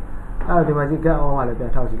အဲ့ဒီမှာကြည့် get on ကလည်းပြ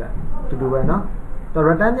န်ထောက်ကြည့်လိုက်တူတူပဲနော်သူ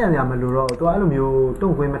return ပြန်ရမလို့တော့သူအဲ့လိုမျိုး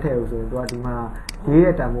တုံ့ခွင်းမထည့်ဘူးဆိုရင်သူကဒီမှာရေး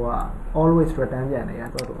တဲ့တန်ဖိုးက always return ပြန်နေရ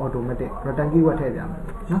သူ automatic return keyword ထည့်ကြမယ်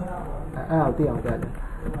နော်အဲ့ဒါကိုသိအောင်ပြကြ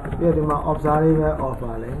ပြီးတော့ဒီမှာ observable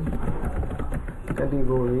offer လဲ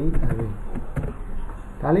category array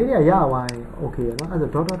ဒါလေးတွေကရသွားရင် okay ရနော်အဲ့ဒါ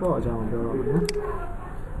dot အကြောင်းပြောတော့မယ်နော်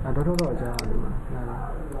အဲ့ dot အကြောင်းဒီမှာလာလာ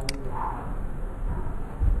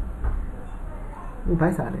ဒီဘို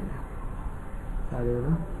က်စားတယ်ဒါလေး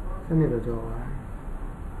နော်စနစ်တော့ကြောပါ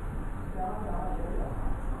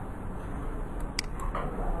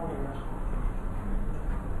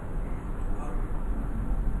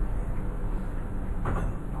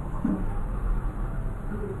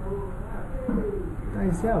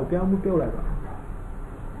အဲ့ဆရာကိုပြောင်းမှုပြုတ်လိုက်ပါ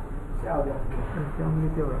ဆရာကိုပြောင်းမှု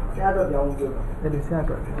ပြုတ်လိုက်ဆရာတော့ပြောင်းမှုပြုတ်လိုက်အဲ့ဒီဆရာ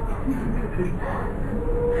တော့ဒီ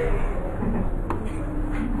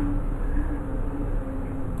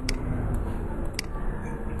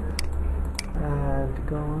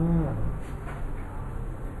ကောင်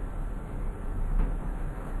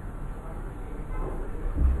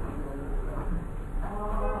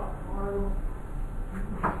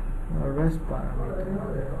rest parameter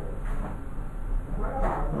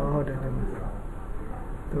ဟုတ်တယ်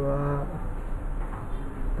သူက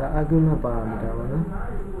ဒါ argument parameter ပေါ့နော်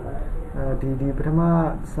ဒီပထမ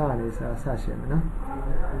စနေစရှင်းမယ်နော်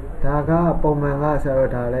ဒါကပုံမှန်ကဆရာ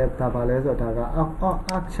တို့ဒါလည်းဒါပါလဲဆိုတော့ဒါက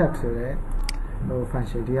arc check ဆိုတဲ့ဟို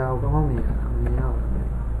function ဒီဟာကိုကောင်းကောင်းမြင်ရအောင်န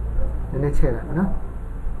ည်းနည်းချဲ့လိုက်မယ်နော်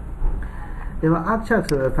ဒီမှာ arc check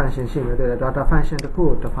ဆိုတဲ့ function ရှိမယ်တဲ့ data function တစ်ခု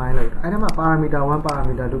ကို define လုပ်အဲ့ဒါမှာ parameter 1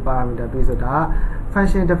 parameter 2 parameter 3ဆိုဒါက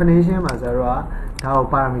function definition မှာဆိုတော့ဒါကို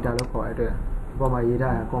parameter လို့ခေါ်ရတဲ့ဒီပေါ်မှာရေး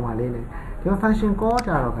ထားတာ comma လေးနဲ့ဒီမှာ function call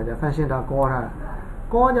ကြတော့ခါကျ function ဒါ call ထားတာ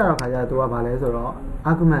call ကြတော့ခါကျသူကဘာလဲဆိုတော့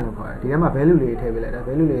argument လို့ခေါ်တယ်ဒီထဲမှာ value လေးထည့်ပေးလိုက်တာ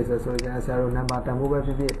value လေးဆိုရင်ဆရာတို့ number တန်ဖိုးပဲဖြ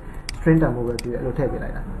စ်ဖြစ် string တန်ဖိုးပဲဖြစ်ဖြစ်အဲ့လိုထည့်ပေးလို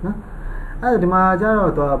က်တာနော်အဲ့ဒီမှာကျ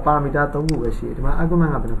တော့သူက parameter 3ခုပဲရှိတယ်ဒီမှာ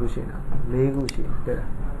argument ကဘယ်နှခုရှိနေတာ4ခုရှိတယ်တွေ့လား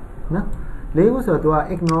နော်4ခုဆိုတော့သူက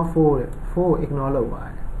ignore 4တဲ့4ကို ignore လုပ်ပါတ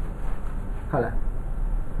ယ်ဟုတ်လား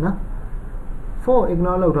နော်4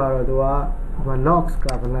 ignore လုပ်ထားတော့သူကlogs က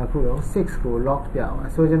ဘယ်နှခုတော့6ကို log ပြအောင်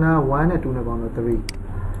ဆိုချင်တာ1နဲ့2နဲ့ပေါင်းတော့3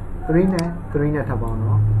နဲ့ထပ်ပေါင်း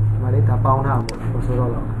တော့ဒီမှာလေးဒါပေါင်းထားမှာပေါ့ဆိုတော့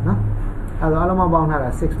လောက်နော်အဲ့တော့အလုံးမပေါင်းထားတာ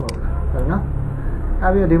6မဟုတ်လားဟုတ်နော်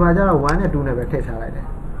အဲ့ပြီးတော့ဒီမှာကျတော့1နဲ့2နဲ့ပဲထည့်ထားလိုက်တယ်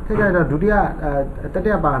ထည့်လိုက်တော့ဒုတိယတတိ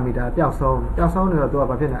ယပါရာမီတာပျောက်ဆုံးနေတော့သူက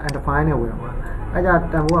ဘာဖြစ်လဲ undefined နဲ့ဝင်သွားအဲ့ကြ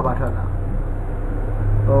တန်ဖိုးကဘာထွက်လာ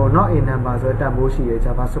ဟို not a number ဆိုတဲ့တန်ဖိုးရှိရဲ့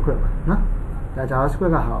JavaScript မှာနော်ဒါ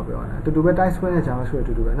JavaScript ကဟာကိုပြောတာအတူတူပဲ Typescript နဲ့ JavaScript အ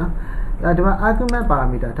တူတူပဲနော်ဒါဒီမှာ argument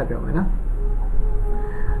parameter ထပ်ပြောမယ်နော်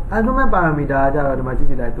argument parameter ကကြတော့ဒီမှာကြ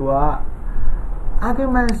ည့်လိုက်သူက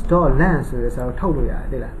arguments.length ဆိုရဲဆိုတော့ထုတ်လို့ရတယ်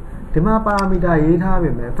သိလားဒီမှာ parameter ရေးထားပြီ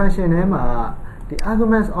မယ် function ထဲမှာဒီ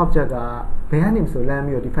arguments object ကဘယ်ကနေဆိုလမ်း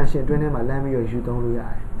ပြီးတော့ဒီ function အတွင်းထဲမှာလမ်းပြီးတော့ယူသုံးလို့ရ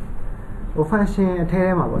တယ်ဟို function အထဲ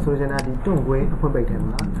ထဲမှာပေါ့ဆိုချင်တာဒီတွန့်ခွင်းအဖွင့်ပိတ်ထဲ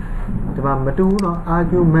မှာဒီမှာမတူဘူးเนาะ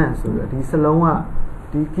argument ဆိုတော့ဒီစလုံးက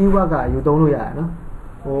ဒီ keyword ကယူသုံးလို့ရတယ်เนาะ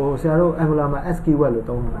ဟိုဆရာတို့ Angular မှာ s keyword လို့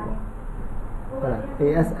သုံးမှာပေါ့ဟုတ်လား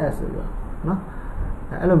ass ဆိုတော့เนาะ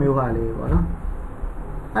အဲ့လိုမျိုးဟာလေးပေါ့เนาะ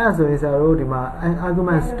အဲ့ဒါဆိုရင်ဆရာတို့ဒီမှာ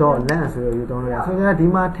arguments.length ဆိုတော့ယူသုံးလို့ရဆိုတော့ဒီ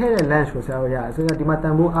မှာထည့်တဲ့ length ကိုဆရာတို့ရတယ်ဆိုတော့ဒီမှာတ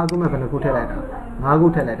န်ဖိုး argument ဘယ်နှခုထည့်လိုက်တာ5ခု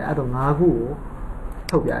ထည့်လိုက်တာအဲ့တော့5ခုကို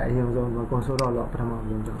ထုတ်ပြတယ်အရင်ဆုံး console.log ပထမ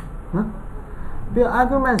ဆုံးကြောင်းနော်ပြီးတော့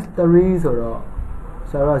arguments 3ဆိုတော့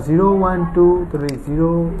ဆရာတို့0 1 2 3 0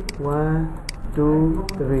 1 2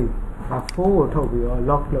 3 4ကိုထုတ်ပြီးတော့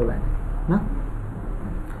log လုပ်လိုက်နော်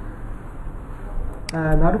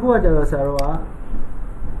နောက်တစ်ခုကကျတော့ဆရာတို့က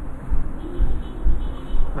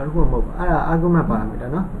နောက်တစ်ခုမဟုတ်ပါအဲ့ဒါ argument parameter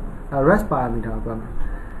နော်rest parameter ကိုပြောမယ်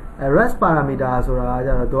rest parameter ဆိုတာကကျ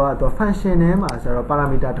တော့သူက function ထဲမှာဆိုတော့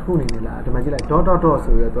parameter တစ်ခုအနေနဲ့လာဒီမှာကြည့်လိုက် dot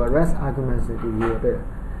ဆိုရတော့ rest argument ဆိုပြီးရေးပေးတယ်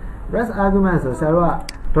rest argument ဆိုဆရာတို့က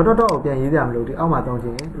dot ကိုပြန်ရေးပြမလို့ဒီအောက်မှာသုံးခြ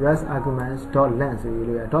င်း rest arguments.length ဆိုရေး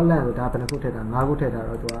လို့ရ .length ဆိုတာဘယ်နှခုထည့်တာ5ခုထည့်တာ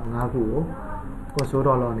တော့သူက5ခုကို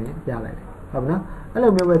console.log နဲ့ပြလိုက်တယ်ဟုတ်ပြီနော်အဲ့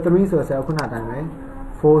လိုမျိုးပဲ3ဆိုဆရာခုနအတိုင်းပဲ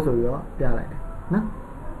4ဆိုပြီးတော့ပြလိုက်တယ်နော်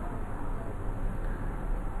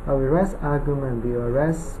rest argument ပြီးတော့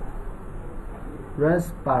rest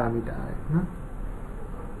parameter နော်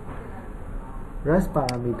rest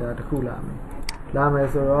parameter တစ်ခုလာမယ်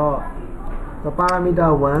ဆိုတော့ parameter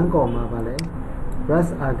 1 comma ပါလေ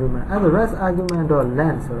rest argument အဲ့ဒါ rest argument တော့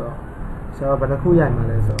length ဆိုတော့ဘယ်တစ်ခုရိုက်မှာ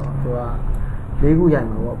လဲဆိုတော့သူက၄ခုရိုက်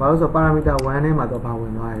မှာပေါ့ဘာလို့ဆို parameter 1 ထဲမှာတော့ဘာဝ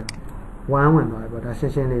င်သွားလဲ1ဝင်သွားပြီပေါ့ဒါရှ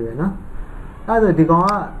င်းလေးပဲเนาะအဲ့ဒါဒီကောင်က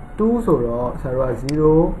2ဆိုတော့ဆရာတို့က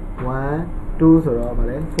0 1 2ဆိုတော့ဗာ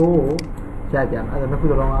လဲ4ကိုရိုက်ပြမယ်အဲ့ဒါနှစ်ခု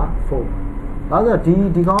စလုံးက4ဘာလို့ဆို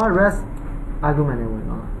ဒီကောင်က rest argument နဲ့ဝင်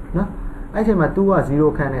တော့เนาะအဲ့ချိန်မှာ2က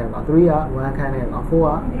0ခန်းနဲ့ပါ3က1ခန်းနဲ့ပါ4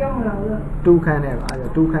က2ခန်းနဲ့ပါအဲ့ဒါ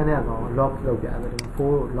2ခန်းနဲ့ကောင် lock လုပ်ပြအဲ့ဒါ4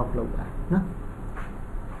ကို lock လုပ်ပြเนาะ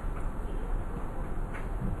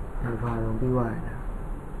အဲ့ဘာတော့ပြီးသွားတယ်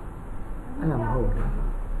အဲ့ဒါမဟုတ်ဘူး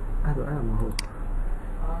အဲ့ဒါမဟုတ်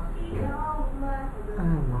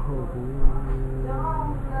ဘူး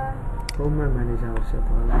Format manager ကိုဆက်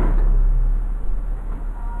သွားလိုက်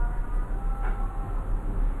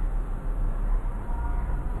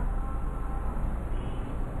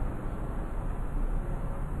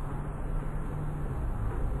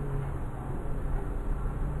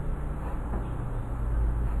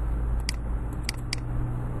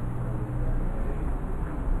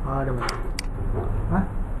အားတယ်မဟ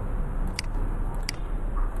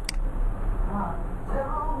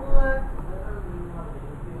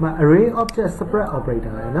မ် array object spread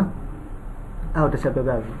operator လေနော်အဲ့တော့တစ်ချက်ပြော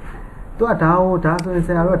ပြပြီသူကဒါဆိုရင်ဆ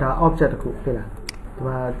ရာတို့ကဒါ object တစ်ခုဖြစ်လားဒီ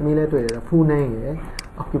မှာသမီးလေးတွေ့တယ် full name ရယ်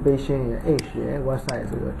occupation ရယ် age ရယ် website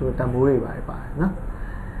ဆိုတော့သူတန်ဖိုးတွေပါတယ်နော်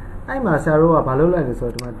အဲ့မှာဆရာတို့ကဘာလုပ်လိုက်လဲဆို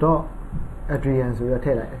တော့ဒီမှာ .adrian ဆိုရထ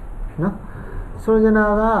ည့်လိုက်တယ်နော်ဆိုရင်က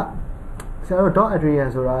ဆရာတို့ .adrian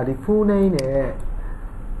ဆိုတာဒီ full name နဲ့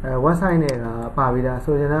website နဲ့ကပါပြီးသား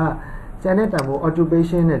ဆိုရင်ကကျန်တဲ့တန်ဖိုး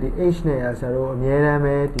occupation နဲ့ဒီ age နဲ့ဆရာတို့အမြဲတမ်း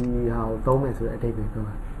ပဲဒီဟာကိုသုံးမယ်ဆိုတဲ့အဓိပ္ပာယ်ပြော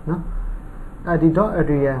တာနော်အဲဒီ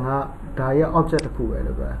 .adrian ကဒါရဲ့ object တစ်ခုပဲ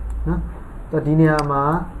လို့ပြောတာနော်ဆိုတော့ဒီနေရာမှာ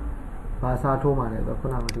ဘာစာထိုးမှာလဲဆိုတော့ခု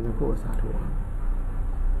နကဒီနှစ်ခုကိုစာထိုးဟုတ်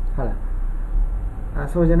လား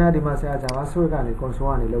ဆိုရင်ဒီမှာဆရာ JavaScript ကနေ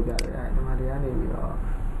console ကနေလုပ်ပြတယ်အဲဒီမှာတရားနေပြီးတော့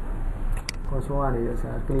console ကနေဆ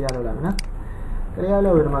ရာ clear လုပ်လိုက်မယ်နော် clear လု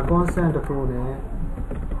ပ်ပြီးဒီမှာ constant တစ်ခုနဲ့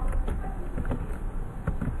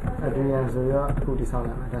Adrian ဆိုရအခုတိဆောက်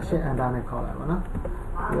လိုက်မယ်ဒါ shift enter နဲ့ခေါက်လိုက်ပါနော်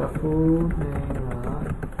ပြီးတော့ full name က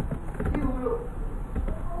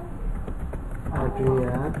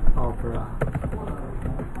Adrian Opera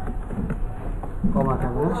ကောမခံ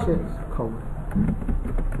မယ် shift ခုံး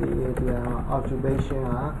ဒီ occupation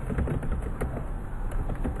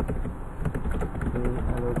ကဒီ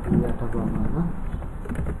အဲ့လိုပြတ်တော့မှာနော်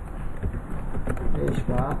age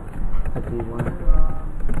က 31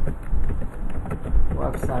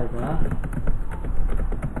 website က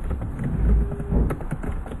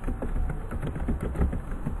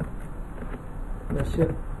လက်ရှိ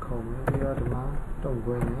ခုံးပြီးတော့ဒီမှာတုံ့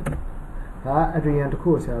ခွင်းနေဒါ Adrian တခု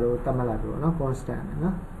ကိုဆရာတို့တတ်မှတ်လိုက်ပြီပေါ့နော် constant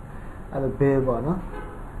နော်အဲ့ဒါ bill ပေါ့နော်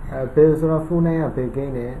bill ဆိုတော့ full name က bill gain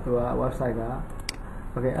နဲ့သူက website က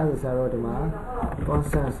okay အဲ့ဒါဆရာတို့ဒီမှာ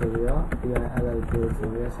constant ဆိုပြီးတော့ဒီအဲ့ဒါ bill ဆို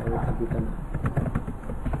ပြီးတော့ဆရာတို့ထပ်ပြီးတတ်မယ်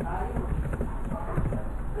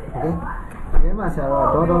okayဒီမှာဆရာ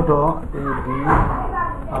တို့ .ad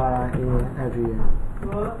Adrian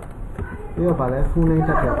ပြီးတော့ဗာလဲ full name တ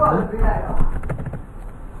က်ခဲ့ပါနော်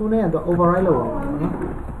full name ကတော့ override လုပ်အောင်နော်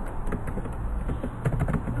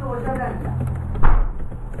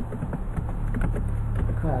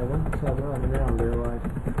ခါရဆရာတို့ကလည်းအောင်လေးပါ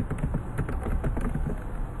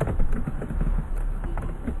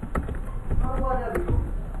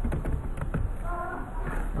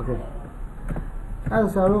okay အဲ့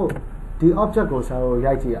ဆရာတို့ဒီ object ကိုဆရာတို့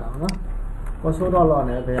ရိုက်ကြည့်အောင်နော် console.log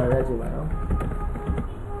နဲ့ဘယ်ရိုက်ကြည့်ပါရော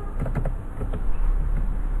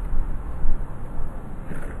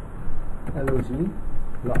အဲ့လိုကြီး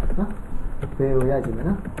log နော်ဘယ်ကိုရိုက်ကြည့်မယ်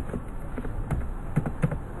နော်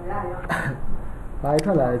ဘာထွ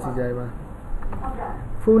က်လာလဲကြည့်ကြပါ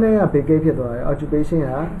full name က big gate ဖြစ်သွားတယ် occupation က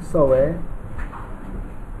software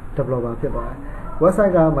developer ဖြစ်သွားတယ်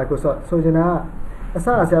website က Microsoft ဆိုချင်တာအစဆ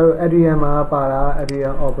ရာတို့ Adrian မှာပါတာ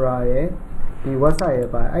Adrian Opera ရဲ့ဒီ website ရဲ့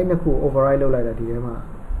ပါအဲ့နှစ်ခု override လုပ်လိုက်တာဒီထဲမှာ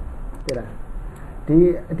သိလား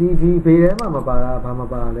ဒီဘေးထဲမှာမပါတာဘာမ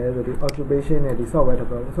ပါလဲဆိုဒီ occupation နဲ့ဒီ software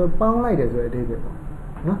developer ဆိုပေါင်းလိုက်တယ်ဆိုတဲ့အဓိပ္ပာယ်ပေါ့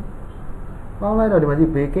နော်ပေါင်းလိုက်တော့ဒီမှာကြ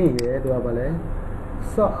ည့် big gate ရဲ့သူကဘာလဲ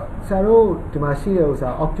ဆရာတို့ဒီမှာရှိတဲ့ဥစ္စာ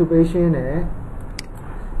occupation နဲ့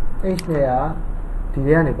age နဲ့ကဒီ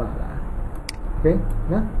ထဲကနေပါလာ okay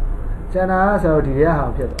နော်ကျန်တာကဆရာတို့ဒီထဲဟာ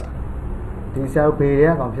ဖြစ်သွားဒီဆရာတို့ဘေးထဲ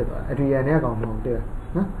ကကောင်ဖြစ်သွားတယ် Adrian နဲ့ကကောင်မဟုတ်တယ်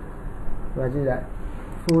နော်ဒီမှာကြည့်လိုက်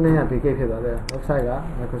full name က big gate ဖြစ်သွားတယ် website က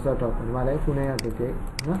microsoft.com ဒီမှာလည်း full name က big gate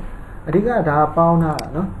နော် အဓိကဒါပေါင်းထားတာ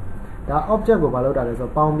နော်ဒါ object ကိုဘာလုပ်တာလဲဆို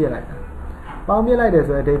တော့ပေါင်းပြလိုက်တာပေါင်းပြလိုက်တယ်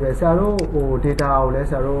ဆိုတဲ့အဓိပ္ပာယ်ဆရာတို့ဟို data ကိုလည်း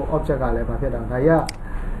ဆရာတို့ object ကလည်းဘာဖြစ်တာဒါ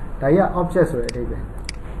ကြီးက object ဆိုတဲ့အဓိပ္ပာယ်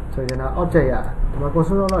ဆိုရင်တော့ object ရဒီမှာ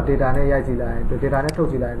console log data နဲ့ရိုက်ကြည့်လိုက်ရင် data နဲ့ထုတ်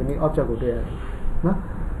ကြည့်လိုက်ရင်ဒီ object ကိုတွေ့ရတယ်နော်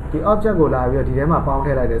ဒီ object ကိုလာပြီးတော့ဒီထဲမှာပေါင်းထ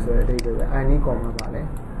ည့်လိုက်တယ်ဆိုတဲ့အဓိပ္ပာယ်ပဲ id ကောမှာပါလဲ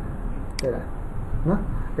တွေ့လားနော်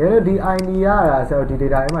ဒါလို့ဒီ id ရတာဆရာတို့ဒီ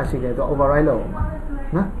data ထဲမှာရှိတယ်သူ override လုပ်အောင်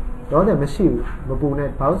နော်တော့လည်းမရှိဘူးမပူနဲ့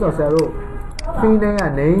ဘာလို့ဆိုတော့ဆရာတို့ free name က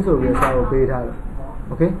name ဆိုပြီးဆရာတို့ပေးထားလို့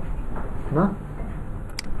okay နော်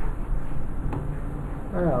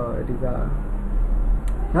အဲ့ဒါအဓိက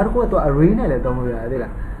နောက်တစ်ခုကသူ array နဲ့လည်းသုံးလို့ရတယ်သိ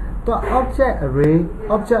လားသူ object array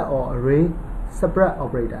object or array separate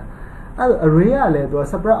operator အဲ့လို array ကလည်းသူ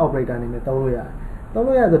separate operator အနေနဲ့သုံးလို့ရတယ်သုံး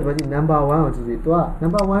လို့ရဆိုတော့ဒီ number 1ကိုကြည့်ကြည့်သူက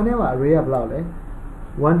number 1ထဲမှာ array ကဘယ်လောက်လဲ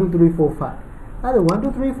1 2 3 4 5အဲ့ဒါ1 2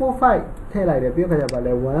 3 4 5ထည့်လိုက်တယ်ပြီးတော့ခါကျပါ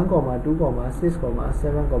လဲ1 2 6 7 8အဲ့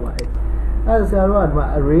ဒါဆရာတို့ကဒီမှာ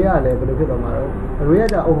array ကလည်းဘယ်လိုဖြစ်သွားမှာလဲ array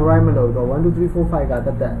က override မလုပ်တော့1 2 3 4 5ကတ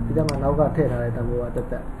က်တက်ဒီကမှာနောက်ကထည့်ထားတဲ့တန်ဖိုးကတက်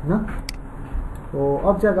တက်နော်ဟို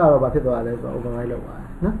object ကတော့ဘာဖြစ်သွားလဲဆိုတော့ override လုပ်ပါတယ်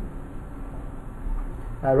နော်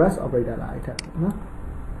rest operator လာအဲ့ထက်နော်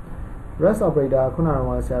rest operator ခုနက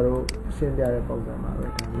တော့ဆရာတို့ရှင်းပြတဲ့ပုံစံမှာပဲ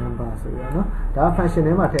ဒါ number ဆိုရနော်ဒါ function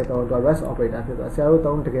ထဲမှာထည့်တော့ rest operator ဖြစ်သွားဆရာတို့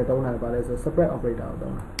တကယ်သုံးတာပါလဲဆို separate operator ကို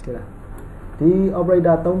သုံးတာဟုတ်လားဒီ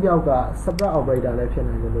operator ၃ပြောက်က separate operator လည်းဖြစ်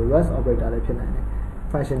နိုင်တယ်လို့ rest operator လည်းဖြစ်နိုင်တယ်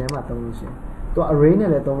function ထဲမှာသုံးလို့ရှိရင်သူ array နဲ့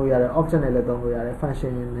လည်းသုံးလို့ရတယ် object နဲ့လည်းသုံးလို့ရတယ်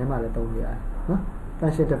function ထဲမှာလည်းသုံးလို့ရတယ်နော်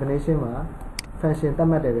function definition မှာ function သတ်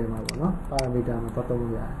မှတ်တဲ့နေရာမှာပေါ့နော် parameter မှာသုံး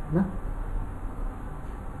လို့ရတယ်နော်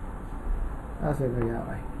အဲ့ဆိုရင်ရ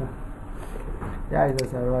ပါတယ်နော်ရပြီဆို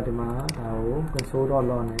ဆရာတို့ကဒီမှာဒါကို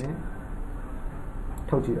console.log နဲ့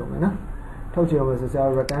ထုတ်ကြည့်တော့မယ်နော်ထုတ်ကြည့်အောင်ဆိုဆရာ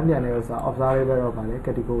တို့ return ပြန်နေလို့ဆို observable တော့ဗာလေ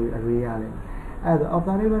category array ရလိမ့်မယ်အဲ့ဒါ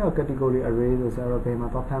observable တော့ category array ဆိုဆရာတို့ဘယ်မှာ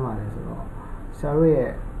တော့ဖမ်းပါလဲဆိုတော့ဆရာတို့ရဲ့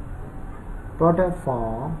product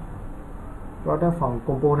form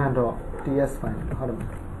component.ts file ဟုတ်တယ်မလား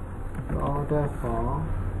product form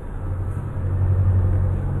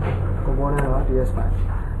component.ts file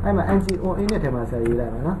အဲ့မှာ ngo init ထဲမှာဆရာရေးလို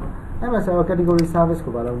က်မယ်နော်အဲ့မှာဆရာတို့ category service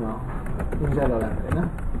ကိုဘာလုပ်မအောင် insert လုပ်လိုက်မယ်နော်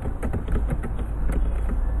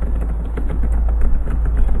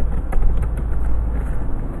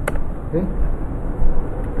အဲ့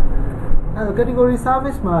တော့ category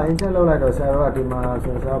service မှာ insert လုပ်လိုက်တော့ဆရာတို့ကဒီမှာ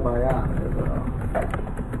ဆိုဆရာဘာရလဲဆိုတော့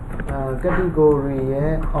category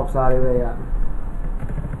ရဲ့ observable ရ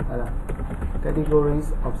ဟုတ်လား categories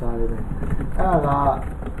observable အဲ့ဒါက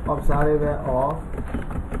observable of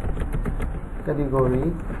category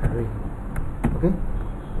array okay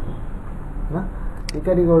နော်ဒီ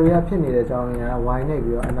category ကဖြစ်နေတဲ့အကြောင်းရင်းက y နဲ့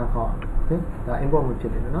ပြီးတော့ enter ခေါက် okay ဒါ import မဖြ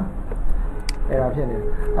စ်နေတယ်နော်အဲ့ဒါဖြစ်နေတယ်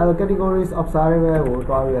အဲ့တော့ categories observable ကို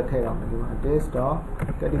တွားပြီးထည့်တော့မယ်ဒီမှာ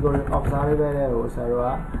this.category observable ကိုဆရာတို့က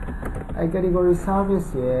အဲ့ category service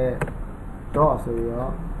ရဲ့ dot ဆိုပြီး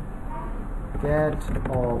တော့ get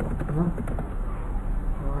all နော်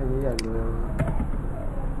ရေးရလို့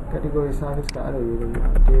category service ကအဲ့လိုရေးလို့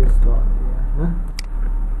this.နော်ဒီ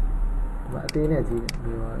မှာအသေးနဲ့ကြည့်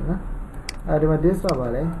နေပါလေနော်အဲဒီမှာ this တော့ပါ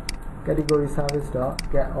လေ category service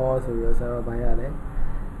get all ဆိုပြီးတော့ဆရာတို့ဘာရလဲ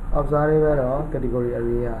observable တော့ category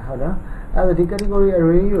array ရဟုတ်လားအဲဒီ category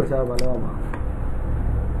array ကိုဆရာတို့ဘာလုပ်အောင်မှာ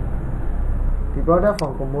ဒီ product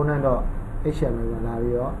form component html မှာလာ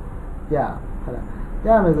ပြီးတော့ပြဟုတ်လားပြ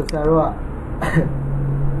ရမယ်ဆိုဆရာတို့က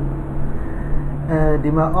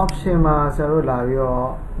ဒီမှာ option မှာဆရာတို့လာပြီးတော့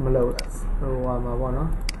မလုပ်ဟိုမှာပေါ့နော်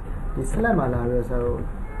ဒီ select မှာလာပြီးတော့ဆရာတို့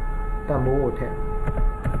တမိုးကိုထည့်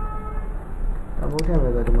မ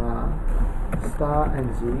ယ်ဆိုဒီမှာ star ng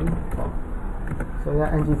so ရ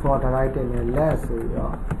ng4 directed နဲ့ let ဆိုပြီး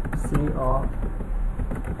တော့ c of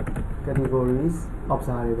categories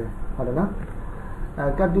observable ဟုတ်တယ်နော်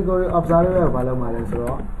category observable ကိုဘာလုပ်မှာလဲဆို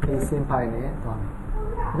တော့ async file နဲ့သွားမယ်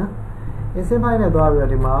နော် async file နဲ့သွားပြီး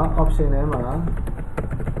တော့ဒီမှာ option ထဲမှာ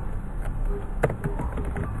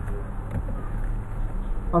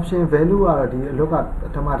option value ကတော့ဒီအလုတ်ကပ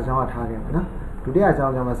ထမတစ်ကြောင်းကထားခဲ့မယ်နော်ဒုတိယအကြော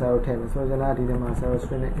င်းကျမှဆရာတို့ထည့်မယ်ဆိုတော့ဒီထဲမှာဆရာတို့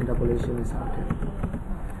string နဲ့ interpolation နဲ့ဆရာတို့ထည့်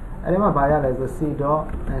အဲ့ဒီမှာဘာရလဲဆို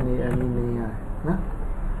c.name နေရတယ်နော်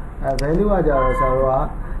value ကကြတော့ဆရာတို့က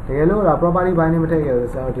တကယ်လို့ဒါ property ဘိုင်းနဲ့မထည့်ခဲ့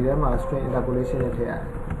ဘူးဆရာတို့ဒီထဲမှာ string interpolation နဲ့ထည့်ရတယ်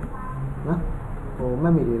နော်ဟိုမှ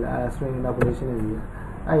တ်မိတယ်လား string interpolation နဲ့ရေးရ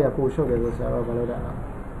အဲ့ရပို့ရှုပ်တယ်ဆိုဆရာတို့ဘာလုပ်တာလဲ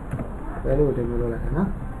value ကိုတင်ပြလို့လိုက်နော်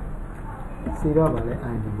c. တော့ဗာလဲ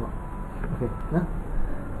id ပေါ့ okay နော်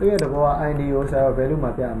သူရဲ့တဘောက id ကိုဆရာတို့ value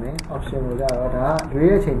မှာပြမယ် option ကိုကြတော့ဒါရွေး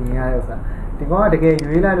တဲ့အချိန်မြင်ရတဲ့ဥစ္စာဒီကောင်ကတကယ်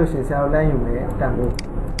ရွေးလိုက်လို့ရှိရင်ဆရာတို့လမ်းယူမယ်တန်ဖို့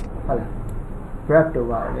ဟုတ်လား grab တော့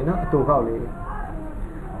ပါလေနော်အတူခောက်လေးအဲ့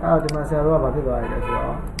တော့ဒီမှာဆရာတို့ကဘာဖြစ်သွားလဲဆို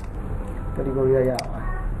တော့ category ရပါတယ်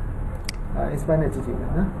expand နဲ့ကြည့်ကြည့်မ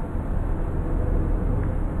ယ်နော်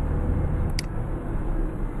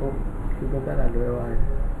ဟုတ်ဒီဘက်ကလွယ်သွားတယ်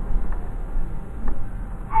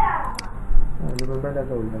ဒီဘက်က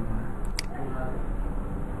တော့လွယ်သွား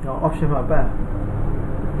တော့ option မှာပတ်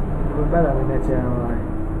ဒီဘက်ကလည်းနည်းချမ်းသွားတယ်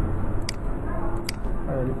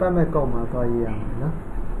အဲ့ဒီပတ်မဲ့ကောက်မှာသွားရေးရမယ်နော်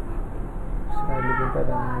ဆိုင်ဒီဘက်က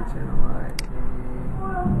လည်းနည်းချမ်းသွားတယ်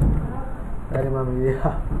အဲ့ဒီမှာမရေးရ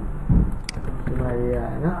ဒီမှာရေးရ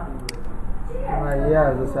နော်ဒီမှာရေးရ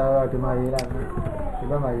ဆိုတော့ဒီမှာရေးလိုက်မယ်ဒီ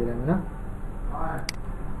ဘက်မှာရေးလိုက်မယ်နော်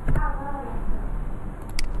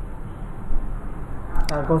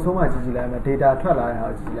console မှာကြည့်ကြည့်လိုက်မယ် data ထွက်လာတဲ့ဟာ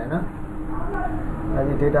ကိုကြည့်ကြည့်လိုက်နော်အဲ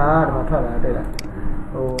ဒီ data ကဒီမှာထွက်လာတယ်တွေ့လား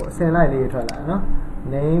ဟိုအစင်လိုက်လေးထွက်လာနော်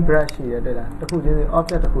name brush ရှိရတွေ့လားတစ်ခုချင်းစီ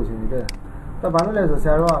object တစ်ခုချင်းစီတွေ့လားတော့ဘာလို့လဲဆိုဆ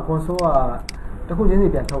ရာတို့က console ကတစ်ခုချင်းစီ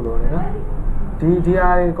ပြန်ထုတ်လို့လေနော်ဒီဟာ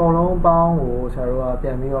တွေအကုန်လုံးပေါင်းကိုဆရာတို့ကပြ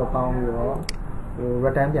န်ပြီးတော့ပေါင်းပြီးတော့ဟို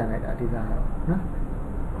return ပြန်လိုက်တာအဓိကတော့နော်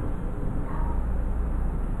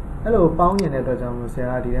အဲ့လိုပေါင်းနေတဲ့အတွက်ကြောင့်ဆ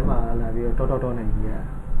ရာကဒီထဲမှာလာပြီးတော့တော့နေကြီးရ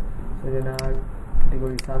ဆိုရင်တော့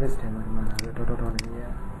category service ထဲမှာဒီမှာလာပြီးတော့နေကြီးရ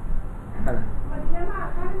ဟုတ်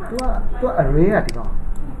လားသူက array ကဒီကောင်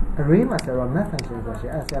array မှာဆရာက map function ဆိုရှ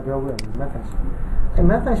င်အဲ့ဆရာပြောပြရမယ် map function အဲ့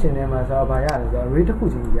map function ထဲမှာဆရာဘာရတယ်ဆိုတော့ array တစ်ခု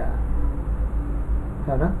ချင်းကြီးရ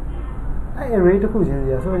ဟုတ်နော်အဲ့ array တစ်ခုချင်း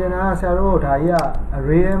စီဆိုရင်တော့ဆရာတို့ဒါကြီးက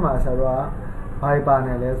array ထဲမှာဆရာတို့ကဘာတွေပါ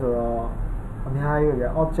နေလဲဆိုတော့အများကြီးပဲ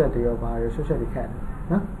object တွေရောဘာတွေ social တွေခက်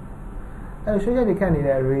နော်အဲ့ social တွေခက်နေ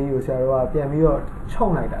တဲ့ array ကိုဆရာတို့ကပြန်ပြီးတော့ချုံ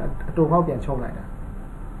လိုက်တာအတူပေါက်ပြန်ချုံလိုက်တာ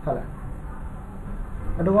ဟုတ်လား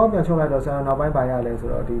အတူပေါက်ပြန်ချုံလိုက်တော့ဆရာတို့နောက်ပိုင်းပါရလဲဆို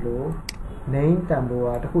တော့ဒီလို name တန်ဖိုးက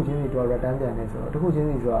တစ်ခုချင်းစီတော့ return ပြန်နေဆိုတော့တစ်ခုချင်း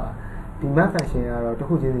စီဆိုတာဒီ map function ကတော့တစ်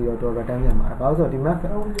ခုချင်းစီတော့ return ပြန်မှာဘာလို့ဆိုတော့ဒီ map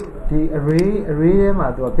ဒီ array ထဲမှာ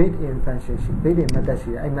သူက built in function ရှိ built in method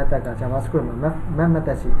ရှိတယ်အဲ့ method က JavaScript မှာ map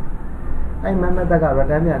method ရှိတယ်အဲ့ map method က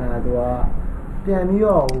return ပြန်တာသူကပြန်ပြီး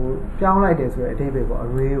တော့ဟိုပြောင်းလိုက်တယ်ဆိုတဲ့အဓိပ္ပာယ်ပေါ့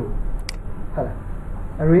array ကိုဟုတ်လား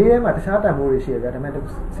array ထဲမှာတခြားတန်ဖိုးတွေရှိတယ်ဗျာဒါပေမဲ့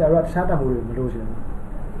ဆရာတို့ကတခြားတန်ဖိုးတွေမလို့ချင်ဘူး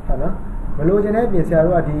ဟုတ်နော်မလို့ချင်တဲ့အပြင်ဆရာ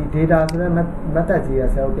တို့ကဒီ data ဆိုတဲ့ method ကြီးက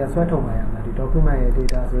ဆရာတို့ပြန်ဆွဲထုတ်မှရမှာဒီ document ရဲ့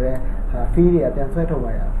data ဆိုတဲ့ field တွေကပြန်ဆွဲထုတ်မှ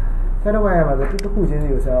ရမှာဆက်တော့ရမှာဆိုတစ်ခုချင်းစီ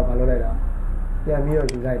ကိုဆရာကမလုပ်လိုက်တာပြန်ပြီးတော့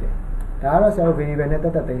ယူလိုက်တယ်ဒါကတော့ဆရာတို့ variable နဲ့တ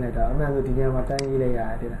က်သိမ်းလိုက်တာအမှန်ဆိုဒီနေရာမှာတန်းရေးလိုက်ရ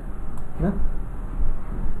တယ်တဲ့လားနော်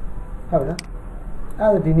ဟုတ်လားအဲ့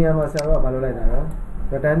ဒါဒီနေရာမှာဆရာတို့ကမလုပ်လိုက်တာတော့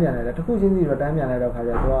return ပြန်လိုက်တယ်တစ်ခုချင်းစီ return ပြန်လိုက်တော့ခါ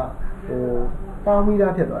ကျတော့သူကဟိုပေါင်းပြီး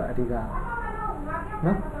သားဖြစ်သွားတာအဓိက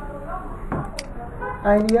နော်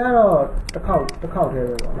ID ကတော့တစ်ခေါက်တည်း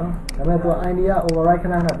ပဲပေါ့နော်ဒါပေမဲ့သူက ID က override ခ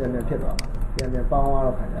ဏပြန်ဖြစ်သွားမှာပြန်ပေါင်းသွား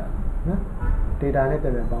တော့ခါကျနော် data နဲ့ပြ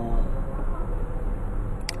န်ပေါင်းသွား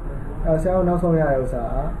တော့ဆရာတို့နောက်ဆုံးရတဲ့ဥစ္စာ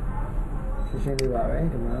ရှင်းလေးပါပဲ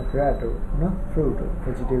ဒီမှာ bread တို့နော် fruit တို့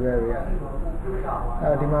vegetable တွေရတ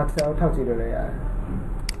ယ်ဒီမှာဆရာတို့ထောက်ကြည့်လို့လည်းရတယ်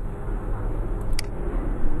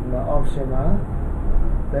ဒီမှာ option မှာ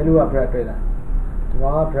value က bread တွေ့လားဒီ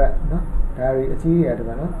မှာ bread နော်ဒါရီအကြီးကြီးရတယ်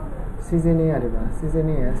ဗျာနော် seasoning ရတယ်ဗျာ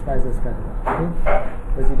seasoning and spices ကတယ်ဗျာ okay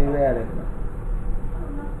vegetable ရတယ်ဗျာ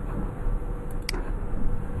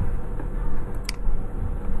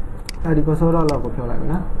အဲ့ဒီ console လောက်ကိုဖြောလိုက်မယ်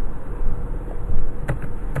နော်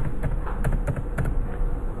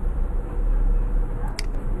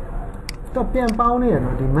တော့ပြန်ပေါင်းနေရ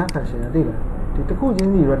နော်ဒီ map function ကသိလားဒီတစ်ခုချ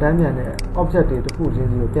င်းစီ return ပြန်တဲ့ object တွေတစ်ခုချင်း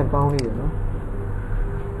စီကိုပြန်ပေါင်းနေရနော်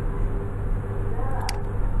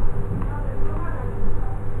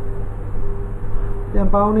ပြန်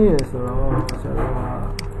ပေါင်းနေရဆိုတော့ဆရာတို့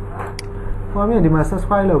ဟောမြင်ဒီမှာ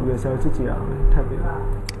subscribe လုပ်ပြီးဆရာတို့ကြည့်ကြည့်အောင်လေထပ်ပြီး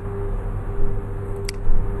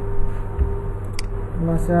မ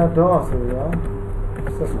ဆရာတော့ဆိုရော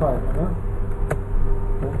subscribe နော်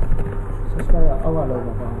subscribe အောက်ကလောက်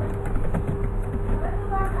မှာပါ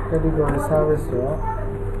category service ရော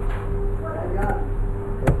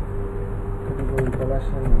category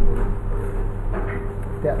collection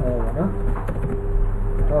တက်အောင်ပါနော်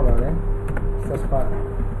တော့ပါလေ subscribe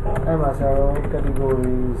အဲ့မှာဆရာတို့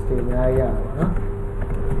categories တွေအများကြီးရပါနော်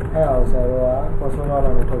အဲ့ဒါကိုဆရာတို့က console လောက်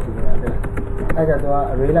နဲ့ထုတ်ကြည့်ရတယ်အဲ့ကြတော့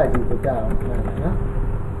array လိုက်ကြီးကိုပြအောင်နော်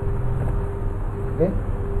okay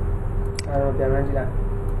အဲ့တော့ပြန်ရမ်းကြည့်လို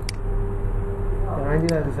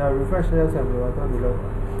က်ဆိုတော့ refresh လုပ်ဆက်ပြီးတော့တော့ဒီလို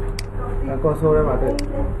console ထဲမှာတွေ့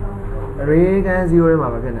array ကန်း0ထဲမှာ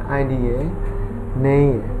ပဲဖြစ်နေ id ရယ်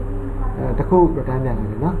name ရယ်တခု return ပြန်နေ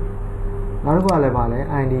တယ်နော်နောက်တစ်ခုကလည်းပါလဲ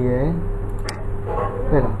id ရယ်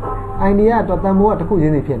ဟုတ်လား id ကတော့တန်ဖိုးကတစ်ခုချ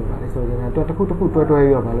င်းစီဖြစ်နေပါလေဆိုရင်တော့တစ်ခုတွဲ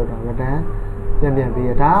ပြီးတော့မလုပ်တာ return ပြန်ပြီး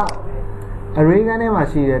တာဒါ array ကန်းထဲမှာ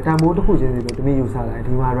ရှိတဲ့တန်ဖိုးတစ်ခုချင်းစီကိုတမီယူဆလိုက်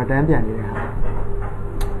ဒီမှာ return ပြန်နေတဲ့ဟာ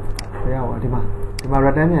ဘယ်ရောက်ပါဒီမှာ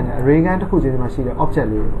return ပြန်တယ် array ကန်းတစ်ခုချင်းစီမှာရှိတဲ့ object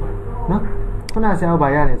လေးပေါ့နော် ခုနဆရာတို့ဘာ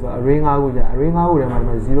ရနေဆို array 5ခုကြာ array 5ခုထဲမှာဒီ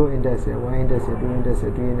မှာ0 index 1 index 2 index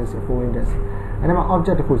 3 index 4 index အဲ့ဒါမှာ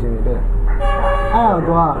object တစ်ခုချင်းတွေ့တယ်အဲ့တော့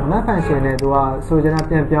သူက map function နဲ့သူကဆိုချင်တာ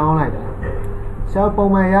ပြန်ပြောင်းလိုက်တာဆရာပုံ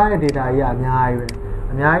မှန်ရတဲ့ data ကြီးကအများ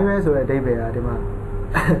ကြီးပဲဆိုတဲ့အဓိပ္ပာယ်ကဒီမှာ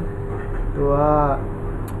သူက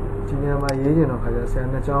ဒီနေရာမှာရေးချင်တော့ခါကျဆရာ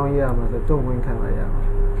နှစ်ချောင်းရေးရမှာဆိုတုံ့ဝင်ခံပါရအောင်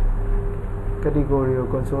category ကို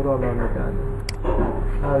console တော့လောက်နေတာ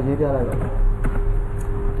အဲ့ရေးပြလိုက်ပါ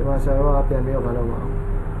ဒီမှာဆရာတို့ကပြန်ပြီးတော့မလုပ်ပါဘူး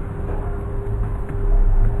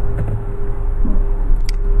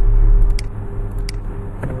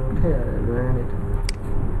ထည့်ရတယ်လွယ်နေတယ်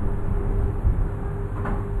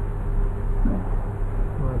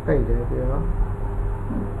ပိတ်တယ်ပြီးတော့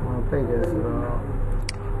ပိတ်တယ်ဆိုတော့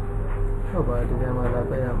ဟုတ်ပါဒီနေ့မှလာ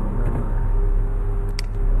ပိတ်ရမှာ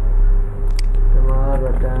ဒီမှာ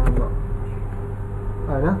return ပေါ့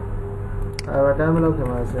ဟုတ်နော်return မလုပ်ခင်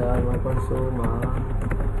မှာဆရာဒီမှာ console မှာ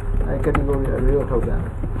အဲ category array ကိုထုတ်ပြတယ်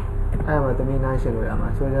အဲ့မှာသမီးနိုင်ရှင်းလို့ရမှာ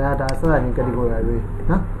ဆိုတော့ဒါစသဖြင့် category array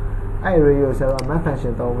နော်အဲ့ array ကိုဆရာတို့ map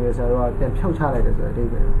function သုံးပြီးဆရာတို့ကပြန်ဖြုတ်ချလိုက်တယ်ဆိုတဲ့အဓိပ္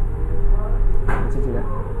ပာယ်ကြည့်လိုက်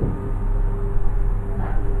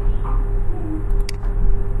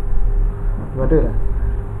မတွေ့လား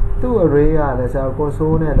သူ့ array ကလည်းဆရာ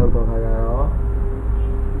console နဲ့လောက်တော့ခါကြတော့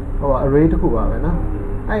ဟို array တစ်ခုပါပဲနော်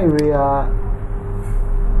အဲ့ array က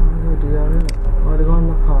ဒီရတယ်ဒီကောင်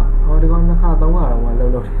နှစ်ခါ3ခါတော့မှလော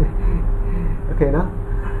က်တယ်โอเคနော်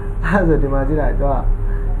အဲ့ဆိုဒီမှာကြည့်လိုက်တော့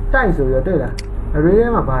type ဆိုပြီးတော့တွေ့လား array ထဲ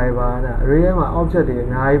မှာဘာတွေပါလဲ array ထဲမှာ object တွေအ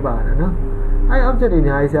များကြီးပါတယ်နော်အဲ့ object တွေအ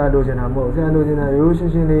များကြီးဆရာလိုချင်တာမဟုတ်ဆရာလိုချင်တာရိုးရှ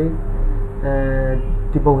င်းရှင်းလေး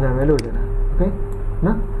ဒီပုံစံပဲလိုချင်တာโอเค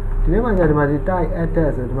နော်ဒီနေ့မှじゃဒီမှာဒီ type added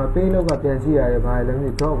ဆိုဒီမှာ page လောက်ကပြန်ကြည့်ရတယ်ဘာလဲလဲ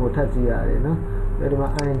dot ကိုထပ်ကြည့်ရတယ်နော်ဒီမှာ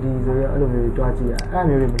id ဆိုရအဲ့လိုမျိုးတွေတွားကြည့်ရအဲ့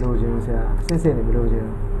မျိုးတွေမလိုချင်ဘူးဆရာစစ်နေမလိုချင်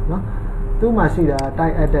ဘူးနော်သူ့မှာရှိတာ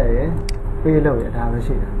type added ရယ် page လောက်ရယ်ဒါပဲ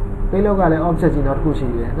ရှိတာ page လောက်ကလည်း object ကြီးနောက်တစ်ခုရှိ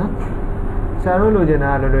တယ်နော်ဆရာတို့လိုချင်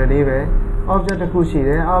တာလွယ်လွယ်လေးပဲ object တစ်ခုရှိတ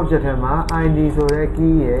ယ် object ထဲမှာ id ဆိုတဲ့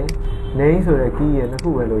key ရယ် name ဆိုတဲ့ key ရယ်နှစ်ခု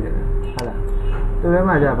ပဲလိုချင်တယ်ဟုတ်လားသူထဲ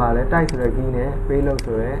မှာじゃဘာလဲ type ဆိုတဲ့ key နဲ့ page လောက်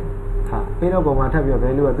ဆိုတဲ့page လောက်ပုံမှာထပ်ပြီးတော့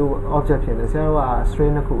value ကသူ့ object ဖြစ်နေဆရာတို့က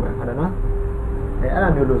string နှစ်ခုပဲဟုတ်တယ်နော်အဲ့ဒါ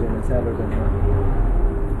မျိုးလိုချင်တယ်ဆရာလိုချင်တာ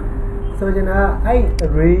ဆိုချင်တာအဲ့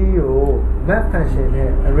array ကို map function နဲ့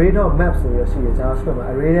array.map ဆိုရရှိရ JavaScript မှာ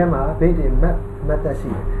array ထဲမှာ built-in map method ရှိ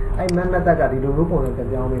တယ်အဲ့ map method ကဒီလိုမျိုးပုံစံပြန်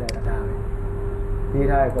ပြောင်းပေးလိုက်တာဒါပဲရေး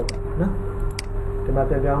ထားတဲ့ code ကနော်ဒီမှာ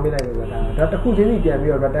ပြန်ပြောင်းပေးလိုက်တယ်ဆိုတာဒါတစ်ခုချင်းစီပြန်ပြီး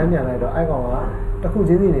တော့ return ပြန်လိုက်တော့အဲ့ကောင်ကတစ်ခု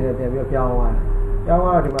ချင်းစီအနေနဲ့ပြန်ပြီးတော့ပြောင်းသွားတယ်ပြောင်း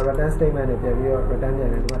သွားတော့ဒီမှာ return statement နဲ့ပြန်ပြီးတော့ return ပြန်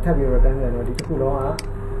တယ်ဒီမှာထပ်ပြီး return ပြန်တော့ဒီတစ်ခုလုံးက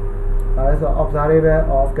ဘာလဲဆိုတော့ observable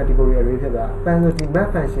of category array ဖြစ်တာပန်ဆိုဒီ map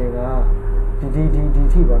function ကဒီ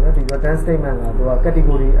ထိပေါ့နော်ဒီ return statement ကသူက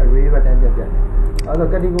category array return ပြန်တယ်အဲဆို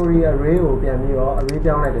category array ကိုပြန်ပြီးတော့ array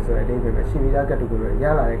ပြောင်းလိုက်တယ်ဆိုတဲ့အဓိပ္ပာယ်ပဲရှိပြီးသား category ရ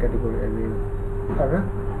လာတဲ့ category array ဟုတ်နော်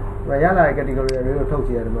ဒီရလာတဲ့ category array ကိုထုတ်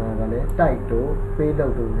ကြည့်ရတယ်မှာကလည်း type တို့ page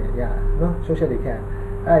တို့နဲ့ရတာနော် social တွေခန့်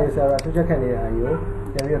အဲ့ဒီ server social ခန့်နေတာကြီးကို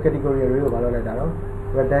ပြန်ပြီးတော့ category array ကိုဘာလုပ်လိုက်တာတော့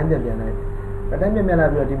return ပြန်လိုက် return ပြန်လို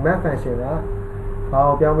က်ပြီးတော့ဒီ map function ကဘာ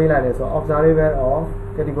ကိုပြောင်းပေးလိုက်လဲဆိုတော့ observable of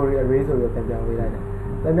category array ဆိုပြီးပြန်ပြောင်းပေးလိုက်တယ်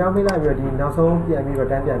ပြန်ပြောင်းပေးလိုက်ပြီးတော့ဒီနောက်ဆုံးပြန်ပြီး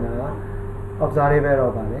return ပြန်တာက observable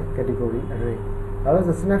of ပါလေ category array ဒါလို့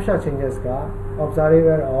ဆို snapshot changes က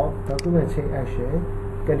observable of document change action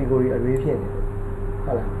category array ဖြစ်နေတယ်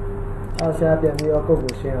ဟုတ်လားအဲ့ဆရာပြန်ပြီးတော့ code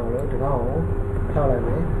ကိုရှင်းအောင်လို့ဒီကောင်ကိုဖြောက်လိုက်မ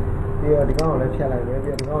ယ်ပြီးတော့ဒီကောင်ကိုလည်းဖြတ်လိုက်မယ်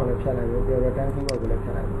ပြီးတော့ဒီကောင်ကိုလည်းဖြတ်လိုက်မယ်ပြီးတော့ return keyword ကိုလည်းဖြ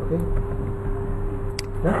တ်လိုက်မယ် okay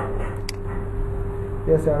နော်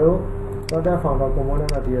ဒီဆရာတို့ data founder component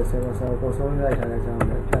ကဒီဆရာဆရာကို console လိုက်ထားတဲ့အကြောင်းကို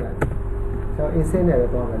လည်းဖြတ်လိုက်မယ်ဆရာ insert နဲ့ပဲ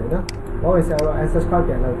သွားမယ်လေနော်ဘာလို့ဆရာတို့ access card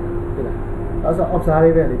ပြန်လုပ်တယ်လားအဲ့ဆို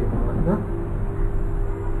observable လေးဒီကောင်ပါနော်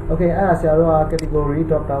okay အဲ့ဒါဆရာတို့က category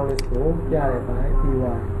drop down list ကိုပြရတဲ့ပိုင်းပြီး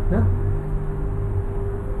သွားနော်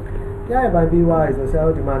ပြရတဲ့ပိုင်းပြီးသွားပြီဆိုဆရာ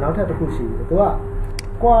တို့ဒီမှာနောက်ထပ်တစ်ခုရှိတယ်သူက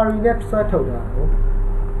query နဲ့ဆွဲထုတ်တာကို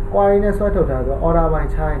query နဲ့ဆွဲထုတ်တာဆို order ပိုင်း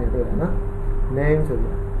ခြားနေတယ်တွေ့လားနော် name ဆို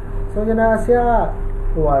ပြီးဆိုကြတာဆရာ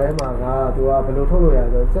ဟိုဟာထဲမှာကသူကဘယ်လိုထုတ်လို့ရ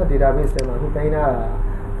လဲဆိုတော့ database ထဲမှာခုတိုင်းတာ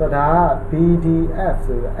ဆိုတော့ဒါက BDF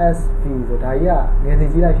ဆိုပြီး SV ဆိုဒါကြီးကငယ်စဉ်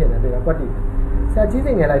ကြီးလိုက်ဖြစ်နေတယ်ကွက်တီဆရာကြီး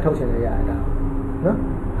စိန်ငယ်လိုက်ထုတ်ချင်တယ်ရတယ်ဒါနော်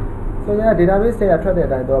ဆိုကြတာ database ထဲကထွက်တဲ့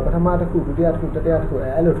အတိုင်းတော့ပထမတစ်ခုဒုတိယတစ်ခုတတိယတစ်ခု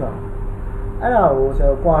အဲ့လိုထွက်အဲ့ဒါကိုဆရာ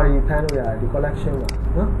query ဖမ်းလို့ရတယ်ဒီ collection မှာ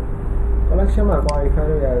နော် collection မှာ query ဖမ်း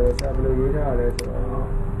လို့ရတယ်ဆရာဘယ်လိုရေးထားရလဲဆိုတော့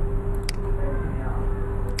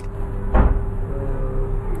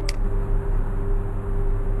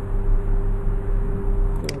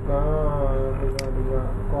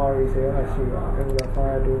query ဆရာရှိတာအဲ့ဒါ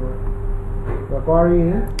fire တို့ query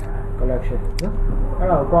collection နော်အဲ့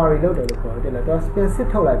ဒါကို query လုပ်တယ်လို့ခေါ်တယ်လေတော့ spin စစ်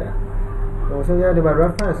ထုတ်လိုက်တာဟိုဆိုရဒီမှာ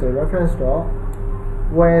reference ဆို reference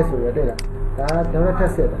where ဆိုရတဲ့လားဒါတော့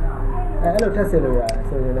test စစ်တာအဲ့လို test စစ်လို့ရတယ်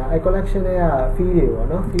ဆိုရင်အဲ့ collection တွေက fee တွေပေါ့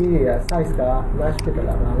နော် fee တွေက size က match ဖြစ်တယ်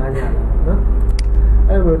လားမလားညာလားနော်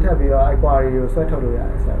အဲ့လိုထပ်ပြီးတော့ query ကိုဆွဲထုတ်လို့ရ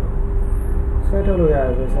တယ်ဆိုတော့ဆွဲထုတ်လို့ရ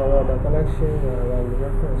တယ်ဆိုတော့ the collection က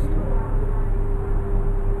reference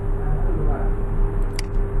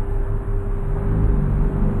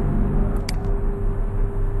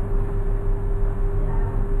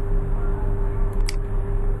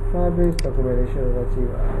Firebase documentation ကိုကြည့်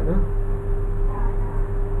ပါမယ်နော်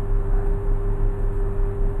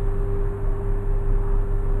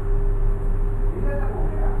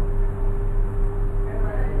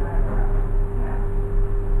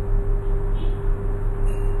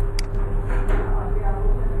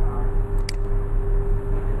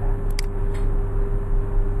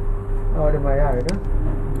ဒီမှာရတယ်နော်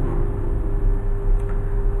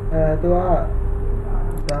သူက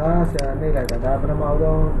ဒါဆရာနှိပ်လိုက်တာဒါပထမ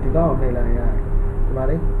ဆုံးဒီကောင်ကိုနှိပ်လိုက်ရတယ်ဒီမှာ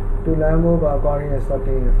လေ to learn more about query and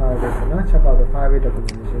sorting in Firebase နော် check out the Firebase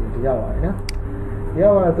documentation ဒီရောက်ပါတယ်နော်ဒီ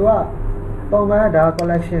ရောက်တော့သူကပုံမှန်ဒါ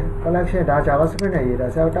collection ဒါ JavaScript နဲ့ရေးတာ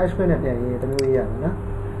ဆရာ Typescript နဲ့ပြန်ရေးတမျိုးရေးရမယ်နော်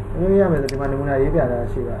တမျိုးရေးရမယ်ဆိုဒီမှာနမူနာရေးပြတာ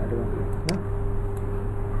ရှိပါတယ်ဒီမှာနော်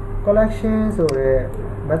collection ဆိုတဲ့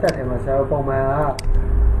method ထဲမှာဆရာပုံမှန်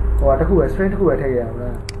ကဟိုတခုပဲ string တခုပဲထည့်ရမှာ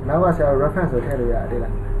နောက်ကဆရာ reference ကိုထည့်လို့ရတယ်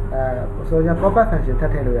လားဆိုရင် callback function ထ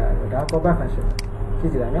ပ်ထည့်လို့ရတယ်ဒါ callback function ကြ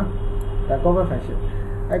ည့်ကြည့်လားနော်ဒါ callback function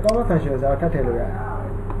callback function ဆိုတော့ထပ်ထည့်လို့ရတယ်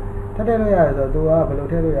ထပ်ထည့်လို့ရတယ်ဆိုတော့သူကဘယ်လို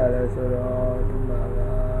ထည့်လို့ရလဲဆိုတော့ဒီမှာ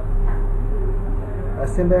က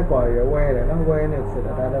simple query ဝဲတယ်နော်ဝဲနေစစ်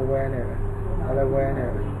တာဒါလည်းဝဲနေပဲဒါလည်းဝဲနေ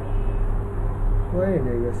ပဲဝဲ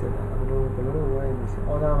နေရစစ်တာဘယ်လိုဝဲနေစစ်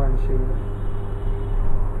order မှမရှိဘူး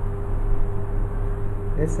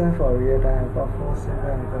listen for real time perform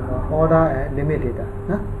simple order and limit data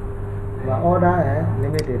နော် order and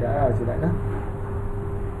limit data အဲ့ဒါကြည့်လိုက်နော်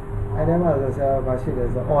အဲ့ဒါမှဆိုဆရာဘာရှိလဲ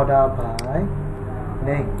ဆို order by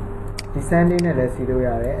name descending နဲ့လည်းစီလို့ရ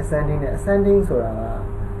တယ် ascending နဲ့ ascending ဆိုတာက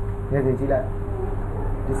ငယ်စဉ်ကြည့်လိုက်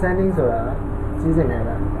descending ဆိုတာကြီးစိမ်နေ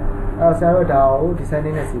တာအဲ့ဆရာတို့ဒါကို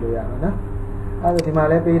descending နဲ့စီလို့ရမှာနော်အဲ့ဒါဒီမှာ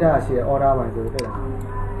လည်းပေးတာရှိရ order မှာဆိုတွေ့လား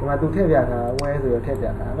ဒီမှာသူထည့်ပြတာဝဲဆိုရထည့်ပြ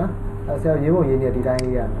တာနော်အဲ့ဆရာရေးပုံရေးနေဒီတိုင်း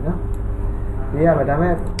ရေးရမယ်နော်ရေးရမယ်ဒါပေ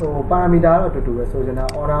မဲ့ဟိုပါရာမီတာတော့တူတူပဲဆိုရင်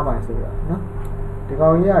order by ဆိုတာနော်ဒီကော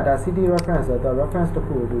င်ကြီးကဒါ city reference ဆိုတော့ reference တစ်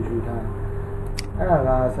ခုကိုတူယူထားအဲ့ဒါက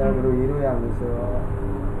ဆရာဘယ်လိုရေးလို့ရမလဲဆိုတော့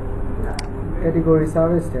category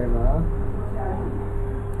service ထဲမှာ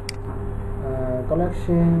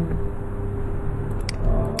collection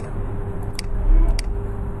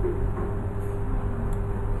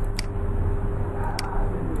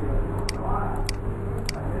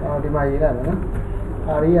ဒီမှာရေးလိုက်မယ်နော်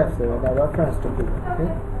REF ဆိုတော့ဒါ reference တစ်ခု okay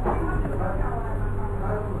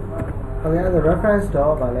ဟုတ်ရဲ့ reference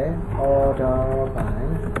တော့ဗာလဲ order by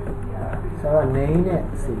ဆိုတော့ name နဲ့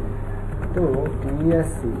စီတို့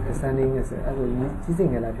DSC ascending နဲ့ဆိုအဲ့လိုကြီးစိ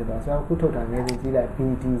မ်ငယ်လိုက်ဖြစ်သွားဆိုတော့ခုထုတ်တာငယ်စဉ်ကြီးလိုက်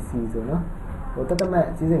BDC ဆိုနော်ဟိုတတ်တမဲ့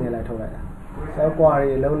ကြီးစိမ်ငယ်လိုက်ထုတ်လိုက်တာဆိုတော့ query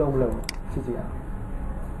အလုံးလုံးမလုံးကြည့်ကြည့်အော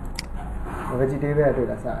င် vegetable တွေ့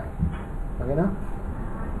တာစတယ် okay နော်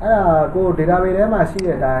အဲ့ဒါကို database ထဲမှာရှိ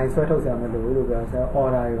တဲ့အတိုင်းဆွဲထုတ်ဆရာမလို့လို့ပြောဆရာ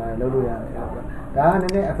order တွေပါလုပ်လို့ရတယ်ဒါကန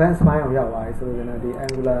ည်းနည်း advanced ပိုင်းအောင်ရောက်သွားပြီဆိုတော့ဒီ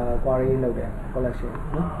angular query လုပ်တဲ့ collection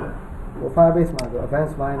နော်ဟို Firebase မှာဆို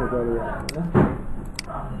advanced ပိုင်းလို့ပြောလို့ရတယ်နော်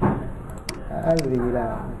အဲ့လိုရေးလာ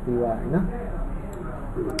ပြီးသွားပြီနော်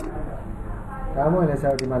ဒါမှမဟုတ်လည်းဆ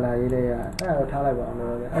ရာဒီမှာလာရေးလိုက်ရအဲ့ဒါတော့ထားလိုက်ပါအောင်လို့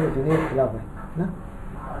အဲ့လိုဒီနေ့ဒီလောက်ပဲနော်